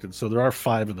affected. So there are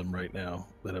 5 of them right now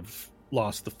that have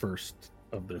lost the first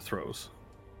of their throws.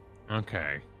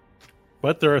 Okay.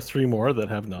 But there are 3 more that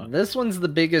have not. This one's the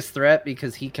biggest threat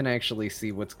because he can actually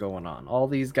see what's going on. All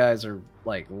these guys are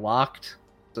locked,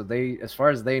 so they, as far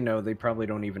as they know, they probably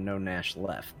don't even know Nash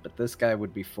left. But this guy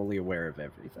would be fully aware of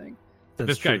everything. That's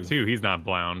This guy true. too, he's not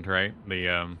bound, right?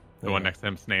 The one next to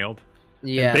him snailed.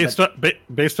 Yeah.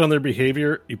 Based on their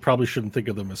behavior, you probably shouldn't think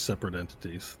of them as separate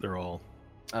entities. They're all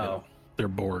they're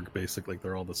Borg, basically.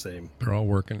 They're all the same. They're all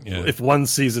working. Yeah. If one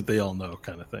sees it, they all know,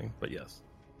 kind of thing. But yes.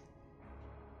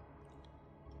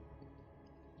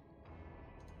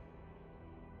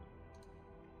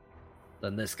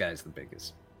 Then this guy's the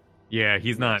biggest. Yeah,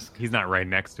 he's not right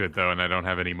next to it though, and I don't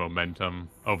have any momentum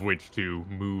of which to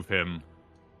move him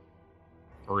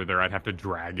further. I'd have to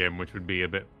drag him, which would be a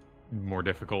bit more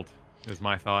difficult, is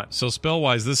my thought. So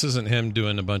spell-wise, this isn't him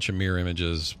doing a bunch of mirror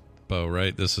images, Bo,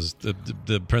 right? This is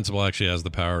the principal actually has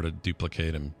the power to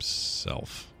duplicate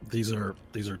himself. These are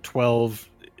 12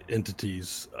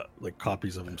 entities, like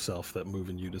copies of himself, that move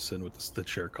in unison with the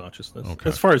shared consciousness. Okay.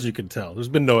 As far as you can tell, there's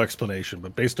been no explanation,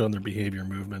 but based on their behavior,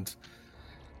 movement,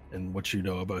 and what you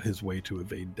know about his way to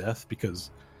evade death,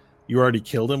 because you already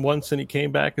killed him once and he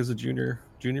came back as a junior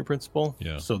principal.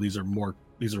 Yeah. So these are more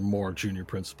junior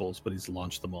principals, but he's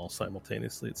launched them all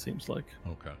simultaneously, it seems like.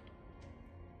 Okay.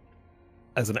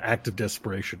 As an act of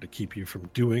desperation to keep you from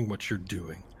doing what you're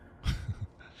doing.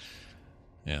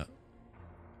 Yeah.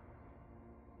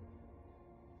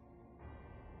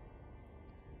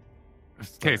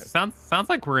 Okay, so sounds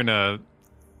like we're in a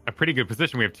pretty good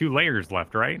position. We have 2 layers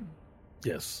left, right?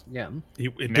 Yes. Yeah.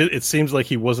 It seems like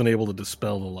he wasn't able to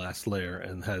dispel the last layer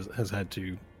and has had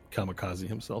to kamikaze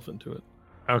himself into it.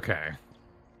 Okay.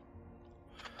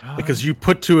 Because you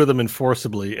put 2 of them in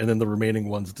forcibly, and then the remaining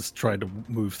ones just tried to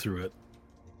move through it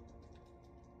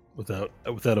without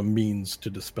a means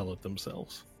to dispel it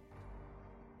themselves.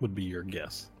 Would be your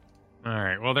guess. All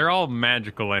right. Well, they're all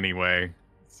magical anyway,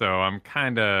 so I'm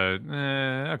kind of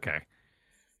okay.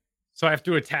 So I have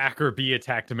to attack or be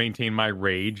attacked to maintain my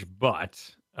rage, but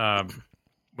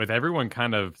with everyone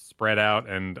kind of spread out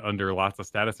and under lots of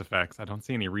status effects, I don't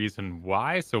see any reason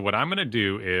why. So what I'm going to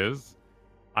do is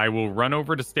I will run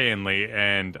over to Stanley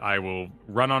and I will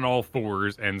run on all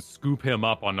 4s and scoop him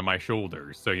up onto my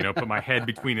shoulders. So, put my head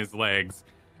between his legs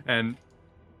and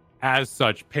as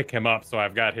such pick him up so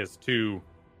I've got his 2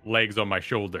 legs on my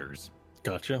shoulders.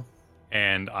 Gotcha.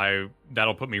 And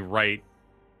that'll put me right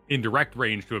in direct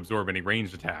range to absorb any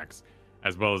ranged attacks,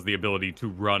 as well as the ability to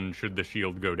run should the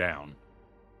shield go down.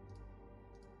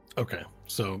 Okay,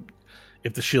 so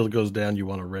if the shield goes down, you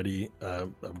want to ready a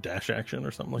dash action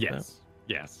or something like that?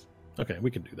 Yes. Okay,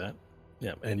 we can do that.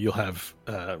 Yeah, and you'll have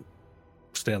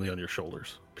Stanley on your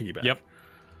shoulders, piggyback. Yep.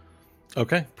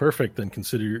 Okay, perfect. Then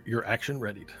consider your action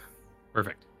readied.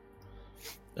 Perfect.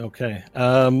 Okay.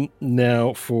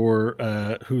 Now for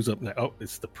who's up next? Oh,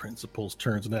 it's the principal's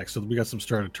turns next. So we got some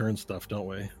start of turn stuff, don't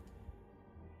we?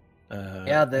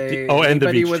 Yeah, they. End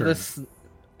of each with turn.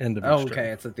 End of each okay, turn.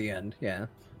 it's at the end. Yeah,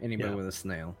 anybody with a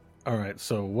snail. All right.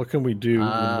 So what can we do when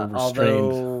we're restrained?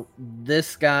 Although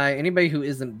this guy, anybody who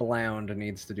isn't bound,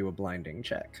 needs to do a blinding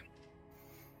check.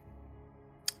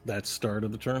 That's start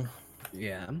of the turn.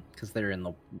 Yeah, because they're in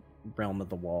the realm of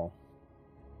the wall.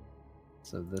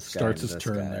 So this guy Starts and his this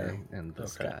turn guy there. and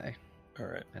this Okay. guy. All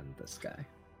right. And this guy.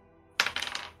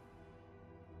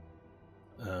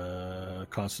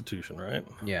 Constitution, right?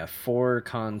 Yeah, 4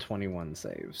 con 21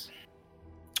 saves.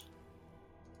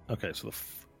 Okay, so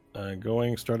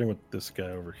starting with this guy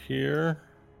over here.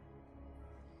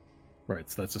 Right,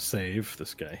 so that's a save.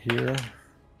 This guy here.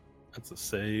 That's a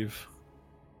save.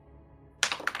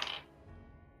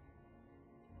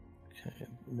 Okay,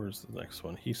 where's the next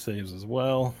one? He saves as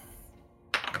well.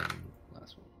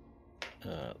 Last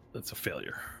one. That's a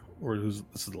failure. This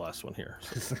is the last one here.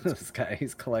 So This guy,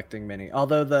 he's collecting many.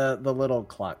 Although the little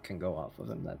clock can go off of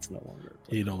him, that's no longer.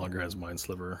 he no longer has mind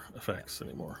sliver effects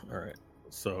anymore. All right.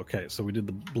 So we did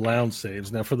the blound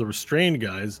saves. Now for the restrained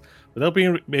guys, without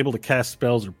being able to cast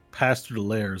spells or pass through the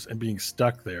layers and being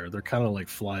stuck there, they're kind of like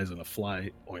flies in a fly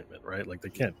ointment, right? Like they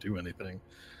can't do anything.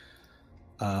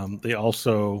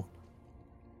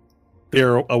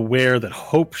 They're aware that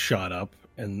Hope shot up,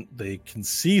 and they can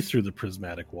see through the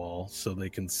prismatic wall, so they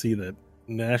can see that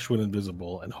Nash went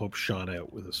invisible and Hope shot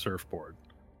out with a surfboard.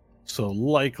 So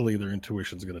likely their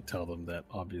intuition is going to tell them that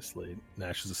obviously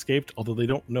Nash has escaped, although they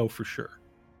don't know for sure.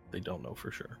 I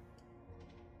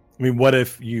mean, what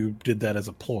if you did that as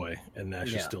a ploy and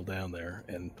Nash is still down there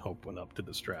and Hope went up to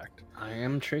distract? I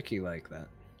am tricky like that.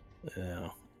 Yeah.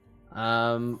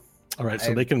 All right,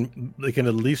 so they can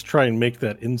at least try and make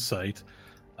that insight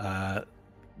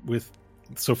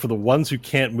so for the ones who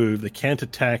can't move, they can't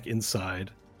attack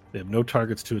inside. They have no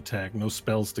targets to attack, no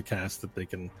spells to cast that they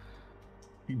can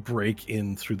break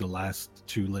in through the last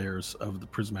 2 layers of the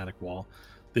prismatic wall.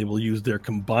 They will use their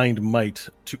combined might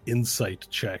to insight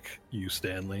check you,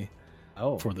 Stanley,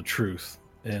 for the truth.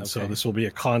 And so this will be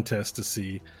a contest to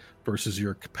see versus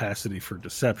your capacity for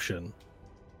deception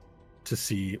to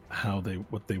see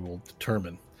what they will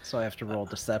determine. So I have to roll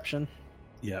deception.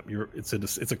 Yeah, it's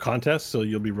a contest, so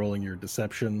you'll be rolling your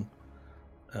deception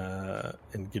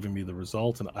and giving me the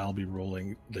result, and I'll be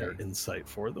rolling their insight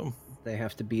for them. They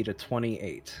have to beat a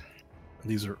 28.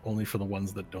 And these are only for the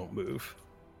ones that don't move.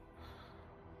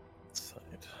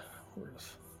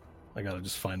 I gotta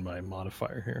just find my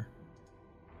modifier here.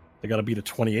 They gotta beat a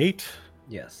 28.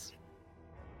 Yes.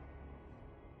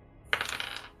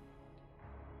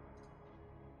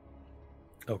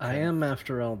 Okay. I am,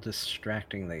 after all,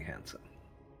 distractingly handsome.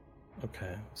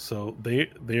 Okay, so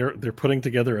they're putting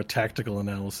together a tactical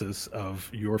analysis of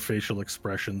your facial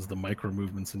expressions, the micro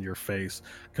movements in your face,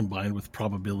 combined with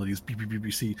probabilities.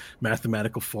 You see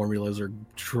mathematical formulas are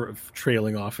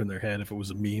trailing off in their head. If it was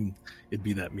a meme, it'd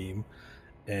be that meme,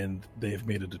 and they've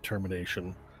made a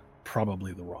determination,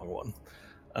 probably the wrong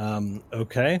one.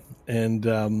 Okay,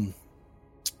 and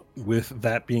with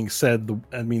that being said,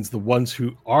 that means the ones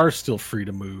who are still free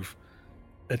to move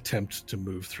attempt to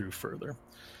move through further.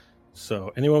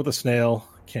 So anyone with a snail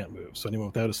can't move. So anyone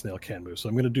without a snail can move. So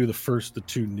I'm going to do the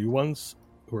two new ones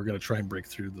who are going to try and break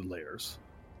through the layers.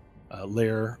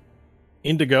 Layer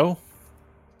Indigo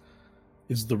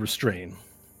is the restrain.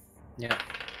 Yeah.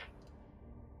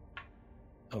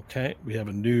 Okay, we have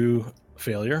a new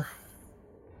failure.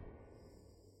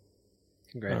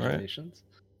 Congratulations.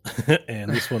 Right.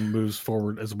 And this one moves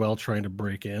forward as well, trying to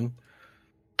break in.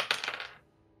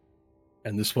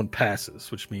 And this one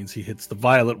passes, which means he hits the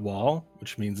violet wall,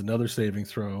 which means another saving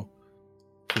throw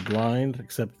for blind,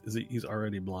 except he's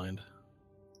already blind.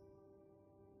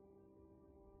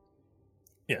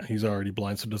 Yeah, he's already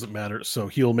blind, so it doesn't matter.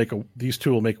 So these two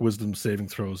will make wisdom saving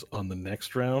throws on the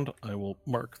next round. I will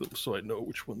mark them so I know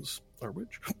which ones are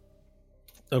which.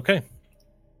 Okay.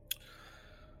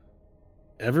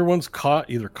 Everyone's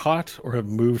either caught or have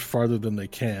moved farther than they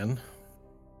can.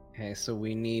 Okay, so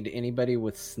we need anybody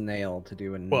with snail to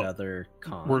do another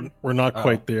con. We're not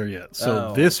quite there yet.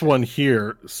 So this one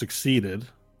here succeeded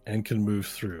and can move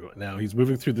through. Now he's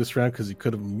moving through this round because he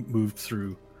could have moved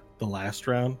through the last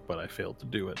round, but I failed to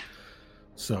do it.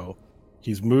 So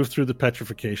he's moved through the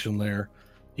petrification layer.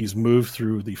 He's moved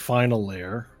through the final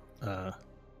layer,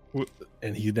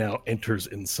 and he now enters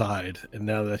inside. And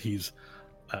now that he's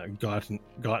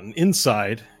gotten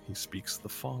inside, he speaks the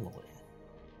following.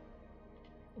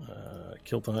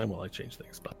 Kill time while I change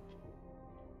things. But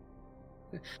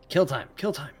kill time.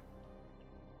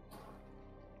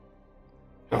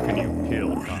 How can you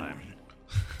kill time?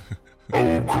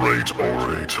 Oh, great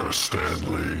orator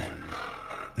Stanley.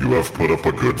 You have put up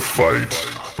a good fight,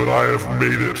 but I have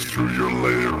made it through your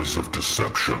layers of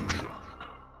deception.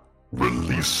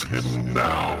 Release him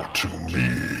now to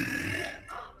me.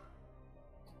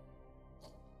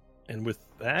 And with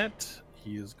that,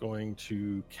 he is going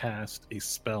to cast a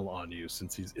spell on you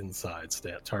since he's inside,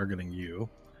 targeting you.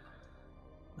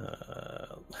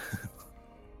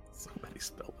 So many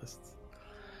spell lists.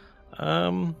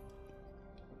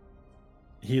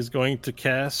 He is going to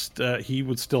cast. He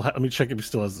would still. Let me check if he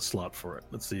still has the slot for it.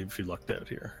 Let's see if he lucked out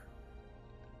here.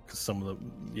 Because some of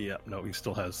them. Yeah, no, he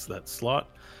still has that slot.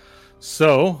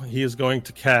 So he is going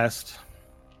to cast.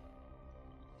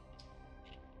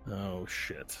 Oh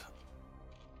shit.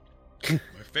 My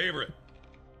favorite.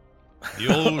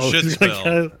 The old shit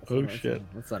spell. Shit.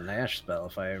 That's a Nash spell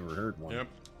if I ever heard one. Yep.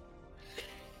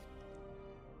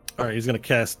 All right, he's going to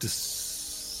cast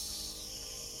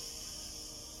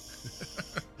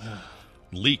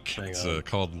Leak. It's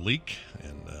called Leak.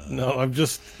 And no, I'm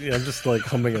just like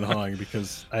humming and hawing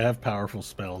because I have powerful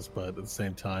spells, but at the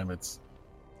same time, it's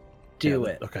do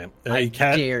it. Okay, I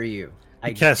dare you.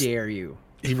 I dare you.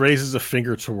 He raises a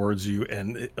finger towards you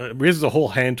and raises a whole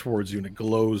hand towards you, and it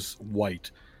glows white,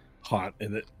 hot,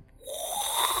 and it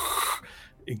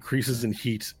increases in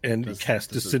heat and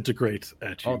casts Disintegrate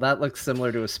at you. Oh, that looks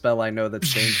similar to a spell I know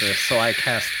that's dangerous, so I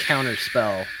cast Counter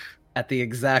Spell at the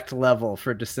exact level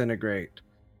for Disintegrate,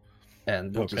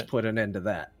 and we'll just put an end to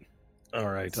that. All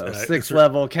right. So 6th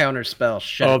level Counter Spell,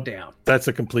 shut down. That's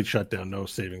a complete shutdown. No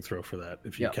saving throw for that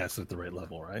if you cast it at the right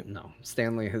level, right? No.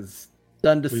 Stanley has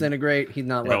done Disintegrate. He's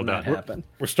not letting that happen.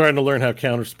 We're starting to learn how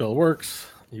Counterspell works.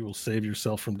 You will save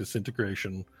yourself from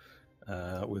disintegration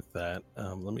with that.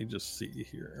 Let me just see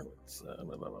here.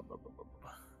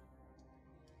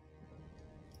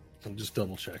 I'm just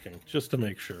double checking just to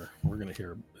make sure. We're going to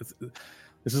hear.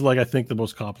 This is like, I think, the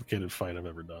most complicated fight I've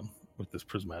ever done with this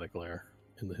prismatic layer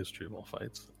in the history of all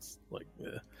fights. It's like,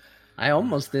 I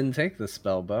almost didn't take the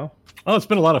spell, Bo. Oh, it's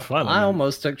been a lot of fun. I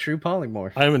almost took True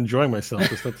Polymorph. I'm enjoying myself.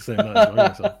 Just at the same time, enjoying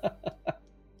myself.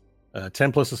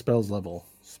 10 plus the spell's level.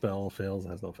 Spell fails,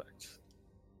 has no effect.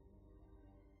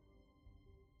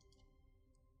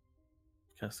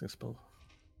 Casting a spell.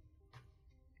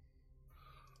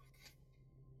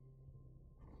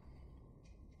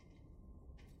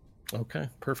 Okay,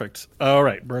 perfect. All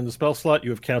right, burn the spell slot. You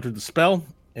have countered the spell.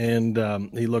 And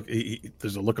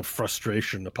there's a look of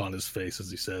frustration upon his face as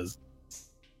he says,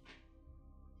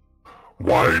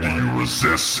 Why do you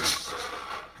resist?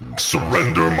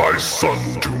 Surrender my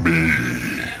son to me.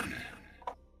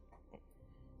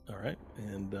 All right,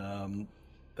 and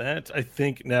that, I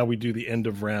think now we do the end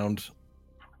of round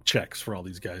checks for all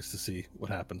these guys to see what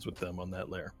happens with them on that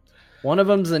lair. One of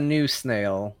them's a new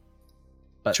snail,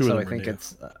 but Two of so them I are think new.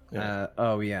 it's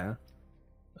Yeah.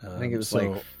 I think it was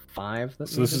like 5. That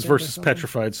So this is needed it or versus something?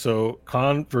 petrified. So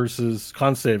con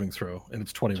saving throw, and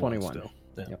it's 21 still.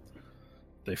 Yeah. Yep.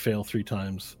 They fail 3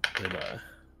 times, they die.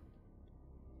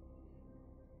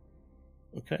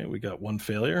 Okay, we got 1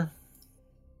 failure.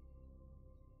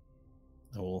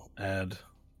 I will add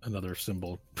another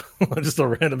symbol, just a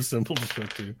random symbol to show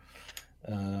too.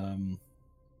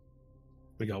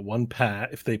 We got 1 pass.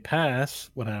 If they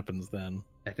pass, what happens then?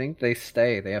 I think they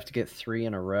stay. They have to get 3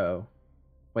 in a row.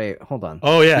 Wait, hold on.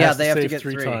 Oh yeah, it Yeah, has they have to save get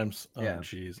 3 3. times. Oh Yeah.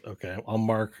 jeez. Okay, I'll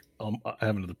mark. I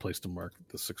have another place to mark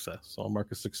the success. So I'll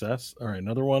mark a success. All right,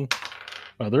 another one.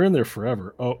 Oh, they're in there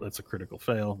forever. Oh, that's a critical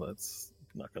fail. That's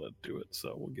not going to do it.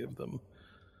 So we'll give them.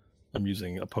 I'm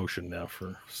using a potion now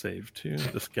for save too.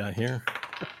 This guy here.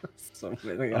 So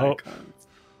many Oh. icons.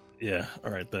 Yeah.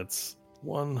 All right. That's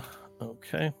 1.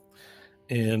 Okay.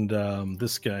 And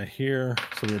this guy here.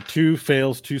 So we had 2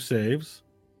 fails, 2 saves,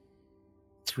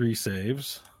 3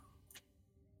 saves.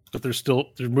 But their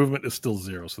movement is still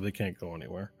 0, so they can't go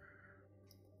anywhere.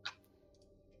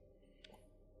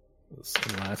 This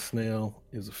last snail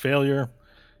is a failure.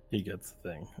 He gets the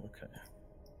thing. Okay.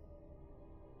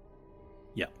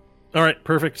 Yeah. All right.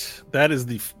 Perfect. That is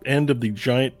the end of the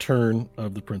giant turn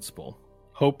of the principal.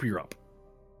 Hope, you're up.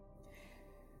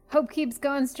 Hope keeps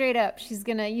going straight up. She's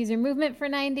going to use her movement for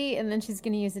 90, and then she's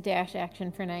going to use a dash action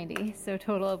for 90. So a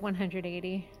total of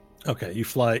 180. Okay, you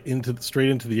fly straight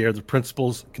into the air. The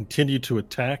principals continue to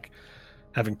attack,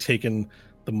 having taken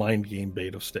the mind game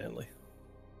bait of Stanley.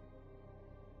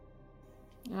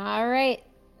 All right.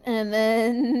 And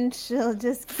then she'll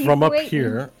just keep From up waiting.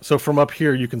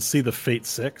 here, you can see the Fate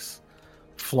 6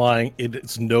 flying.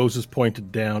 Its nose is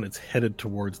pointed down. It's headed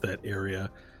towards that area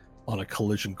on a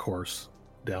collision course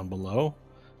down below,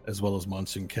 as well as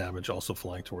Monsoon Cabbage also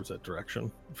flying towards that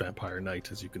direction. Vampire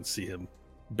Knight, as you can see him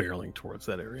barreling towards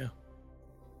that area.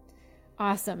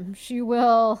 Awesome. She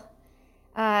will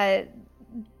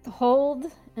hold,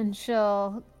 and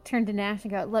she'll turn to Nash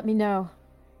and go, let me know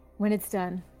when it's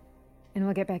done, and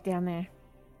we'll get back down there.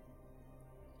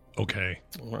 Okay.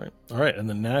 All right. And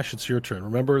then Nash, it's your turn.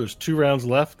 Remember, there's 2 rounds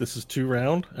left. This is 2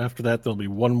 round. After that, there'll be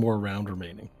 1 more round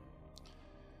remaining.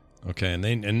 Okay,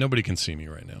 and nobody can see me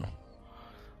right now.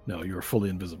 No, you are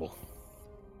fully invisible,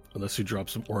 unless you drop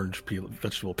some orange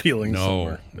vegetable peeling No,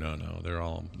 somewhere. no.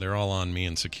 They're all on me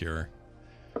and secure.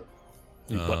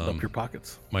 You button up your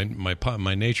pockets. My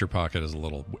nature pocket is a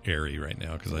little airy right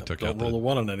now because I took Don't out roll a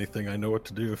 1 on anything. I know what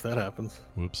to do if that happens.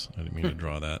 Whoops, I didn't mean to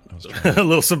draw that. I was trying A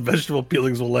little some vegetable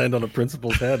peelings will land on a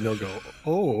principal's head, and they'll go,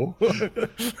 "Oh."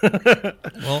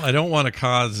 Well, I don't want to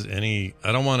cause any.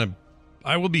 I don't want to.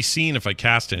 I will be seen if I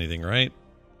cast anything, right?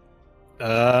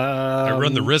 I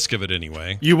run the risk of it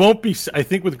anyway. You won't be. I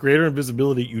think with greater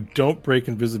invisibility, you don't break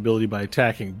invisibility by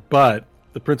attacking, but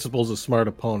the principal's a smart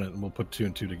opponent, and we'll put 2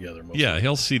 and 2 together. Yeah,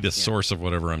 he'll see the source of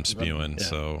whatever I'm spewing. Yeah.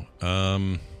 So,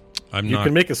 You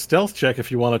can make a stealth check if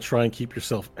you want to try and keep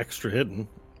yourself extra hidden.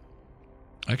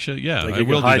 Actually, yeah, Like I you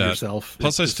can will do hide that. yourself.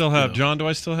 Plus, I It's still just, have John. Do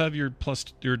I still have your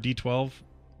D12?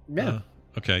 Yeah.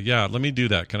 Okay, yeah. Let me do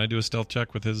that. Can I do a stealth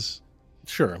check with his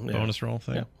Sure. Yeah. bonus roll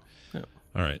thing? Yeah.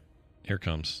 All right, here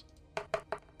comes.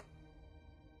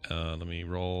 Let me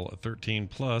roll a 13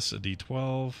 plus a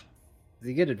D12. Does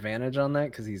he get advantage on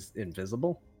that because he's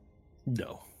invisible?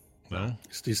 No. No.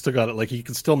 He's still got it. Like, he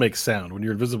can still make sound. When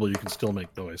you're invisible, you can still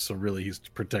make noise. So really, he's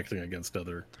protecting against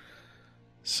other.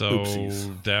 So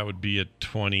Oopsies. that would be a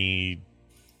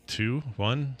 22,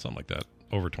 1, something like that.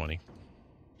 Over 20.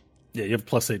 Yeah, you have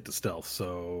 +8 to stealth.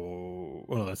 So,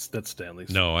 well, that's Stanley's.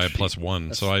 No, I have sheet. +1.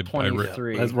 That's So I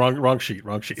 23. That's wrong sheet.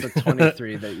 Wrong sheet. It's a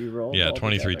 23 that you rolled. yeah,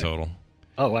 23 altogether. total.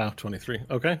 Oh wow, 23.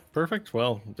 Okay, perfect.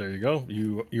 Well, there you go.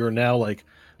 You're now like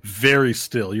very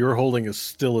still. You're holding as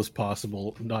still as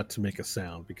possible, not to make a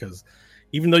sound, because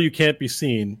even though you can't be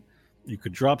seen, you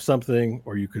could drop something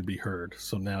or you could be heard.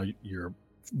 So now you're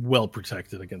well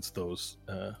protected against those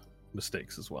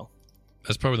mistakes as well.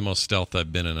 That's probably the most stealth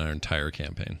I've been in our entire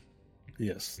campaign.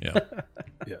 Yes. Yeah.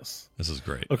 Yes. This is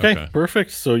great. Okay,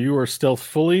 perfect. So you are stealth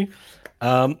fully.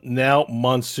 Now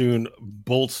Monsoon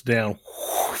bolts down,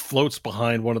 floats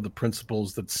behind one of the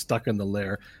principals that's stuck in the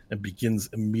lair, and begins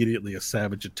immediately a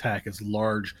savage attack as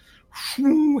large,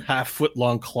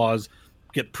 half-foot-long claws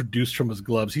get produced from his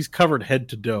gloves. He's covered head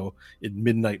to toe in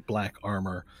midnight black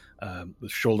armor. The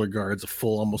shoulder guards, a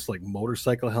full, almost like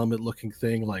motorcycle helmet looking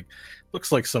thing, like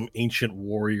looks like some ancient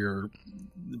warrior,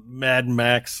 Mad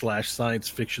Max / science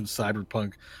fiction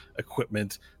cyberpunk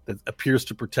equipment that appears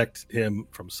to protect him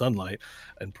from sunlight,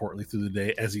 importantly through the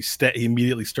day. As he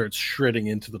immediately starts shredding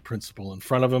into the principal in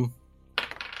front of him.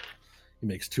 He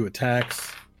makes 2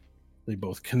 attacks. They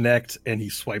both connect, and he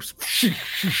swipes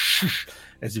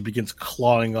as he begins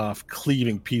clawing off,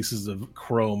 cleaving pieces of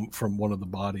chrome from one of the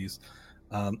bodies.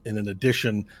 And in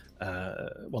addition,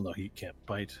 well, no, he can't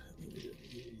bite.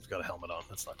 He's got a helmet on.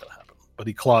 That's not going to happen. But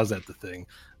he claws at the thing,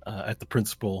 at the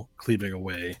principal, cleaving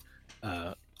away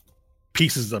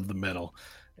pieces of the metal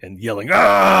and yelling,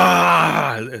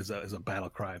 "Ah!" as a battle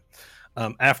cry.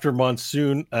 After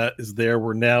Monsoon is there,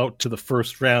 we're now to the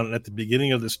first round. And at the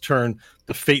beginning of this turn,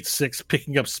 the Fate 6,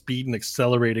 picking up speed and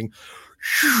accelerating,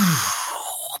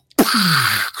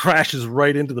 crashes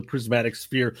right into the prismatic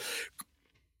sphere,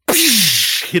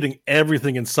 hitting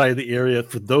everything inside the area.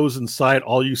 For those inside,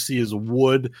 all you see is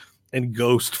wood and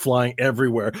ghost flying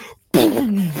everywhere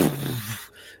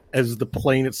as the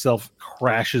plane itself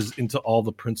crashes into all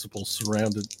the principals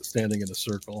standing in a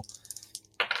circle.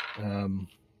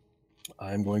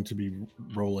 I'm going to be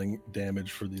rolling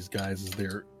damage for these guys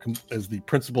as the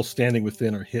principals standing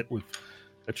within are hit with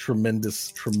a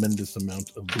tremendous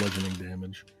amount of bludgeoning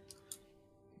damage.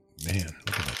 Man,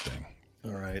 look at that thing.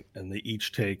 All right, and they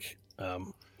each take.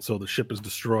 So the ship is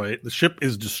destroyed. The ship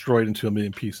is destroyed into 1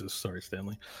 million pieces. Sorry,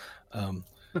 Stanley.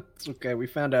 It's okay. We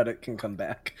found out it can come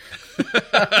back.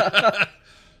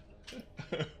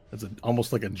 That's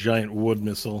almost like a giant wood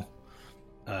missile.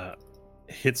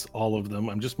 Hits all of them.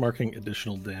 I'm just marking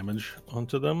additional damage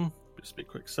onto them. Just be a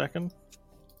quick second.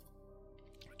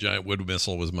 Giant Wood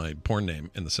Missile was my porn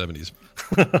name in the 70s.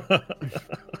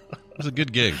 It was a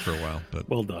good gig for a while, but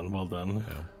well done.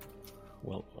 Yeah.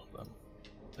 Well done.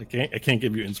 I can't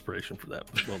give you inspiration for that.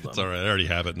 But well done. It's all right. I already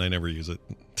have it, and I never use it.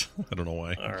 I don't know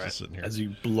why. All right. Just sitting here. As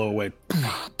you blow away,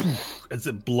 as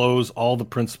it blows all the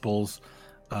principals,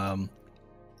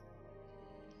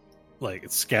 like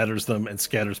it scatters them and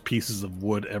scatters pieces of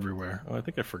wood everywhere. Oh, I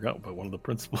think I forgot about one of the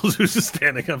principals who's just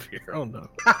standing up here. Oh no!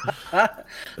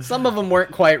 Some of them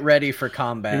weren't quite ready for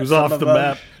combat. He was off the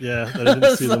map. Yeah, I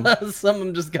didn't see them. Some of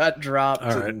them just got dropped.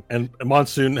 All right, and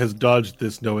Monsoon has dodged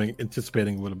this,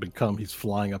 anticipating what would have become. He's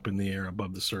flying up in the air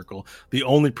above the circle. The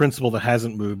only principal that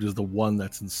hasn't moved is the one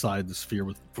that's inside the sphere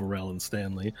with Varel and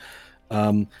Stanley.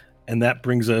 And that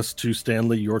brings us to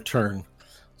Stanley. Your turn.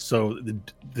 So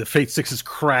the Fate 6 has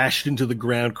crashed into the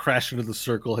ground, crashed into the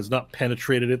circle, has not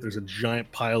penetrated it. There's a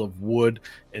giant pile of wood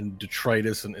and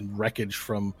detritus and wreckage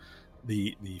from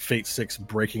the Fate 6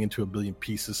 breaking into 1 billion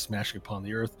pieces, smashing upon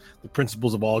the earth. The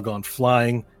principals have all gone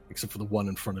flying, except for the one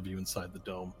in front of you inside the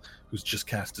dome, who's just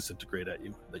cast Disintegrate at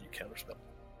you that you counterspell.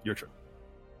 Your turn.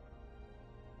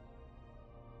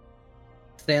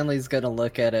 Stanley's going to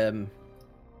look at him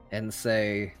and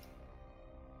say,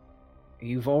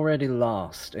 "You've already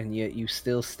lost, and yet you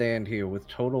still stand here with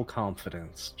total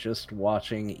confidence, just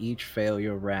watching each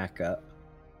failure rack up.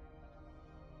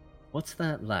 What's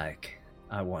that like,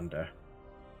 I wonder?"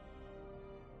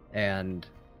 And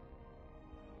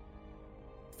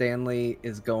Stanley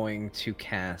is going to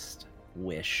cast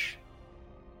Wish.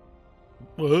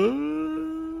 What?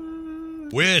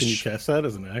 Wish! Can you cast that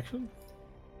as an action?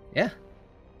 Yeah,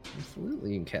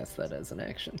 absolutely you can cast that as an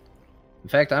action. In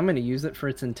fact, I'm going to use it for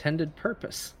its intended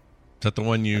purpose. Is that the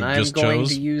one you and just I'm going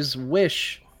chose? to use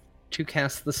Wish to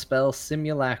cast the spell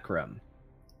Simulacrum,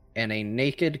 and a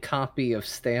naked copy of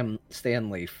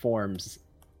Stanley forms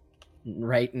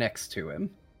right next to him.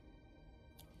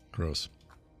 Gross.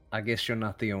 I guess you're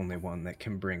not the only one that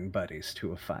can bring buddies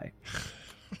to a fight.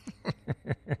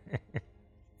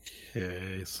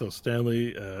 Okay, so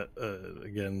Stanley,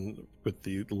 again, with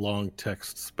the long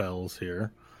text spells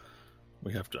here.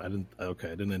 We have to. I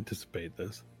didn't anticipate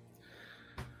this.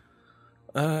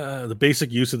 The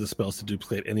basic use of the spell is to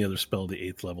duplicate any other spell to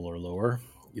 8th level or lower.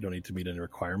 You don't need to meet any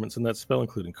requirements in that spell,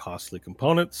 including costly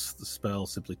components. The spell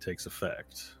simply takes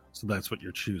effect. So that's what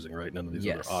you're choosing, right? None of these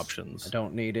other options. I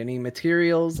don't need any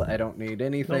materials. I don't need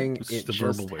anything. Nope, it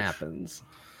just happens.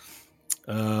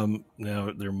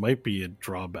 Now there might be a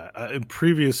drawback. In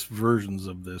previous versions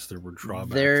of this, there were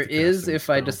drawbacks. There is if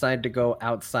I decide to go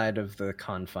outside of the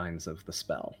confines of the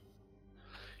spell.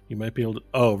 You might be able to.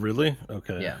 Oh, really?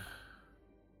 Okay. Yeah.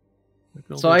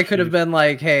 So I could have been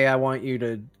like, "Hey, I want you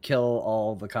to kill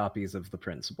all the copies of the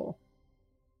principal."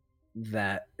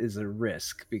 That is a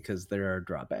risk because there are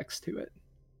drawbacks to it.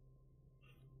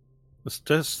 The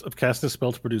test of casting a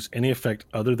spell to produce any effect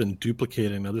other than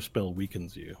duplicating another spell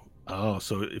weakens you. Oh,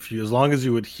 so as long as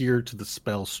you adhere to the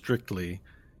spell strictly,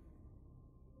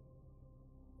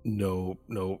 no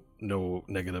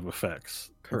negative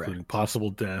effects, Correct. including possible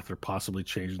death or possibly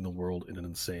changing the world in an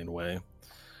insane way.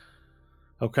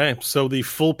 Okay, so the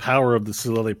full power of the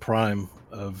Silele Prime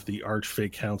of the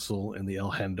Archfey Council and the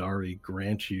Elhandari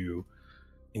grant you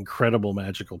incredible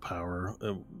magical power,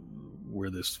 where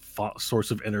this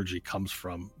source of energy comes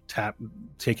from.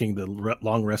 Taking the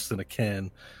long rest in a can,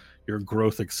 your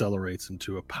growth accelerates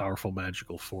into a powerful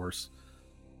magical force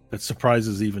that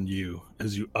surprises even you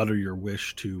as you utter your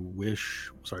wish to wish.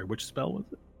 Sorry, which spell was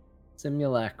it?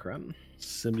 Simulacrum.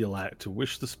 To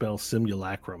wish the spell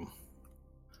Simulacrum.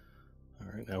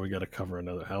 All right, now we got to cover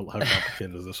another. How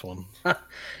complicated is this one?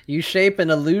 You shape an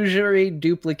illusory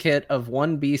duplicate of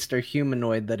one beast or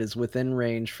humanoid that is within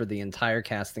range for the entire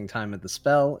casting time of the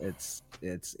spell. It's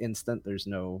instant.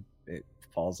 It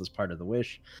falls as part of the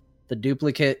wish. The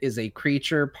duplicate is a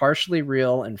creature partially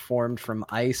real and formed from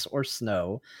ice or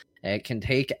snow. It can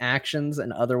take actions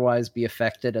and otherwise be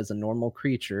affected as a normal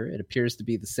creature. It appears to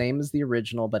be the same as the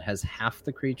original, but has half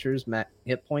the creature's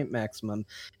hit point maximum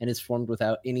and is formed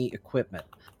without any equipment.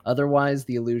 Otherwise,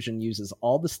 the illusion uses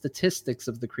all the statistics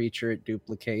of the creature it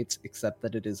duplicates, except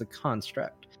that it is a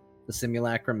construct. The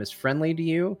simulacrum is friendly to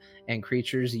you and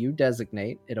creatures you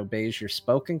designate. It obeys your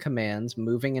spoken commands,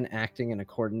 moving and acting in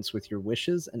accordance with your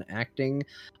wishes and acting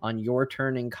on your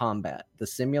turn in combat. The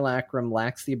simulacrum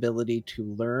lacks the ability to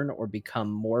learn or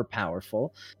become more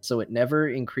powerful, so it never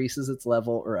increases its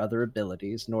level or other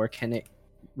abilities, nor can it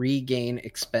regain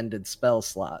expended spell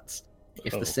slots.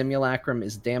 If the simulacrum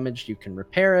is damaged, you can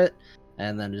repair it,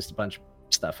 and then just a bunch of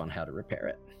stuff on how to repair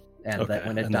it. And that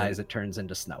when it dies, it turns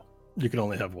into snow. You can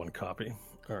only have one copy.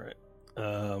 All right.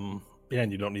 Yeah, and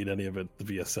you don't need any of it, the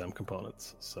VSM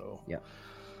components. So yeah.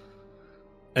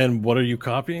 And what are you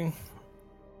copying?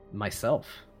 Myself,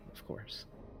 of course.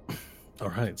 All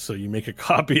right. So you make a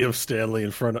copy of Stanley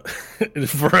in front of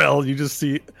Varel. You just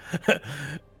see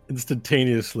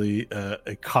instantaneously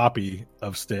a copy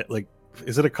of Stan. Like,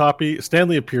 is it a copy?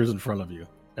 Stanley appears in front of you,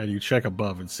 and you check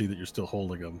above and see that you're still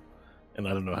holding him. And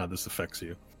I don't know how this affects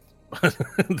you.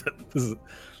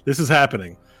 This is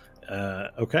happening.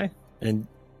 Okay. And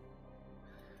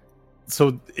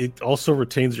so it also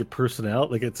retains your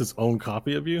personality, like it's its own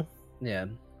copy of you? Yeah.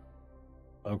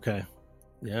 Okay.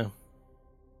 Yeah.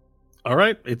 All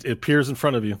right. It appears in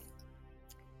front of you.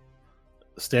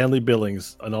 Stanley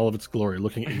Billings in all of its glory,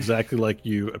 looking exactly like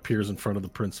you, appears in front of the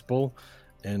principal.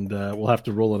 And we'll have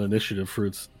to roll an initiative for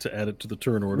it to add it to the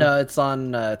turn order. No, it's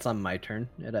on my turn.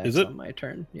 Is it on my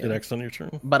turn? Yeah. It acts on your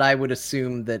turn? But I would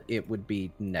assume that it would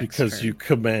be next because turn. you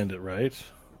command it, right?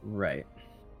 Right.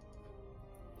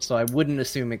 So I wouldn't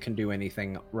assume it can do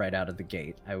anything right out of the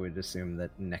gate. I would assume that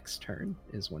next turn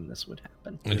is when this would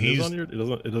happen. And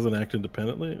it doesn't act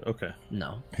independently? Okay.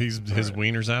 No. His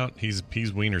wiener's out. He's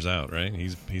wiener's out, right?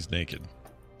 He's naked.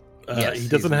 Yes, he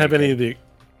doesn't have any of the.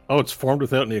 Oh, it's formed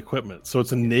without any equipment. So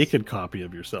it's a naked copy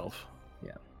of yourself.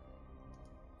 Yeah.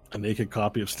 A naked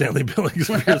copy of Stanley Billings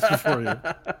appears before you.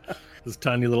 This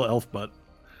tiny little elf butt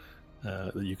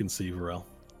that you can see, Varel.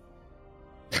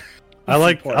 I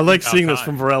like seeing this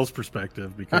from Varel's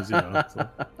perspective because I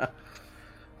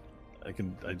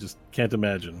just can't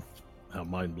imagine how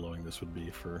mind blowing this would be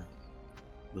for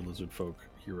the lizard folk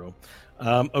hero.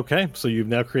 Okay, so you've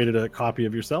now created a copy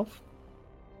of yourself,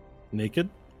 naked,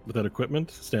 without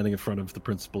equipment, standing in front of the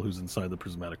principal who's inside the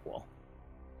prismatic wall.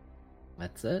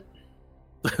 That's it.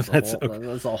 That's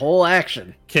a whole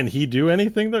action. Can he do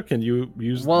anything though? Can you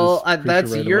use? Well,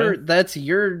 that's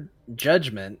your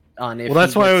judgment on if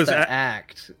that's why I was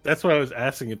act. That's why I was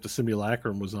asking if the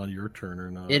simulacrum was on your turn or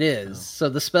not. It is. So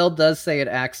the spell does say it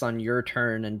acts on your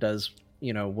turn and does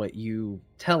what you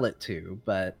tell it to.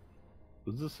 But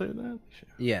does it say that?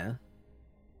 Yeah.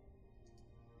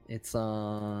 It's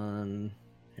on.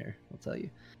 Here, I'll tell you.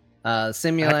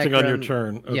 Simulacrum. Acting on your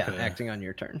turn. Okay. Yeah, acting on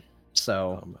your turn.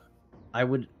 So I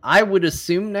would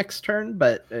assume next turn,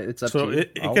 but it's up to you. So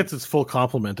it gets its full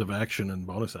complement of action and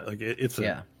bonus. Like it's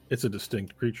a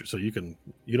distinct creature, so you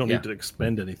don't need to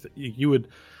expend anything. You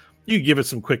give it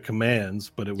some quick commands,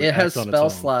 but it has spell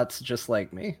slots just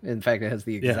like me. In fact, it has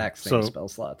the exact same spell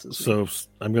slots as me. So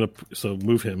I'm gonna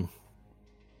move him.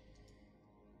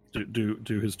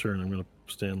 Do his turn. I'm gonna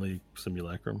Stanley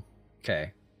Simulacrum.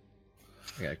 Okay.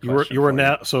 You are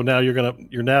now. So now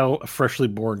you're now a freshly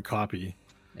born copy.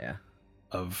 Yeah.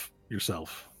 Of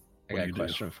yourself. I got a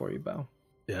question for you, Bo.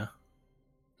 Yeah.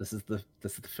 This is the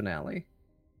finale.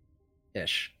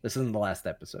 Ish. This isn't the last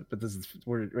episode, but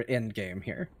we're end game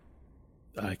here.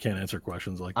 I can't answer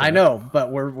questions like that. I know,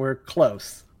 but we're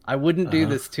close. I wouldn't do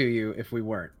this to you if we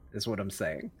weren't, is what I'm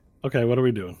saying. Okay, what are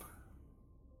we doing?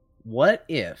 What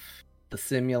if the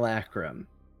simulacrum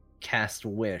cast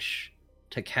Wish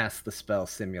to cast the spell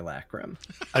Simulacrum.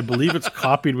 I believe it's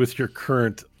copied with your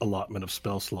current allotment of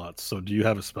spell slots. So do you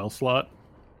have a spell slot?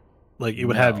 Like it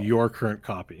would have your current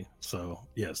copy. So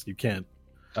yes, you can't.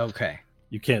 Okay.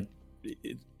 You can't.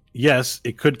 Yes,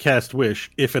 it could cast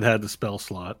Wish if it had the spell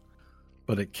slot,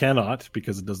 but it cannot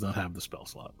because it does not have the spell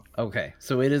slot. Okay,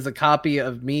 so it is a copy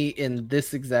of me in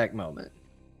this exact moment.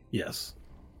 Yes.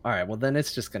 All right, well then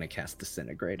it's just going to cast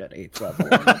Disintegrate at 8th level.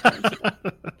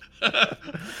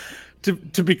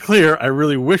 To be clear, I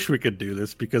really wish we could do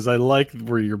this because I like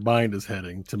where your mind is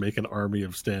heading to make an army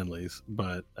of Stanleys,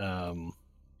 but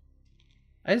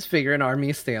I just figure an army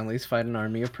of Stanleys fight an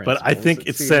army of Principals. But I think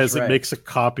it says right. It makes a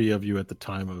copy of you at the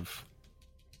time of.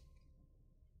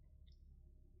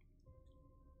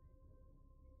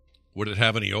 Would it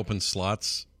have any open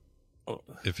slots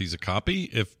if he's a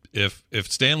copy? If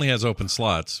Stanley has open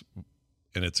slots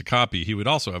and it's a copy, he would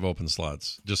also have open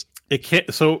slots. Just it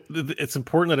can't. So it's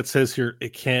important that it says here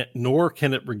it can't, nor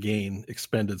can it regain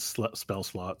expended spell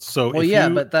slots. So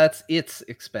but that's its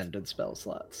expended spell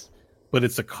slots. But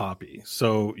it's a copy.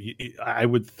 So I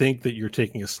would think that you're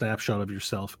taking a snapshot of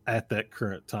yourself at that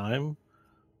current time.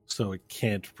 So it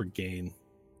can't regain.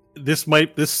 This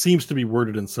seems to be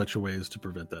worded in such a way as to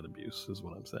prevent that abuse, is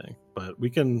what I'm saying. But we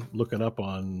can look it up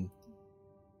on,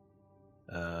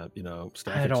 Staff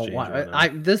I don't Exchange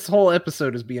want. This whole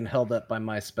episode is being held up by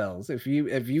my spells. If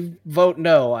you vote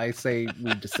no, I say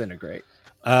we disintegrate.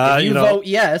 If you vote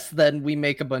yes, then we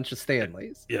make a bunch of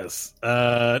Stanleys. Yes.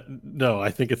 No, I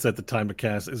think it's at the time of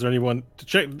cast. Is there anyone to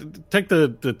check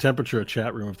the temperature of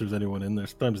chat room if there's anyone in there?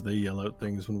 Sometimes they yell out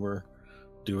things when we're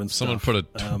doing someone stuff.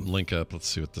 Put a link up. Let's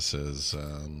see what this is.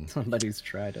 Somebody's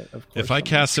tried it. Of course. If I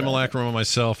cast Simulacrum on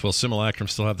myself, will Simulacrum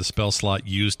still have the spell slot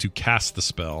used to cast the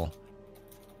spell?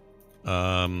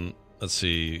 Let's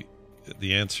see.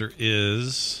 The answer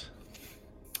is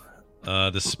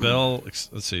the spell.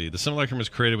 Let's see. The Simulacrum is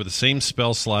created with the same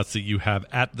spell slots that you have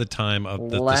at the time of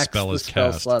that the spell is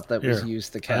spell cast. Slot that was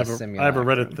used to cast Simulacrum. I have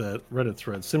a Reddit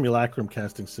thread. Simulacrum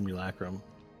casting Simulacrum.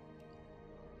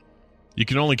 You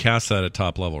can only cast that at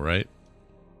top level, right?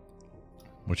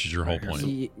 Which is your whole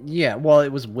point. Yeah. Well,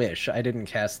 it was Wish. I didn't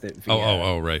cast it.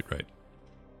 Via... Right.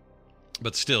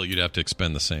 But still, you'd have to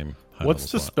expend the same.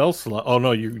 What's the spell slot? Oh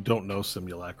no, you don't know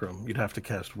Simulacrum. You'd have to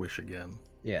cast Wish again.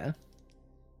 Yeah.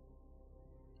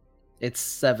 It's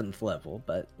 7th level,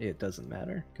 but it doesn't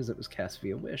matter because it was cast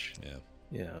via Wish.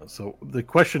 Yeah. So the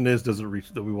question is, does it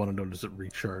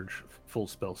recharge full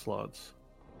spell slots?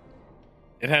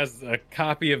 It has a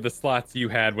copy of the slots you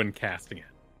had when casting it,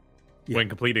 when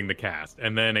completing the cast,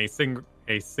 and then a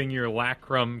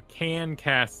Simulacrum can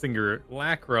cast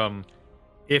Simulacrum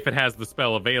if it has the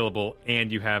spell available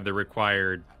and you have the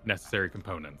required necessary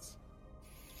components.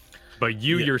 But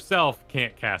you yourself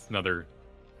can't cast another.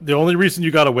 The only reason you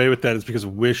got away with that is because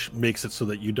Wish makes it so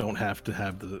that you don't have to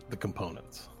have the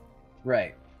components.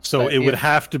 Right. So it would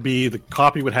have to be, the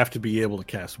copy would have to be able to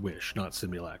cast Wish, not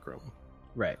Simulacrum.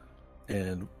 Right.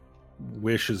 And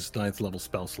Wish is 9th level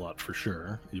spell slot for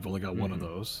sure. You've only got one of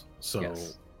those. So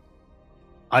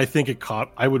I think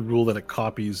I would rule that it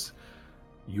copies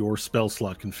your spell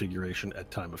slot configuration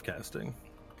at time of casting.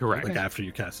 Correct. Like after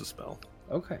you cast a spell.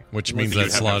 Okay. Which means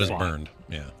that slot is burned.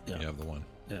 Yeah. You have the one.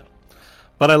 Yeah.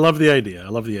 But I love the idea. I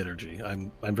love the energy.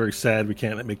 I'm very sad we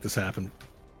can't make this happen.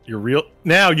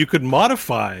 Now you could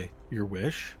modify your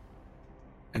wish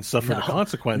and suffer the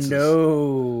consequences.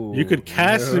 No. You could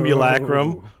cast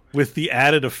Simulacrum with the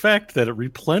added effect that it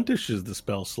replenishes the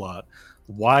spell slot.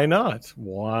 Why not?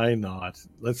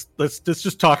 Let's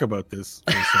just talk about this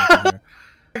for a second here.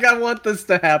 I want this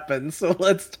to happen, so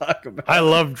let's talk about it. I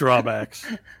love drawbacks.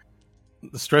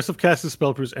 The stress of casting a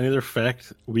spell proves any other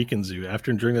effect weakens you.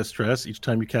 After enduring that stress, each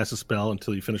time you cast a spell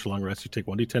until you finish a long rest, you take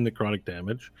 1d10 necrotic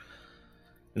damage,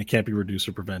 and it can't be reduced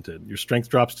or prevented. Your strength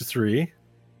drops to 3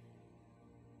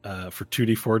 for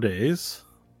 2d4 days,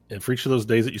 and for each of those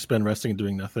days that you spend resting and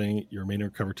doing nothing, your remaining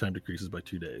recover time decreases by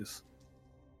 2 days.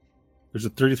 There's a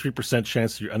 33%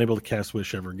 chance that you're unable to cast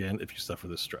Wish ever again if you suffer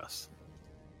this stress.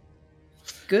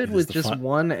 Good with just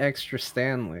one extra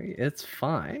Stanley. It's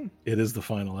fine. It is the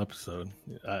final episode.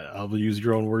 I'll use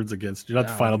your own words against you. Not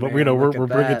the final, but we're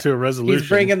bringing it to a resolution. He's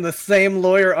bringing the same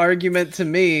lawyer argument to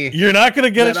me. You're not going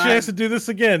to get a chance to do this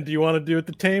again. Do you want to do it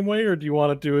the tame way, or do you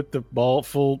want to do it the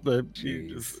full?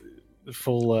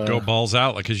 Go balls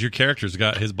out, because your character's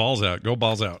got his balls out. Go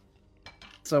balls out.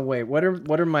 So wait, what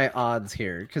are my odds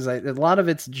here? Because a lot of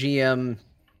it's GM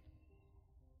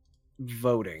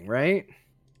voting, right?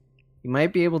 You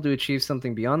might be able to achieve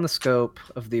something beyond the scope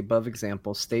of the above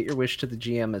example. State your wish to the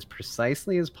GM as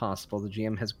precisely as possible. The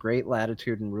GM has great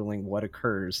latitude in ruling what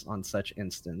occurs on such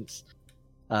instance.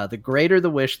 The greater the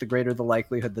wish, the greater the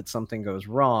likelihood that something goes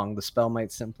wrong. The spell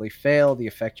might simply fail. The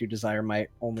effect you desire might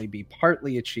only be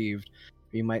partly achieved.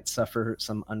 Or you might suffer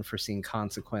some unforeseen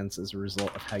consequence as a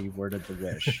result of how you worded the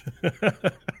wish.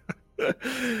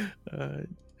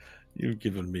 You've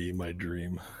given me my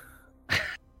dream.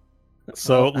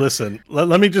 So listen,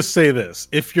 let me just say this.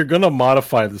 If you're going to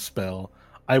modify the spell,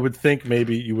 I would think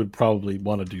maybe you would probably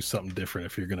want to do something different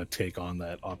if you're going to take on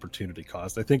that opportunity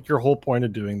cost. I think your whole point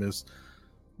of doing this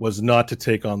was not to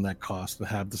take on that cost and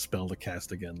have the spell to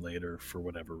cast again later for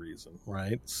whatever reason,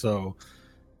 right? So,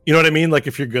 you know what I mean? Like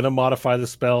if you're going to modify the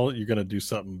spell, you're going to do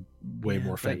something way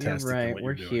more fantastic. You're right. Than what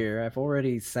We're you're doing. here. I've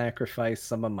already sacrificed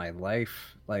some of my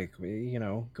life. Like,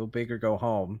 go big or go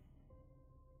home.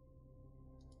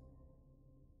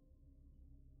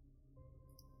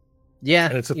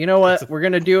 Yeah, you know what? We're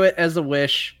going to do it as a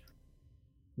wish.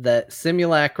 That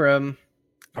simulacrum.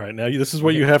 All right, now this is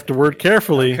what you have to word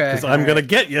carefully, because I'm going to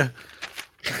get you.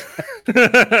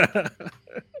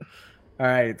 All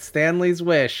right, Stanley's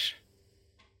wish.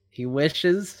 He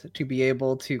wishes to be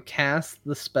able to cast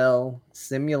the spell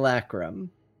Simulacrum,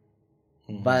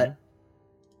 but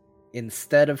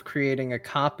instead of creating a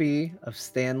copy of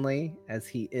Stanley as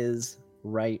he is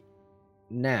right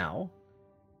now,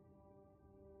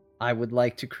 I would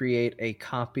like to create a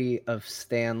copy of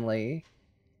Stanley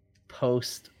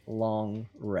post long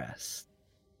rest.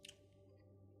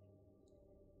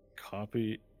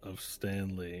 Copy of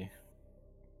Stanley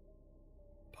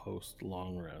post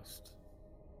long rest.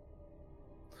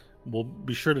 We'll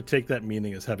be sure to take that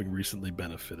meaning as having recently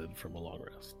benefited from a long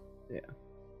rest. Yeah.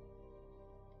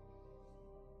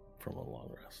 From a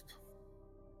long rest.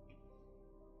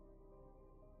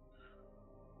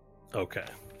 Okay.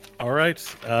 All right.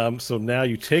 So now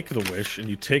you take the wish and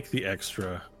you take the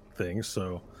extra thing.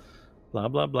 So blah,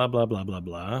 blah, blah, blah, blah, blah,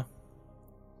 blah.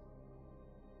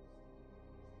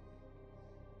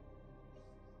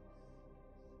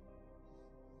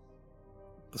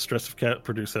 The stress of cat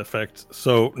produce that effect.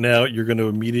 So now you're going to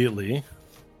immediately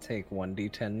take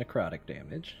 1d10 necrotic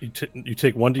damage. You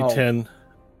take 1d10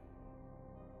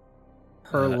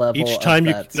 per level each time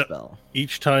of that spell.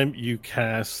 Each time you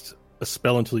cast a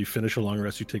spell until you finish a long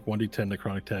rest, you take 1d10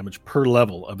 necrotic damage per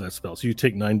level of that spell. So you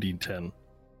take 9d10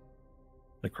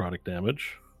 necrotic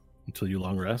damage until you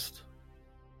long rest.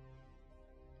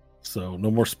 So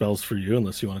no more spells for you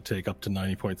unless you want to take up to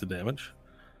 90 points of damage.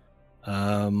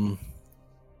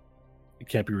 It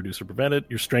can't be reduced or prevented.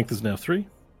 Your strength is now 3.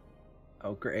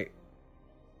 Oh, great.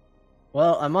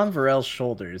 Well, I'm on Varel's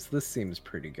shoulders. This seems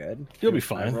pretty good. You'll be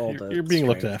fine. You're being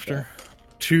looked after.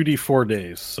 2d4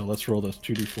 days. So let's roll this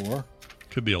 2d4.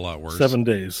 Could be a lot worse. 7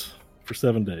 days. For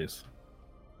 7 days.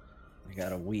 I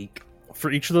got a week. For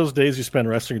each of those days you spend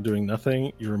resting or doing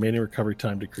nothing, your remaining recovery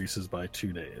time decreases by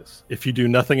 2 days. If you do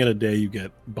nothing in a day, you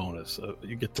get bonus.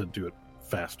 You get to do it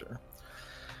faster.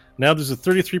 Now there's a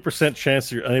 33% chance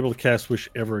that you're unable to cast Wish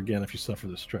ever again if you suffer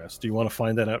the stress. Do you want to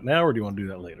find that out now, or do you want to do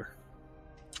that later?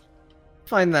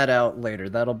 Find that out later.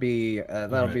 That'll be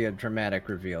a dramatic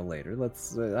reveal later.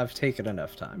 I've taken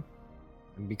enough time.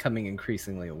 I'm becoming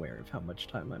increasingly aware of how much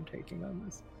time I'm taking on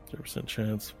this. 0%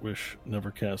 chance Wish never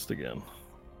cast again.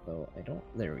 So I don't.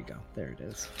 There we go. There it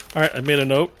is. All right, I made a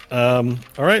note. All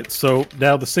right, so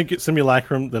now the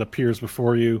simulacrum that appears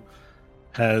before you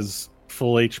has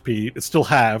full HP. It's still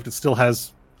halved. It still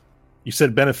has, you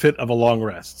said, benefit of a long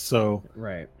rest. So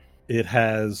right, it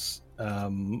has.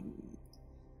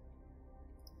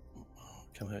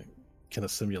 Can a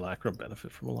simulacrum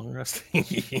benefit from a long rest?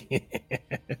 It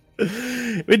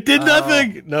did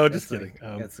nothing. No, just kidding.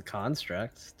 It's a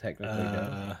construct,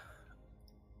 technically.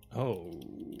 Oh,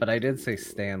 but I did say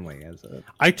Stanley as a.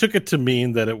 I took it to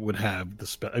mean that it would have the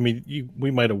spell. I mean,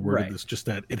 we might have worded this just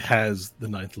that it has the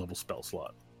 9th level spell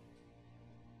slot.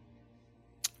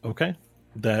 Okay,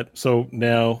 so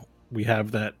now we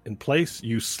have that in place.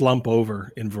 You slump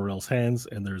over in Varel's hands,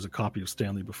 and there's a copy of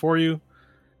Stanley before you.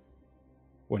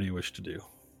 What do you wish to do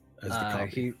as the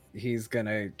copy? He's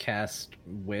gonna cast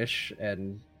Wish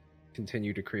and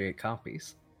continue to create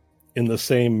copies in the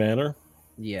same manner.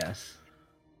 Yes.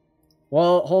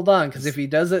 Well, hold on, because if he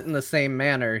does it in the same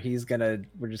manner,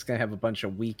 we're just gonna have a bunch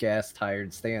of weak ass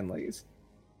tired Stanleys.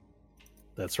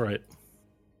 That's right.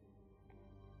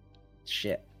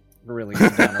 Shit. We're really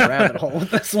going down a rabbit hole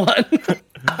with this one.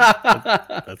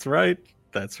 That's right.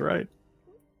 That's right.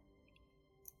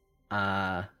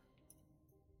 I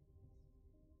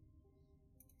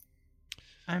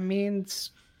mean,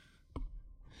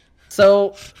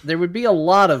 So there would be a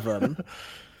lot of them,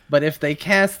 but if they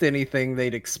cast anything,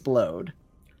 they'd explode.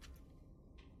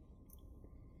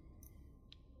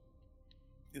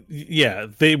 Yeah,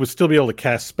 they would still be able to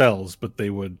cast spells, but they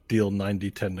would deal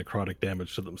 9d10 necrotic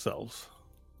damage to themselves.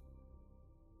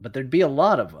 But there'd be a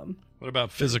lot of them. What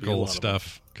about physical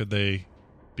stuff? Could they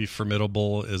be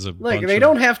formidable as a Look, bunch they of...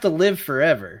 don't have to live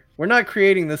forever. We're not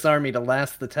creating this army to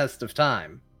last the test of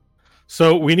time.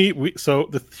 So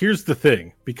here's the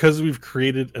thing. Because we've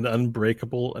created an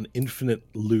unbreakable, an infinite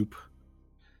loop,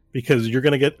 because you're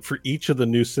going to get, for each of the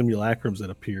new simulacrums that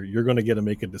appear, you're going to get to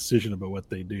make a decision about what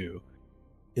they do.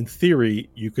 In theory,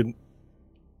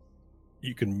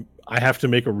 I have to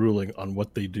make a ruling on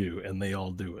what they do, and they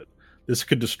all do it. This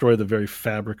could destroy the very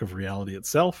fabric of reality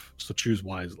itself, so choose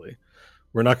wisely.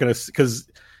 We're not going to, because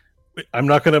I'm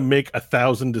not going to make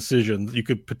 1,000 decisions. You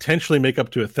could potentially make up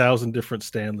to 1,000 different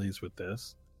Stanleys with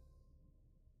this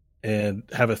and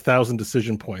have 1,000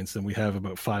 decision points, and we have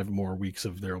about 5 more weeks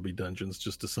of There Will Be Dungeons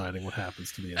just deciding what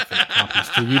happens to the infinite copies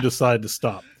till you decide to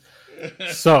stop.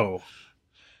 So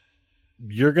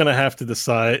you're going to have to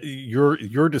decide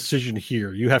your decision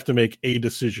here. You have to make a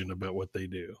decision about what they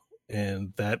do,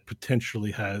 and that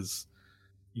potentially has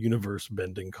universe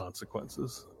bending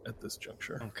consequences at this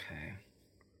juncture. Okay.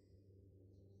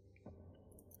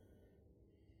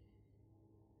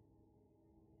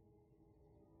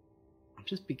 I'm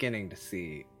just beginning to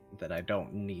see that I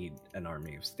don't need an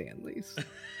army of Stanleys.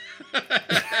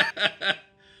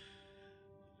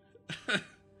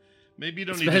 Maybe you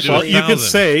don't need to do Well, 1,000. you could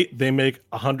say they make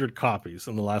 100 copies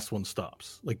and the last one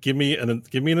stops. Like, give me an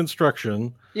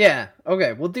instruction. Yeah,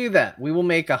 okay, we'll do that. We will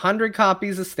make 100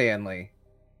 copies of Stanley.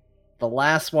 The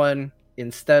last one,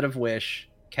 instead of Wish,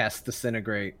 cast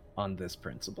Disintegrate on this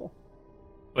principle.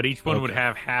 But each one would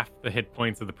have half the hit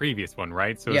points of the previous one,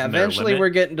 right? So yeah, isn't there a eventually limit? we're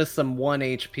getting to some 1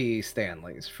 HP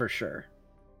Stanleys, for sure.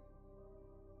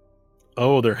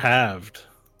 Oh, they're halved.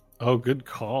 Oh, good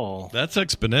call. That's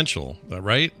exponential,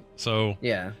 right? So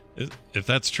Yeah. if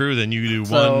that's true, then you do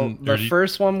So one. the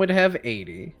first one would have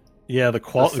 80. Yeah, The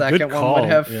second one would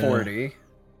have 40.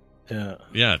 Yeah.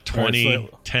 Yeah, 20, All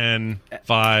right, so- 10,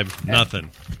 5,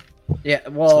 nothing. Yeah,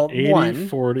 well, 80, 1.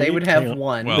 40, they would have 10.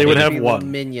 1. Well, they would have be one. little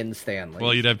minion Stanley.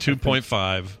 Well, you'd have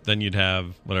 2.5, then you'd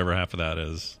have whatever half of that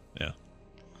is. Yeah.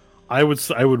 I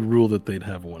would rule that they'd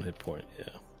have 1 hit point. Yeah.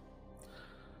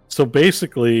 So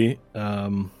basically,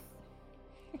 the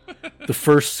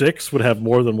first 6 would have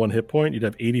more than 1 hit point. You'd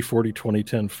have 80, 40, 20,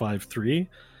 10, 5, 3.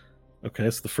 Okay,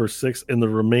 so the first 6, and the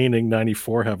remaining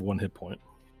 94 have 1 hit point.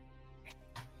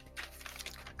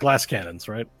 Glass cannons,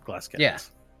 right? Glass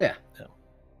cannons. Yeah.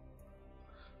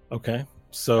 Okay,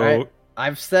 so All right.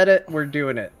 I've said it. We're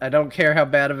doing it. I don't care how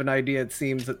bad of an idea it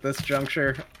seems at this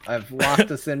juncture. I've locked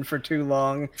us in for too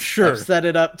long. Sure. I've set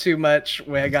it up too much.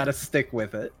 I got to stick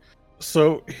with it.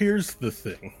 So here's the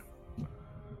thing.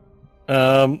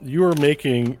 You are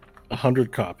making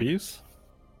 100 copies,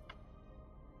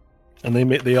 and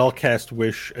they all cast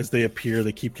Wish as they appear.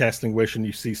 They keep casting Wish, and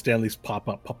you see Stanley's pop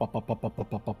up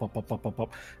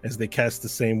as they cast the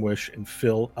same Wish and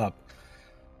fill up.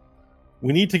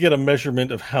 We need to get a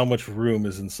measurement of how much room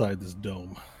is inside this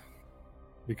dome,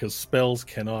 because spells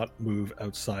cannot move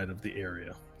outside of the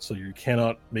area. So you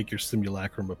cannot make your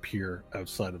simulacrum appear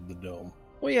outside of the dome.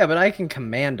 Well, yeah, but I can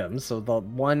command them, so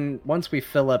once we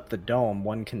fill up the dome,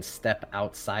 one can step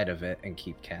outside of it and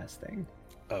keep casting.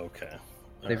 Okay.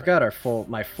 They've got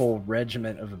my full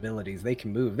regiment of abilities. They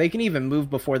can move. They can even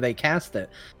move before they cast it.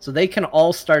 So they can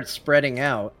all start spreading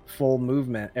out full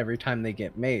movement every time they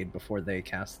get made before they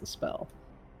cast the spell.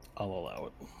 I'll allow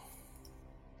it.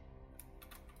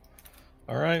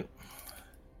 All right.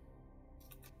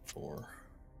 4,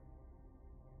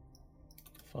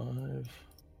 5.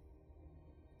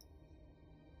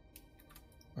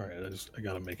 All right, I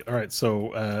gotta make it. All right,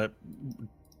 so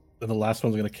the last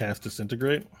one's gonna cast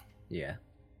Disintegrate. Yeah.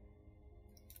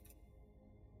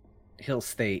 He'll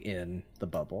stay in the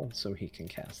bubble so he can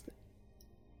cast it.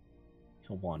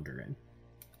 He'll wander in.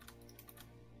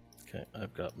 Okay,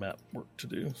 I've got map work to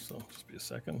do, so just be a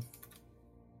second.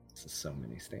 This is so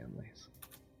many Stanleys.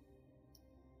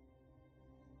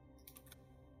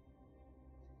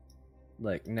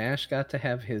 Look, Nash got to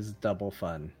have his double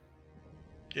fun.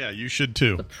 Yeah, you should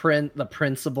too. The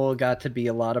principal got to be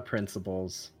a lot of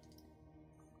principles.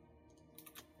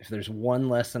 If there's one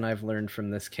lesson I've learned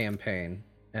from this campaign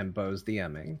and Bo's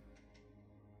DMing,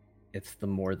 it's the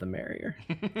more the merrier.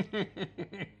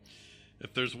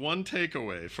 If there's one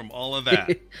takeaway from all of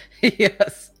that.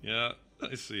 Yes. Yeah,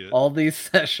 I see it. All these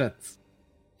sessions,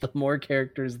 the more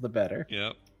characters, the better.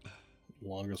 Yep.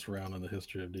 Longest round in the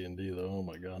history of D&D, though. Oh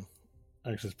my god.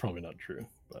 Actually, it's probably not true,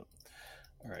 but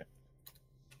all right.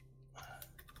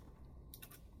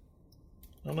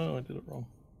 Oh no, I did it wrong.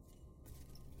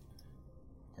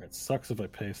 All right, sucks if I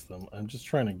paste them. I'm just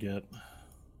trying to get.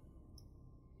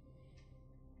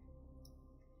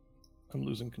 I'm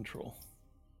losing control.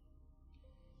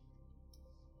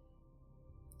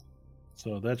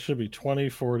 So that should be 20,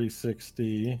 40,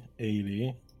 60,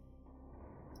 80.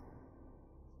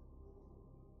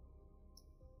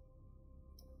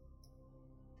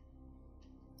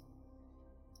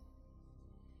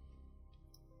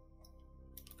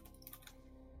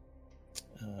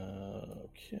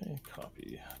 Okay,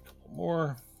 copy a couple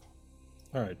more.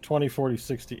 All right, 20, 40,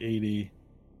 60, 80,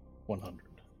 100.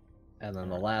 And then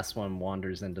the last one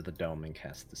wanders into the dome and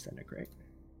casts Disintegrate.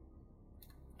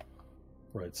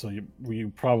 Right, so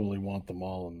you probably want them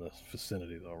all in the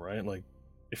vicinity, though, right? Like,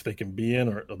 if they can be in,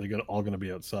 or are they all going to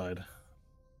be outside?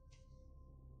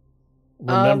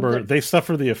 Remember, they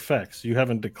suffer the effects. You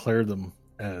haven't declared them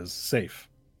as safe,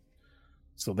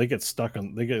 so they get stuck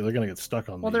on. They're going to get stuck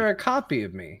on. Well, they're a copy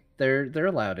of me. They're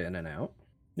allowed in and out.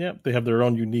 Yeah, they have their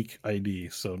own unique ID.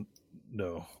 So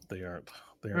no, they aren't.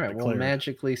 They aren't all right. declared. Well,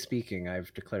 magically speaking,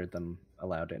 I've declared them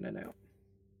allowed in and out.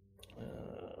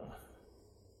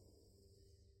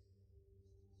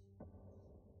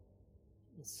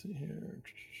 Let's see here.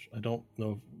 I don't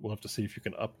know. We'll have to see if you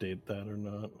can update that or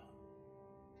not.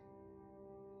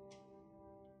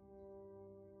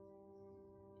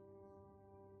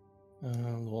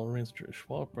 The wall remains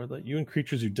by that. You and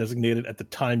creatures you designated at the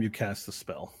time you cast the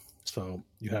spell. So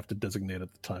you have to designate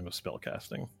at the time of spell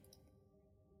casting.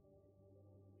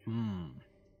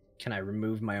 Can I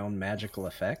remove my own magical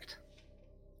effect?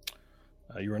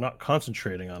 You are not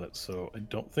concentrating on it, so I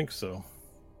don't think so.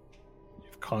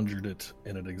 You've conjured it,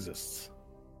 and it exists.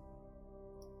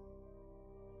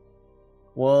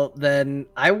 Well, then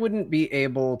I wouldn't be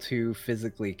able to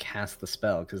physically cast the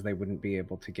spell because they wouldn't be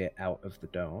able to get out of the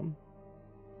dome.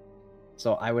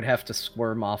 So I would have to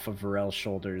squirm off of Varel's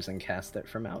shoulders and cast it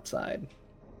from outside.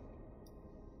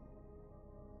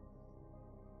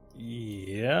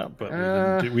 Yeah, but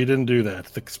we didn't do that.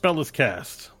 The spell is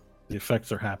cast. The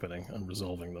effects are happening. I'm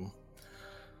resolving them.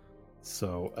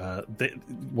 So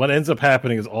what ends up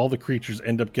happening is all the creatures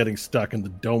end up getting stuck and the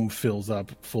dome fills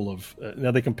up full of...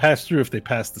 now they can pass through if they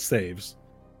pass the saves.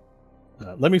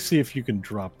 Let me see if you can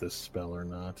drop this spell or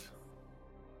not.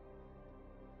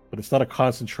 But it's not a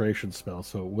concentration spell,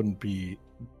 so it wouldn't be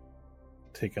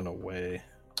taken away.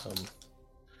 So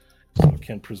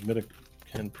can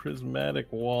prismatic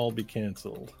wall be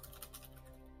canceled?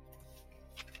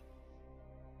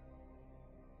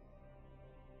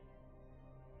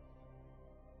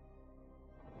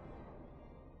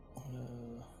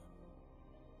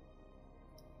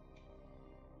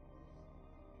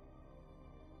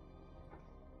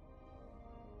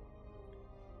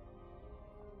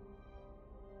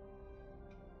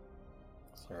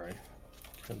 Sorry.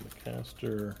 Can the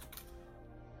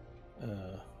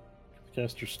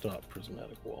caster stop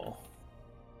prismatic wall?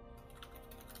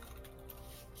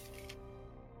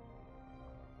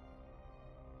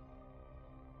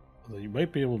 You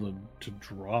might be able to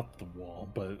drop the wall,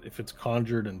 but if it's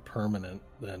conjured and permanent,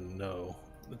 then no,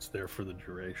 it's there for the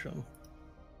duration.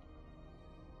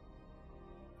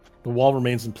 The wall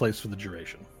remains in place for the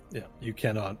duration. Yeah, you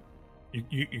cannot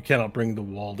bring the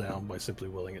wall down by simply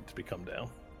willing it to become down.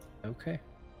 Okay.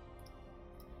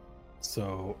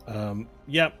 So,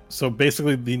 so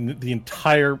basically the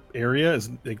entire area is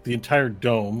like the entire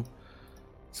dome.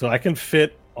 So I can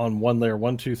fit on one layer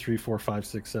 1, 2, 3, 4, 5,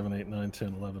 6, 7, 8, 9,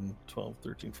 10, 11, 12,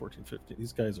 13, 14, 15.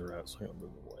 These guys are out, so I'm going to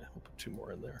move them away. I'll put 2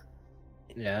 more in there.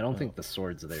 Yeah, I don't think the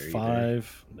sword's there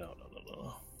 5. either. No.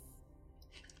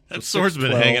 That So sword's 6,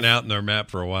 been 12, hanging out in their map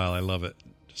for a while. I love it.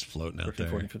 Just floating out 13,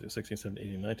 there. 14, 15, 16, 17,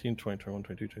 18, 19, 20, 21,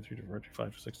 22, 23, 24, 25,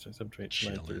 26, 27, 28,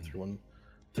 29, 30, 31,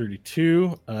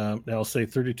 32. Now I'll say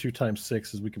 32 times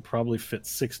 6 is we can probably fit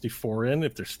 64 in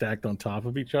if they're stacked on top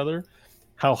of each other.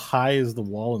 How high is the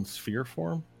wall in sphere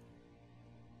form?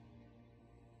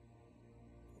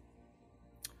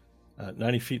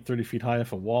 90 feet, 30 feet high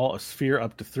if a wall, a sphere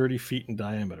up to 30 feet in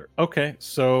diameter. Okay,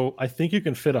 so I think you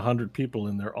can fit 100 people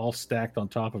in there all stacked on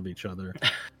top of each other.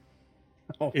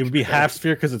 It would be half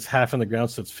sphere because it's half on the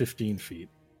ground, so it's 15 feet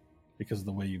because of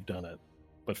the way you've done it.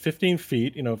 But 15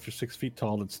 feet, if you're 6 feet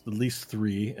tall, it's at least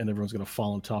 3, and everyone's going to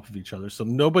fall on top of each other. So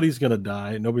nobody's going to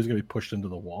die. Nobody's going to be pushed into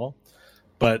the wall.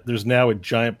 But there's now a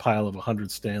giant pile of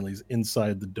 100 Stanleys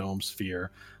inside the dome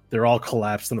sphere. They're all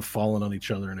collapsed and have fallen on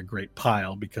each other in a great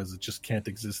pile because it just can't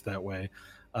exist that way.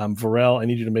 Varel, I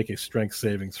need you to make a strength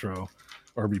saving throw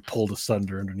or be pulled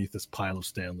asunder underneath this pile of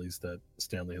Stanleys that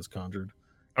Stanley has conjured.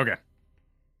 Okay.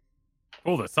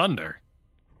 Oh, the thunder.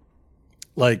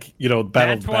 Like, Battle of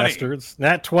the Bastards.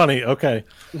 Nat 20, okay.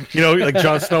 Like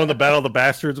Jon Snow in the Battle of the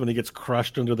Bastards when he gets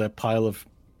crushed under that pile of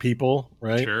people,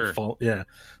 right? Sure. Yeah.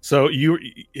 So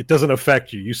it doesn't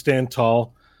affect you. You stand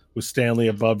tall with Stanley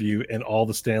above you, and all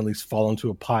the Stanleys fall into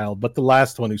a pile. But the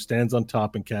last one who stands on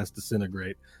top and casts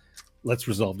Disintegrate. Let's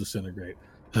resolve Disintegrate.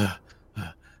 I'm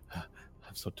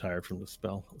so tired from the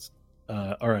spell.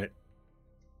 All right.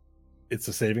 It's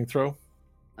a saving throw?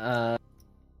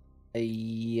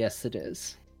 Yes, it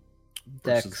is.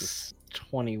 Dex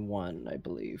 21, I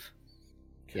believe.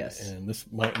 Okay, yes. And this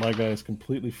my guy is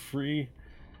completely free,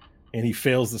 and he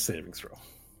fails the saving throw.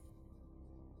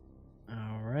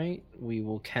 All right. We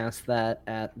will cast that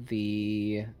at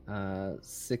the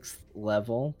 6th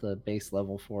level, the base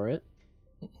level for it.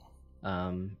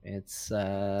 It's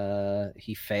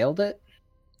he failed it.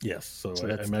 Yes, so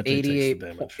that's I imagine he takes the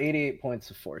damage. 88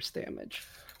 points of force damage.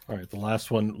 All right, the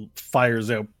last one fires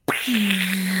out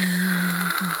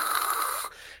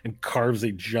and carves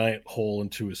a giant hole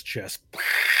into his chest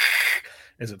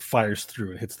as it fires through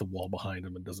and hits the wall behind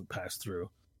him and doesn't pass through.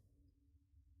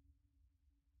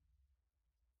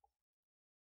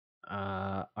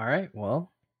 All right,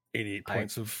 well, 88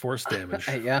 points of force damage.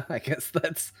 Yeah, I guess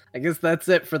that's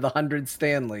it for the 100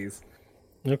 Stanleys.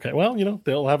 Okay, well,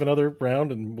 they'll have another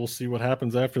round, and we'll see what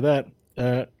happens after that.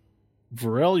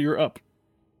 Varel, you're up.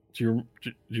 Do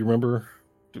you remember?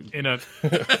 In a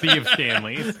sea of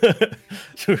Stanleys.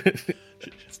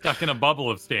 Stuck in a bubble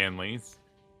of Stanleys.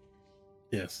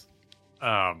 Yes.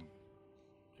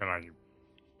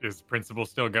 Is the principal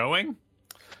still going?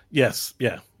 Yes,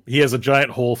 yeah. He has a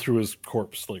giant hole through his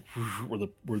corpse, like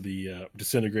where the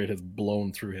disintegrate has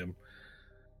blown through him.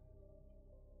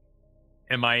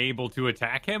 Am I able to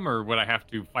attack him, or would I have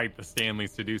to fight the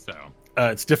Stanleys to do so?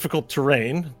 It's difficult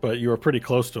terrain, but you are pretty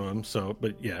close to him.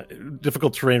 But yeah,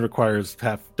 difficult terrain requires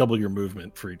double your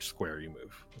movement for each square you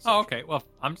move. Oh, okay. Well,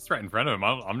 I'm just right in front of him.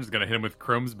 I'm just gonna hit him with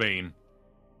Chrome's Bane.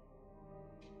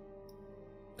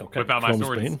 Okay. Whip out my Chrome's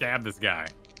sword Bane. and stab this guy.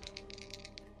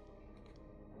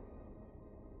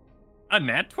 A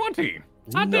nat 20.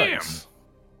 Ah, Nice.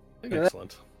 Look at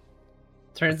Excellent.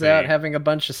 Turns out having a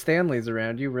bunch of Stanleys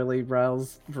around you really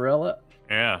riles Varela.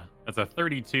 Yeah, that's a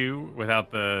 32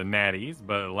 without the natties,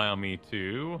 but allow me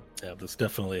to... Yeah, that's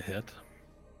definitely a hit.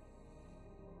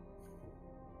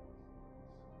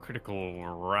 Critical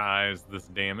rise this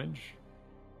damage.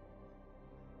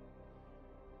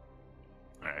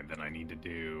 Alright, then I need to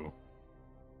do...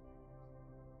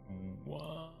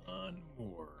 one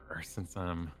more, since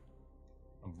I'm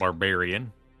a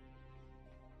barbarian.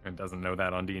 And doesn't know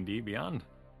that on D&D Beyond.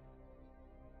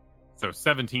 So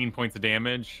 17 points of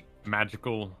damage,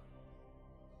 magical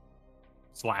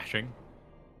slashing.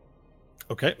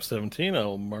 Okay, 17.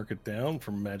 I'll mark it down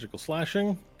for magical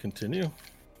slashing. Continue.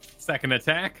 Second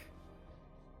attack,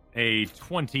 a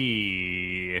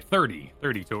 30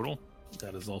 total.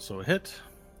 That is also a hit.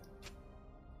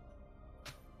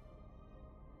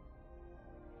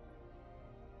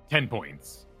 $10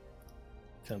 points.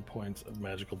 10 points of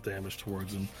magical damage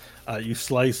towards him. You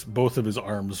slice both of his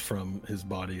arms from his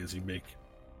body as you make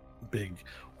big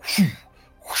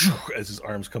as his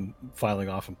arms come filing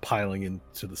off and piling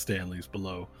into the Stanleys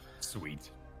below. Sweet.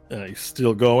 He's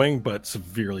still going, but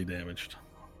severely damaged.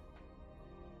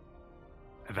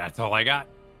 That's all I got.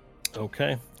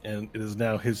 Okay, and it is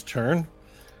now his turn,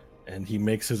 and he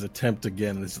makes his attempt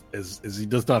again. As he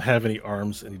does not have any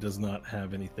arms and he does not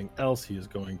have anything else, he is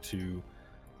going to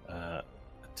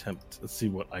attempt. Let's see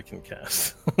what I can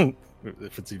cast,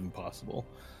 if it's even possible.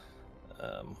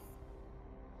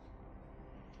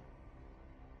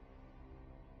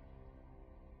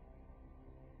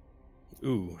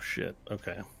 Ooh, shit.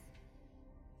 Okay.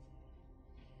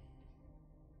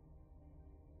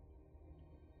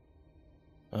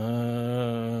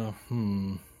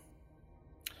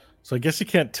 So I guess you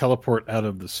can't teleport out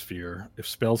of the sphere if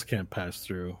spells can't pass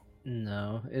through.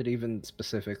 No, it even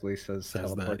specifically says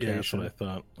teleportation. That. Yeah, that's what I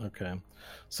thought. Okay.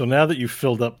 So now that you've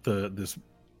filled up this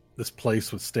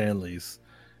place with Stanleys,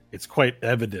 it's quite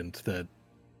evident that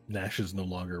Nash is no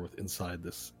longer inside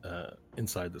this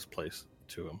place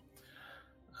to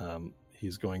him.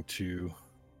 He's going to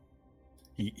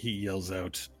he yells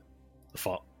out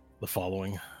the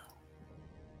following.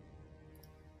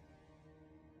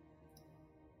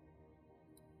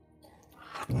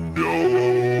 No!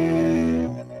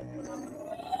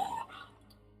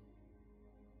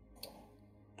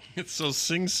 It's so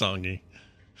sing-songy.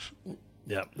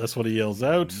 Yeah, that's what he yells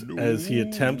out as he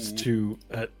attempts to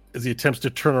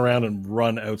turn around and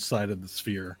run outside of the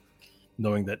sphere,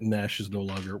 knowing that Nash is no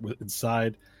longer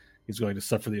inside. He's going to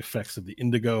suffer the effects of the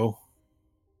indigo.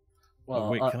 Well,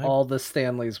 wait, all the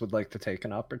Stanleys would like to take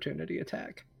an opportunity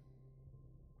attack.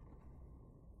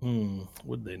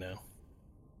 Would they now?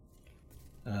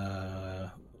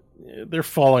 They're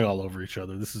falling all over each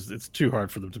other. It's too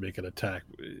hard for them to make an attack,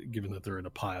 given that they're in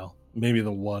a pile. Maybe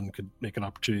the one could make an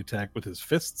opportunity attack with his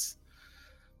fists.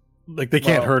 Like they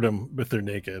can't hurt him if they're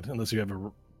naked, unless you have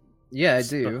a. Yeah, I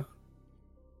do.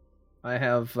 I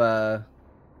have.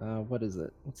 What is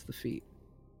it? What's the feat?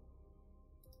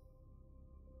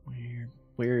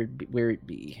 Where it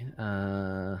be?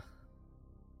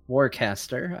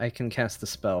 Warcaster. I can cast a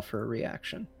spell for a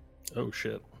reaction. Oh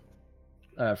shit.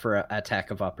 For an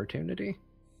attack of opportunity.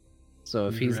 So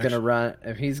if he's gonna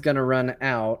run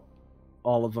out,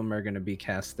 all of them are gonna be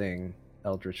casting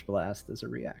Eldritch Blast as a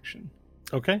reaction.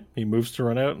 Okay, he moves to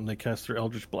run out, and they cast their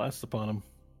Eldritch Blast upon him.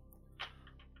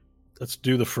 Let's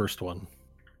do the first one.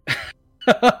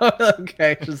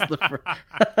 Okay, just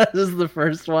the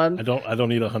first one. I don't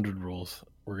need 100 rolls.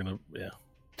 We're gonna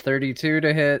 32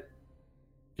 to hit.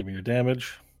 Give me your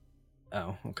damage.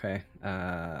 Oh, okay.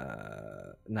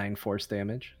 9 force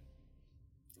damage.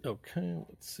 Okay,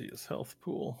 let's see his health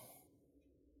pool.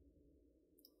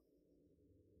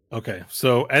 Okay,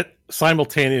 so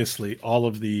simultaneously, all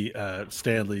of the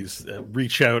Stanleys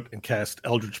reach out and cast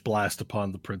Eldritch Blast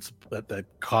upon the principal, that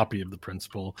copy of the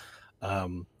principal,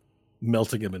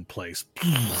 melting him in place.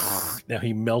 Now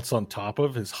he melts on top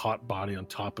of his hot body, on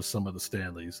top of some of the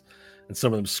Stanleys, and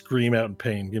some of them scream out in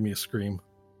pain. Give me a scream.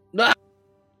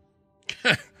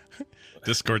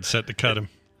 Discord set to cut him.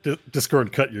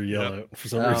 Discord cut your yell out for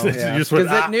some reason. Yeah.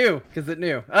 Because it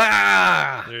knew.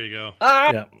 Ah! There you go.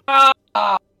 Yeah.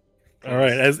 All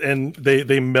right, and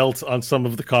they melt on some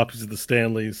of the copies of the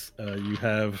Stanleys. You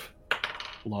have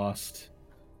lost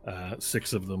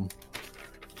 6 of them,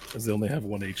 as they only have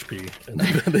 1 HP, and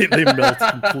they melt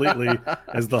completely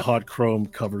as the hot chrome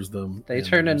covers them. They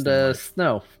turn into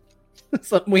snow.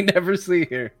 Something we never see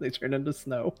here. They turn into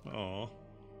snow. Oh,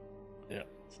 yeah,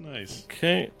 it's nice.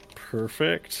 Okay,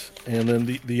 perfect. And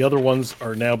then the other ones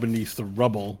are now beneath the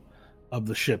rubble of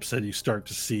the ships, and you start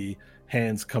to see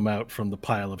hands come out from the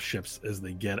pile of ships as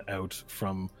they get out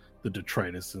from the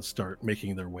detritus and start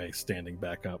making their way, standing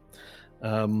back up.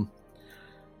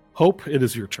 Hope, it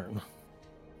is your turn.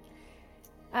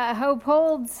 Hope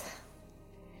holds.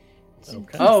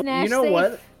 Okay. Oh, Nash you know safe.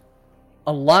 what?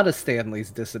 A lot of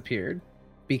Stanleys disappeared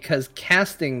because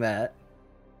casting that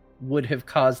would have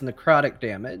caused necrotic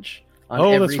damage on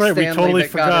every that's right. Stanley We totally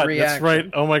that got a forgot. reaction. That's right.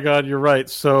 Oh my god, you're right.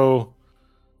 So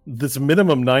this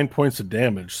minimum 9 points of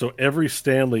damage. So every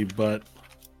Stanley, but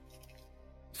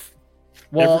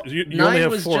Well, you 9 only have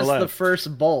was 4 just left. the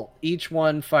first bolt. Each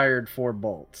one fired 4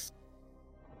 bolts.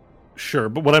 Sure,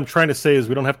 but what I'm trying to say is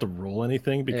we don't have to roll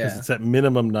anything because Yeah. it's at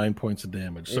minimum 9 points of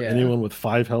damage. So Yeah. anyone with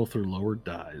 5 health or lower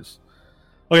dies.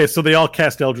 Okay, so they all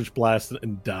cast Eldritch Blast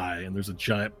and die, and there's a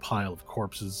giant pile of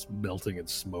corpses melting and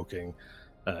smoking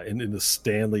in the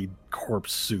Stanley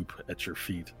corpse soup at your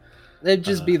feet. It'd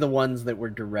just be the ones that were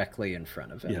directly in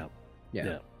front of him. Yeah.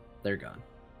 Yeah. They're gone.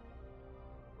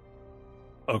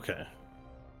 Okay.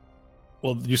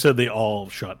 Well, you said they all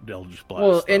shot Eldritch Blast.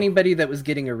 Well, though. anybody that was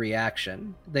getting a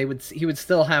reaction, he would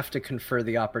still have to confer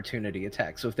the opportunity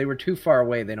attack. So if they were too far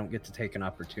away, they don't get to take an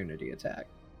opportunity attack.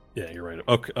 Yeah, you're right.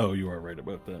 Okay. Oh, you are right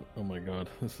about that. Oh my god,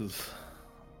 this is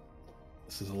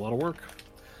a lot of work.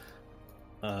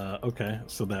 Okay,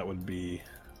 so that would be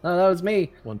Oh, that was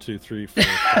me. 1, 2, 3, 4,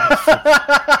 5, 6.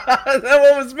 That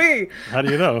one was me. How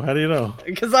do you know? How do you know?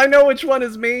 Because I know which one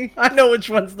is me. I know which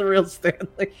one's the real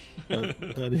Stanley. You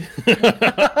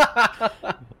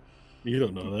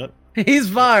don't know that. He's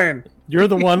fine. You're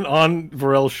the one on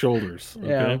Varel's shoulders. Okay?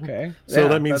 Yeah, okay. So Yeah,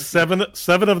 that means seven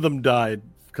of them died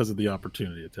because of the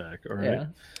opportunity attack. All right. Yeah.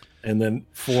 And then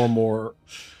four more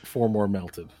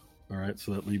melted. All right.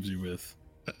 So that leaves you with.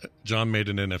 John made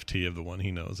an NFT of the one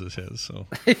he knows is his. So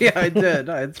Yeah, I did.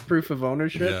 It's proof of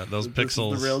ownership. Yeah, those that this is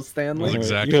pixels- the real Stanley. those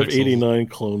exact you have pixels. 89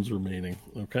 clones remaining.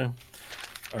 Okay.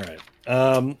 All right.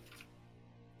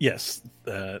 Yes.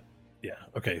 Yeah.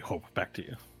 Okay. Hope. Back to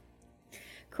you.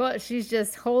 Cool. She's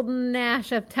just holding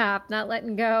Nash up top, not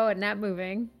letting go and not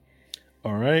moving.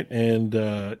 All right. And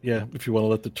yeah, if you want to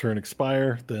let the turn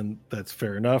expire, then that's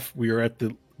fair enough. We are at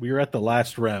the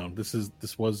last round. This was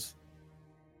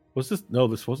this? No,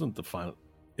 this wasn't the final.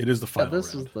 It is the final round.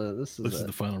 This is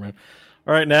The final round.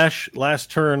 All right, Nash,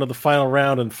 last turn of the final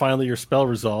round, and finally your spell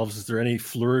resolves. Is there any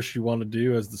flourish you want to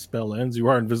do as the spell ends? You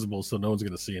are invisible, so no one's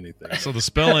going to see anything. So the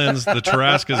spell ends, the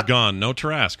Tarask is gone. No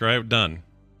Tarask, right? Done.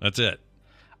 That's it.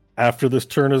 After this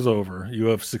turn is over, you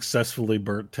have successfully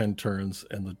burnt 10 turns,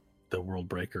 and the World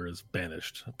Breaker is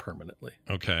banished permanently.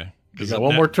 Okay. You got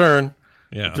one more turn.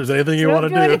 Yeah. If there's anything you want to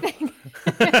do. Anything.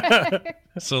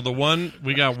 So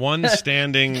we got one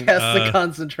standing. Cast the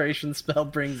concentration spell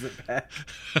brings it back.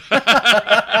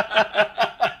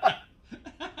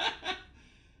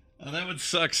 Oh, that would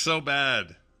suck so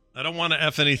bad. I don't want to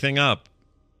F anything up.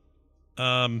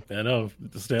 I know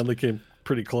Stanley came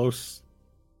pretty close.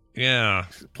 Yeah,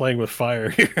 playing with fire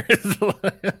here.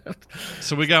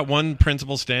 So we got one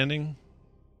principal standing,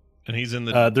 and he's in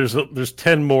the. There's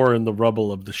 10 more in the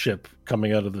rubble of the ship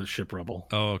coming out of the ship rubble.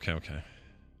 Oh, okay.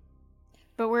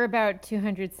 But we're about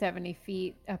 270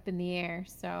 feet up in the air,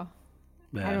 so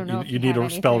I don't know. You need a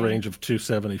spell range of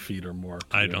 270 feet or more.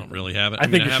 I don't really have it. I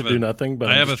think you should do nothing. But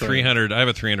I have a 300. I have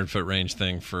a 300-foot range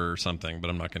thing for something, but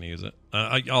I'm not going to use it.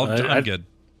 I'm good.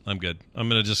 I'm good. I'm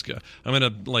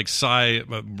gonna like sigh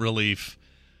of relief.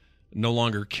 No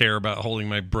longer care about holding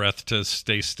my breath to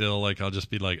stay still. Like I'll just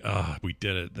be like, we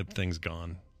did it. The thing's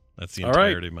gone. That's the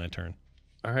entirety of my turn.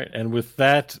 All right, and with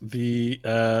that, the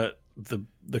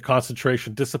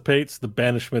concentration dissipates. The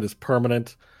banishment is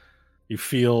permanent. You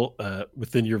feel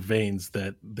within your veins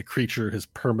that the creature has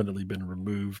permanently been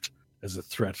removed as a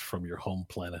threat from your home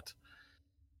planet.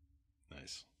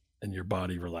 Nice. And your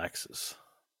body relaxes.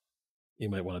 You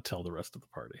might want to tell the rest of the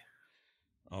party.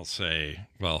 I'll say,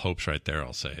 well, Hope's right there.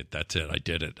 I'll say, that's it. I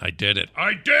did it. I did it.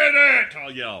 I did it!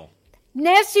 I'll yell.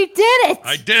 Ness, you did it!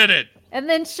 I did it! And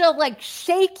then she'll like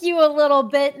shake you a little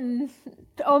bit and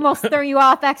almost throw you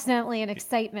off accidentally in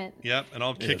excitement. Yep, and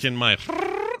I'll kick in my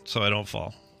so I don't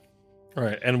fall. All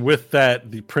right, and with that,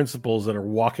 the principals that are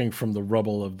walking from the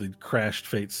rubble of the crashed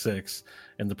Fate 6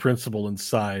 and the principal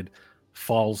inside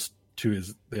falls to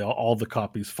his, all the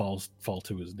copies fall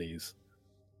to his knees.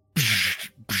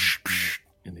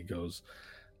 And he goes,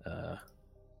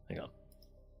 hang on.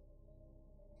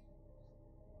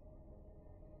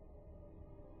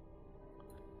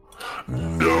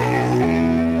 No!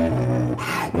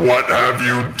 What have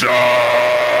you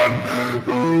done?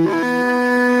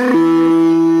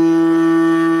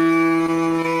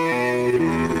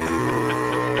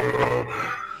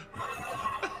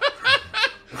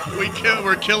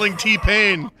 We're killing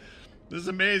T-Pain. This is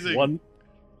amazing.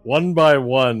 One by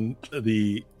one,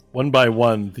 the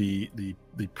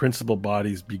principal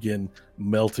bodies begin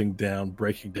melting down,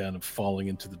 breaking down, and falling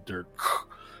into the dirt.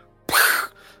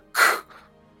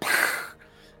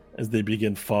 As they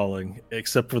begin falling,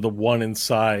 except for the one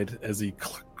inside, as he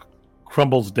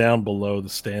crumbles down below the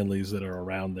Stanleys that are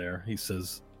around there, he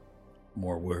says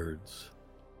more words.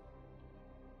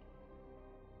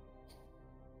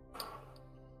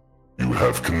 You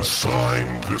have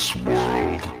consigned this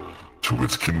world to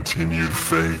its continued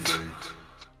fate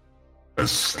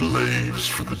as slaves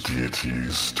for the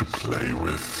deities to play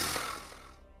with.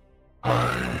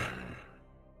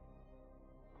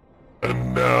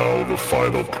 And now the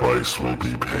final price will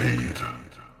be paid.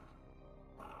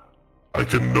 I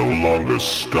can no longer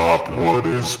stop what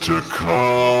is to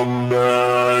come,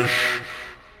 Nash.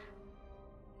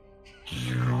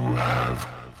 You have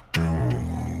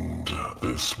doomed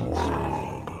this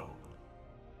world.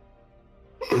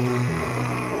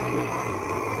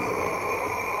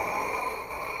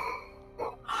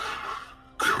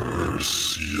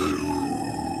 Curse you.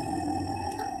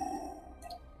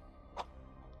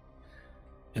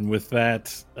 And with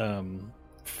that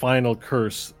final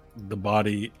curse, the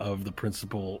body of the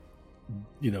principal,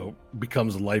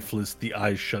 becomes lifeless. The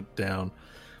eyes shut down.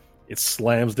 It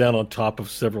slams down on top of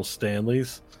several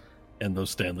Stanleys, and those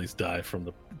Stanleys die from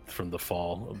the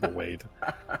fall of the weight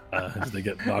as they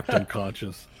get knocked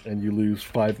unconscious. And you lose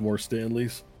 5 more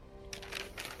Stanleys.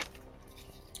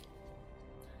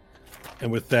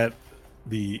 And with that,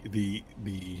 the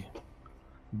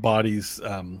bodies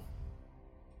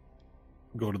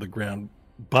go to the ground.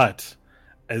 But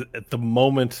at the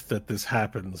moment that this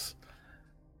happens,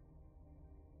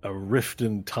 a rift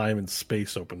in time and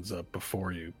space opens up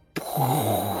before you.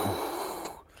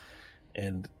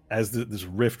 And as this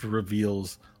rift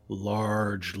reveals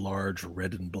large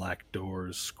red and black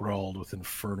doors scrawled with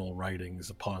infernal writings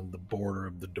upon the border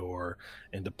of the door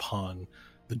and upon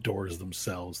the doors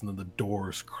themselves, and then the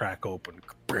doors crack open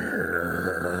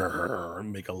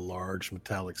and make a large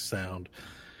metallic sound.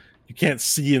 You can't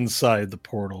see inside the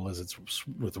portal as it's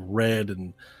with red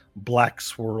and black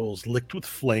swirls licked with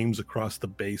flames across the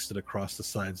base and across the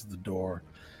sides of the door.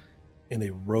 And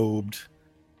a robed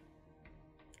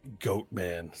goat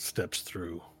man steps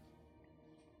through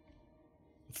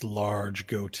with large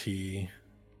goatee,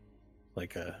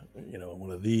 like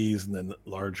one of these, and then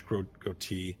large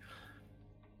goatee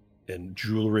and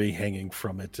jewelry hanging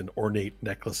from it and ornate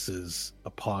necklaces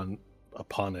upon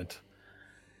it.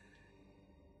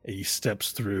 He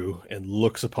steps through and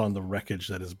looks upon the wreckage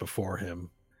that is before him,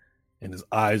 and his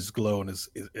eyes glow, and his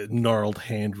gnarled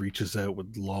hand reaches out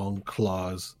with long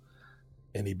claws,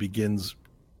 and he begins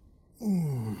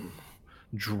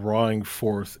drawing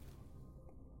forth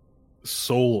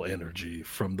soul energy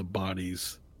from the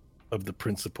bodies of the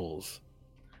principals.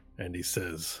 And he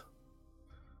says,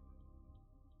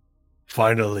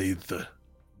 "Finally, the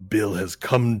bill has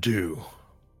come due.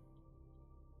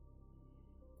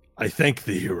 I thank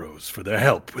the heroes for their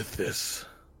help with this.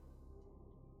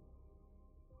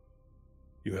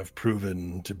 You have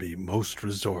proven to be most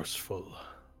resourceful.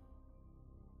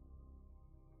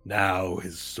 Now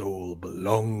his soul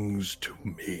belongs to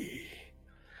me."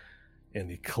 And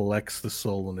he collects the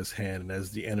soul in his hand, and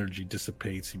as the energy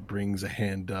dissipates, he brings a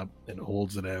hand up and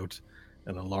holds it out,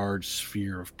 and a large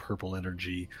sphere of purple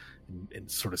energy and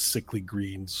sort of sickly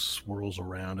green swirls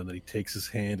around, and then he takes his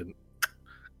hand and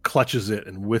clutches it,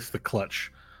 and with the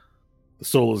clutch, the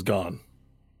soul is gone.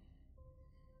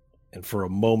 And for a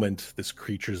moment, this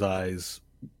creature's eyes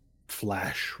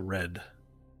flash red.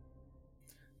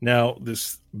 Now,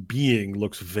 this being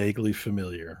looks vaguely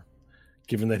familiar,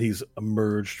 given that he's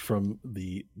emerged from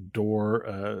the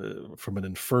door, from an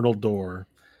infernal door.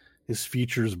 His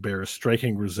features bear a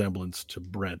striking resemblance to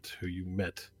Brent, who you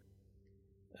met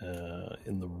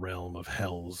in the realm of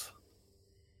Hells.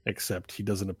 Except he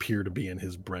doesn't appear to be in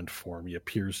his Brent form. He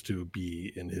appears to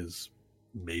be in his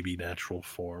maybe natural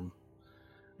form,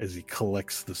 as he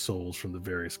collects the souls from the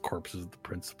various corpses of the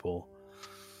principal.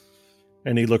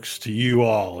 And he looks to you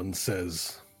all and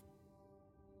says,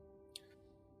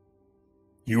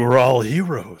 "You are all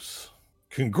heroes.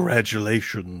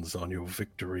 Congratulations on your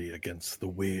victory against the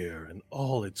Weir and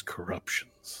all its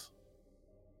corruptions.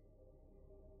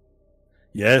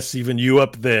 Yes, even you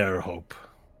up there, Hope.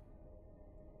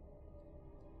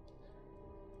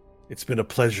 It's been a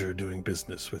pleasure doing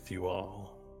business with you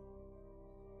all."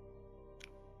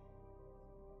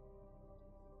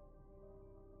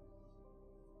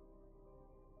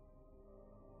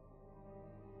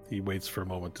 He waits for a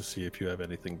moment to see if you have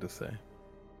anything to say.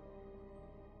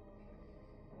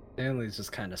 Stanley's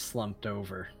just kind of slumped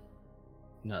over,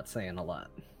 not saying a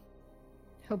lot.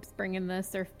 Hope's bringing the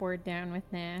surfboard down with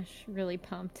Nash, really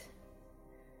pumped.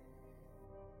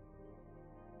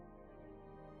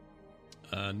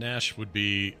 Nash would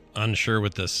be unsure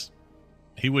with this.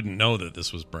 He wouldn't know that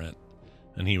this was Brent,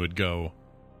 and he would go,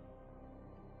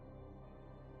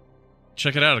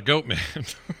 "Check it out, a goat man."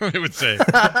 He would say,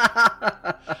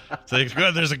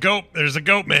 "There's a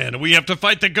goat man. We have to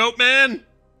fight the goat man."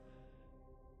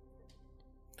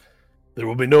 "There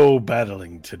will be no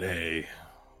battling today.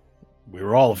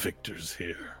 We're all victors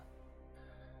here.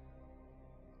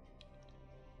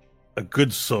 A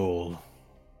good soul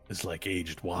is like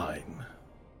aged wine,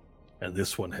 and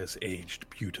this one has aged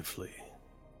beautifully.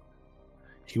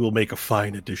 He will make a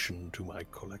fine addition to my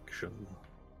collection.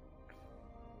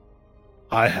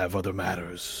 I have other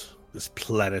matters. This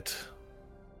planet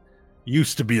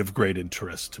used to be of great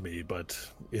interest to me, but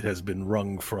it has been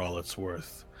wrung for all it's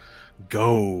worth.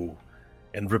 Go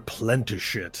and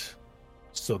replenish it,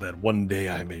 so that one day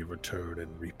I may return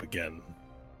and reap again.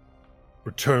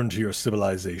 Return to your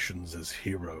civilizations as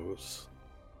heroes.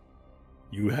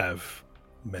 You have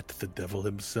met the devil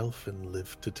himself and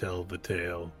lived to tell the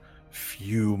tale.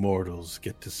 Few mortals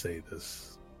get to say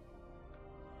this.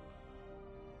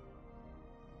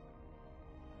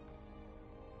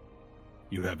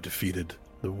 You have defeated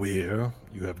the Weir.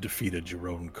 You have defeated your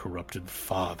own corrupted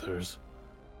fathers.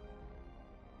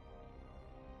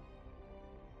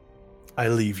 I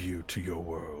leave you to your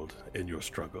world and your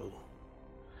struggle.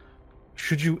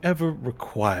 Should you ever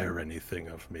require anything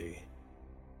of me,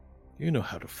 you know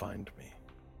how to find me."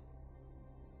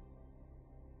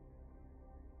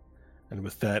 And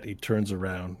with that, he turns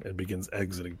around and begins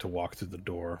exiting to walk through the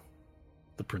door,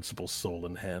 the principal's soul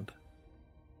in hand.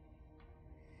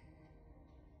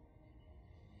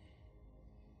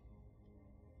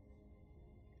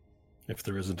 If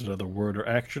there isn't another word or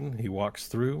action, he walks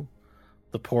through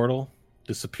the portal,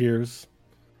 disappears,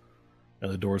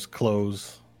 and the doors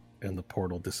close, and the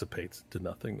portal dissipates into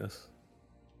nothingness.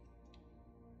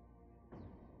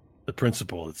 The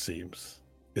principal, it seems,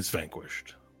 is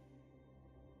vanquished.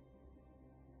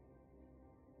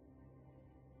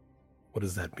 What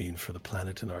does that mean for the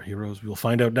planet and our heroes? We'll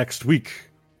find out next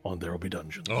week on There Will Be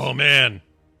Dungeons. Oh, man.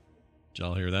 Did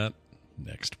y'all hear that?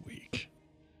 Next week.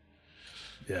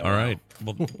 Yeah, all right.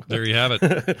 Well, there you have it.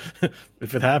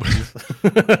 If it happens.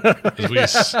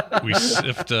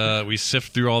 we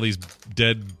sift through all these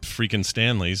dead freaking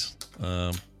Stanleys.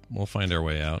 We'll find our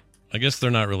way out. I guess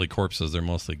they're not really corpses. They're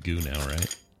mostly goo now,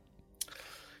 right?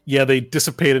 Yeah, they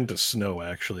dissipate into snow,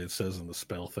 actually, it says in the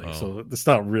spell thing. Oh. So it's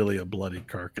not really a bloody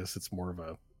carcass. It's more of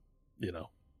a,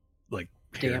 like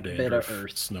hair Damp bit dandruff, of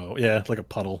earth. snow. Yeah, like a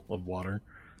puddle of water.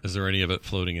 Is there any of it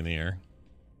floating in the air?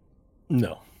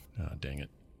 No. Oh, dang it.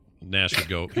 Nash would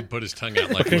go, he'd put his tongue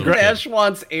out like a little Ash kid.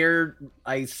 wants Air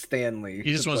Ice Stanley.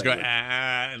 He just wants to go, play with.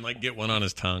 and like get one on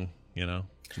his tongue,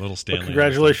 Little Stanley. But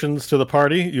congratulations to the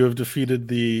party. You have defeated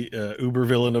the uber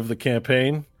villain of the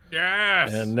campaign.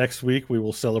 Yes. And next week we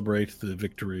will celebrate the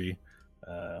victory.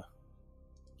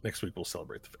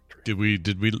 Did we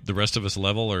the rest of us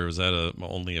level, or was that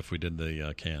only if we did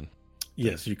the can?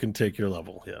 Yes, you can take your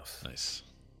level. Yes. Nice.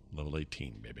 Level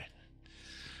 18, baby.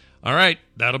 All right.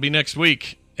 That'll be next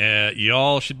week.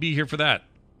 Y'all should be here for that.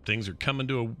 Things are coming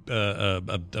to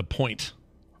a point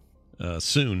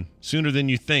soon, sooner than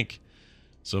you think.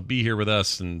 So be here with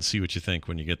us and see what you think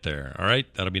when you get there. All right?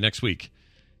 That'll be next week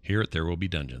here at There Will Be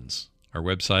Dungeons. Our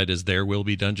website is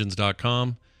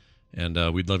therewillbedungeons.com,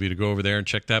 and we'd love you to go over there and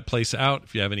check that place out.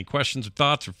 If you have any questions or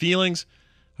thoughts or feelings,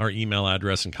 our email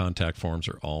address and contact forms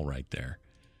are all right there.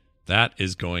 That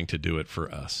is going to do it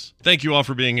for us. Thank you all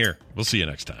for being here. We'll see you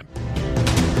next time.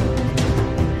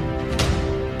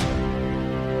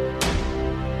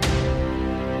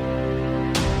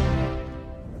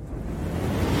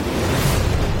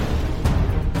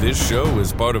 This show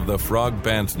is part of the Frog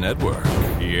Pants Network.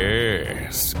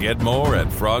 Yes. Get more at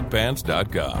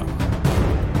frogpants.com.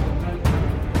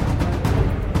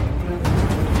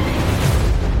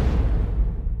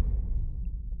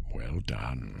 Well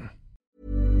done.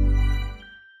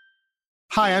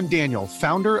 Hi, I'm Daniel,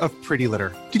 founder of Pretty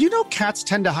Litter. Did you know cats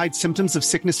tend to hide symptoms of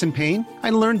sickness and pain? I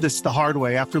learned this the hard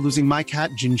way after losing my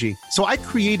cat, Gingy. So I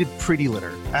created Pretty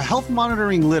Litter, a health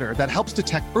monitoring litter that helps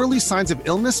detect early signs of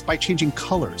illness by changing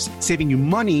colors, saving you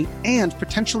money and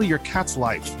potentially your cat's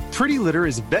life. Pretty Litter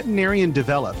is veterinarian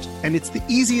developed, and it's the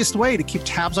easiest way to keep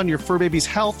tabs on your fur baby's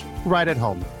health right at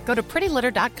home. Go to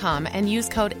prettylitter.com and use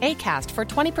code ACAST for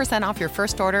 20% off your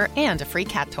first order and a free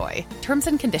cat toy. Terms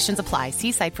and conditions apply.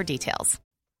 See site for details.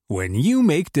 When you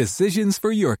make decisions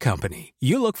for your company,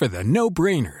 you look for the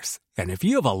no-brainers. And if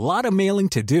you have a lot of mailing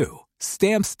to do,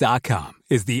 Stamps.com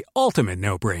is the ultimate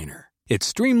no-brainer. It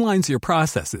streamlines your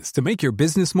processes to make your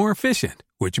business more efficient,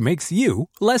 which makes you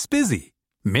less busy.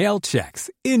 Mail checks,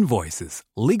 invoices,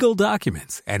 legal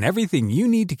documents, and everything you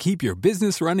need to keep your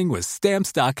business running with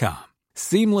Stamps.com.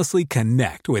 Seamlessly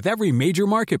connect with every major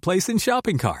marketplace and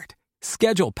shopping cart.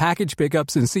 Schedule package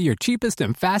pickups and see your cheapest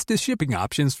and fastest shipping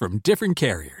options from different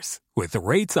carriers, with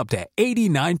rates up to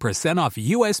 89% off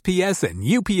USPS and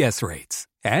UPS rates.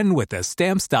 And with the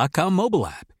Stamps.com mobile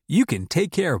app, you can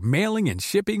take care of mailing and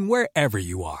shipping wherever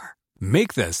you are.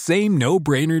 Make the same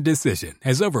no-brainer decision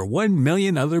as over 1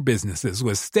 million other businesses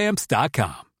with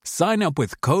Stamps.com. Sign up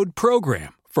with code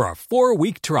PROGRAM for a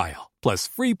 4-week trial, plus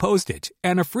free postage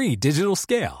and a free digital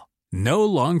scale. No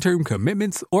long-term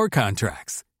commitments or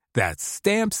contracts. That's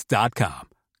Stamps.com.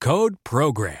 Code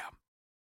PROGRAM.